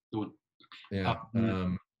 Yeah.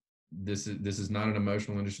 This is not an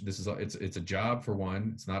emotional industry. It's a job for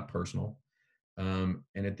one. It's not personal. And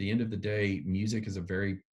at the end of the day, music is a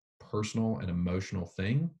very personal and emotional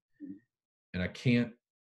thing. And I can't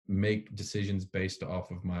make decisions based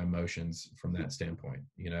off of my emotions from that standpoint.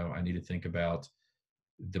 You know, I need to think about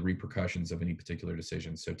the repercussions of any particular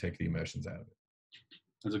decision. So take the emotions out of it.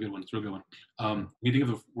 That's a good one. It's a real good one. When you think of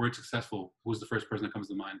the word successful, who's the first person that comes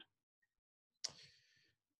to mind?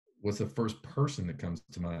 What's the first person that comes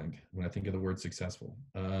to mind when I think of the word successful?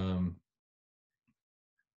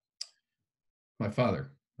 My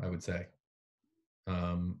father, I would say,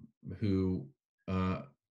 who,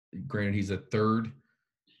 granted, he's a third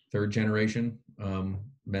generation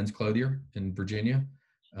men's clothier in Virginia.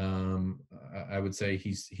 I would say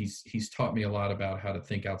he's taught me a lot about how to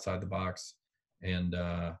think outside the box and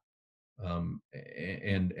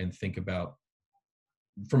think about,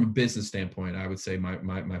 from a business standpoint. I would say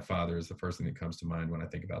my father is the first thing that comes to mind when I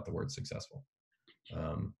think about the word successful.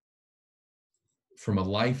 From a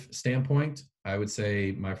life standpoint, I would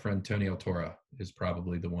say my friend Tony Altora is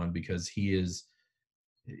probably the one, because he's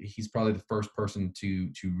probably the first person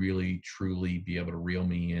to really truly be able to reel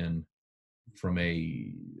me in from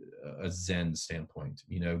a Zen standpoint.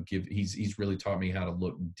 He's really taught me how to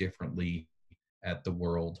look differently at the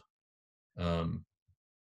world,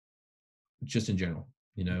 just in general.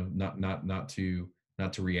 Not to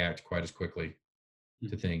react quite as quickly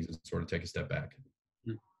to things, and sort of take a step back.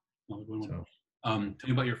 So, tell me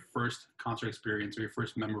about your first concert experience, or your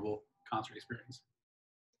first memorable concert experience.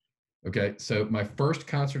 Okay, so my first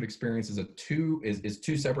concert experience is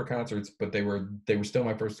two separate concerts, but they were still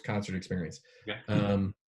my first concert experience,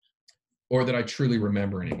 or that I truly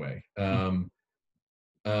remember anyway.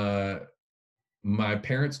 My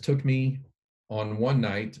parents took me on one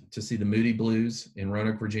night to see the Moody Blues in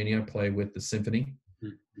Roanoke, Virginia, play with the symphony,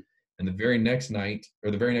 and the very next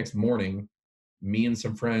morning, me and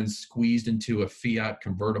some friends squeezed into a Fiat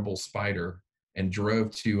convertible Spider and drove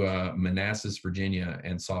to Manassas, Virginia,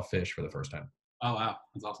 and saw Fish for the first time. Oh, wow.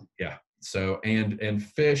 That's awesome. Yeah. So, and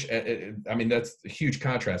Fish, I mean, that's a huge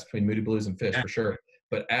contrast between Moody Blues and Fish, for sure.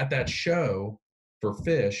 But at that show for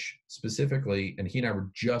Fish specifically, and he and I were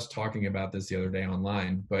just talking about this the other day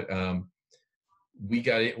online, but we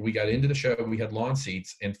got into the show. We had lawn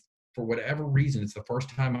seats, and for whatever reason, it's the first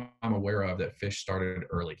time I'm aware of that Fish started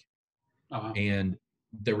early. Uh-huh. And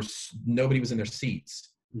nobody was in their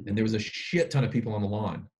seats, and there was a shit ton of people on the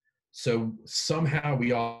lawn. So somehow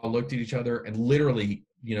we all looked at each other, and literally,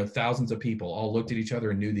 thousands of people all looked at each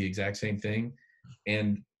other and knew the exact same thing.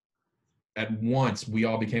 And at once we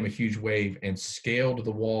all became a huge wave and scaled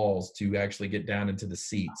the walls to actually get down into the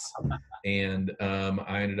seats. And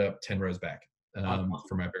I ended up 10 rows back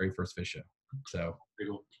for my very first Fish show. So,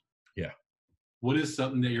 pretty cool. Yeah. What is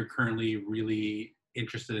something that you're currently really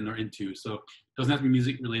interested in or into? So it doesn't have to be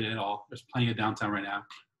music related at all. There's plenty of downtime right now.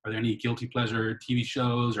 Are there any guilty pleasure TV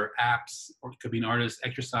shows or apps, or it could be an artist,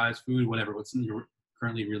 exercise, food, whatever? What's something you're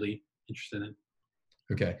currently really interested in?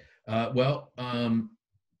 Okay.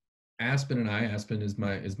 Aspen is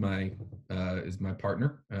my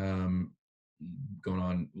partner, going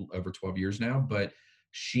on over 12 years now, but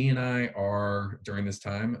she and I are, during this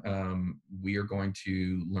time, we are going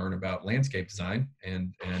to learn about landscape design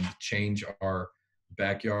and change our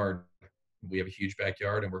backyard. We have a huge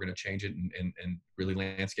backyard, and we're going to change it and really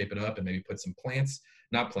landscape it up, and maybe put some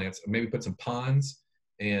maybe put some ponds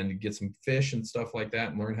and get some fish and stuff like that,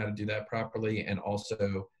 and learn how to do that properly. And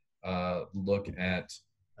also look at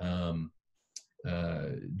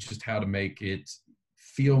just how to make it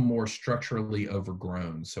feel more structurally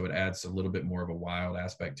overgrown, so it adds a little bit more of a wild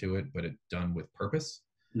aspect to it, but it's done with purpose.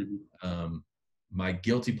 My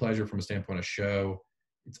guilty pleasure from a standpoint of show,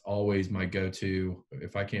 it's always my go-to.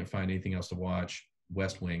 If I can't find anything else to watch,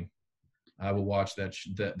 West Wing. I will watch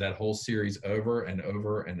that whole series over and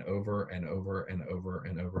over and over and over and over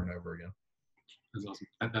and over and over again. That's awesome.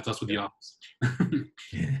 That's us with The Office.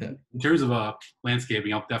 In terms of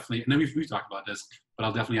landscaping, I'll definitely, and then we've talked about this, but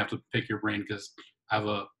I'll definitely have to pick your brain, because I have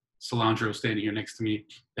a cilantro standing here next to me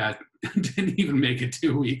that didn't even make it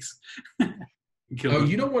 2 weeks. Oh,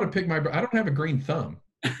 you don't want to pick my brain? I don't have a green thumb.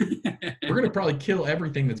 We're going to probably kill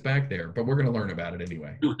everything that's back there, but we're going to learn about it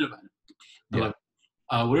anyway. Yeah.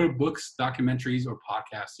 What are books, documentaries, or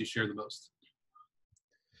podcasts you share the most?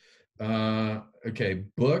 Okay,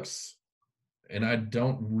 books, and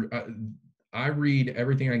I read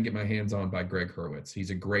everything I can get my hands on by Greg Hurwitz.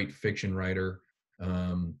 He's a great fiction writer.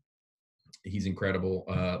 He's incredible.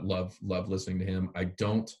 Love listening to him.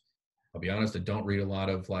 I'll be honest, I don't read a lot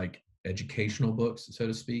of like educational books, so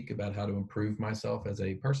to speak, about how to improve myself as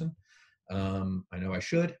a person. I know I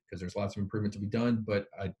should, because there's lots of improvement to be done, but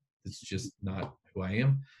it's just not who I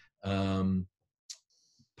am.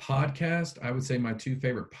 Podcast, I would say my two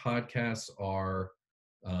favorite podcasts are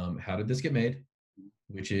How Did This Get Made,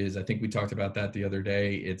 which is, I think we talked about that the other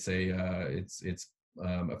day. It's a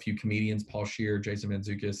few comedians, Paul Scheer, Jason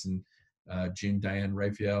Mantzoukas, and June Diane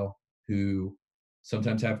Raphael, who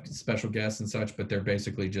sometimes have special guests and such, but they're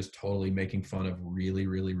basically just totally making fun of really,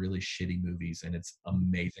 really, really shitty movies, and it's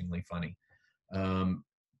amazingly funny.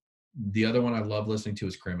 The other one I love listening to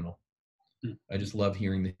is Criminal. I just love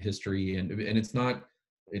hearing the history, and it's not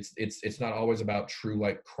it's not always about true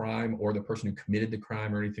like crime or the person who committed the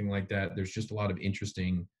crime or anything like that. There's just a lot of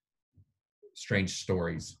interesting, strange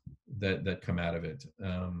stories that come out of it,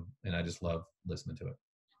 and I just love listening to it.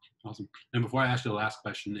 Awesome. And before I ask you the last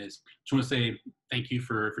question, is just want to say thank you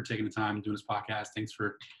for taking the time doing this podcast. Thanks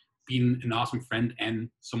for being an awesome friend and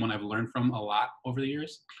someone I've learned from a lot over the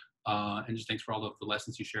years. And just thanks for all of the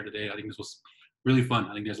lessons you shared today. I think this was really fun.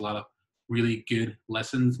 I think there's a lot of really good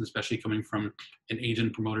lessons, especially coming from an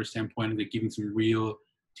agent promoter standpoint, like giving some real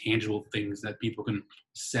tangible things that people can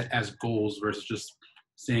set as goals versus just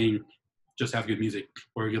saying, just have good music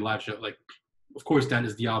or a good live show. Like, of course, that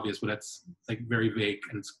is the obvious, but that's like very vague.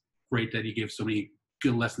 And it's great that you gave so many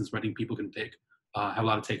good lessons where I think people can take, have a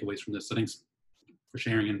lot of takeaways from this. So thanks for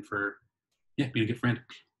sharing and for being a good friend.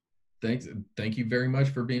 Thanks. Thank you very much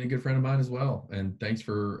for being a good friend of mine as well. And thanks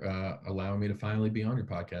for allowing me to finally be on your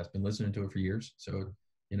podcast. Been listening to it for years. So,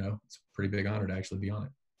 it's a pretty big honor to actually be on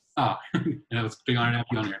it. It's a big honor to have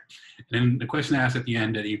you on here. And then the question I asked at the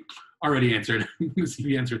end that you already answered, see if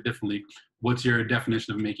you answered differently. What's your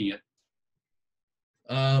definition of making it?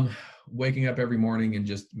 Waking up every morning and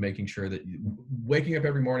just making sure that waking up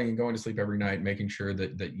every morning and going to sleep every night, making sure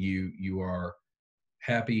that you are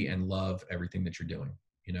happy and love everything that you're doing.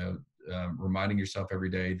 Reminding yourself every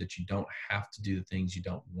day that you don't have to do the things you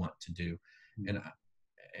don't want to do.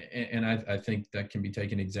 And I think that can be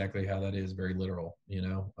taken exactly how that is, very literal.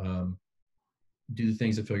 Do the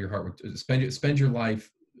things that fill your heart with, spend your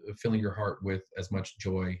life filling your heart with as much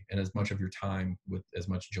joy and as much of your time with as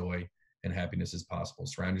much joy and happiness as possible.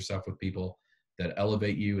 Surround yourself with people that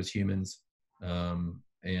elevate you as humans, and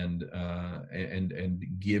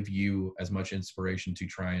give you as much inspiration to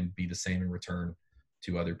try and be the same in return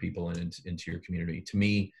to other people and into your community. To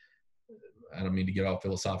me, I don't mean to get all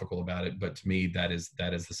philosophical about it, but to me, that is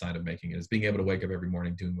the sign of making it, is being able to wake up every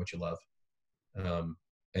morning doing what you love, and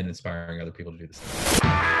inspiring other people to do the same.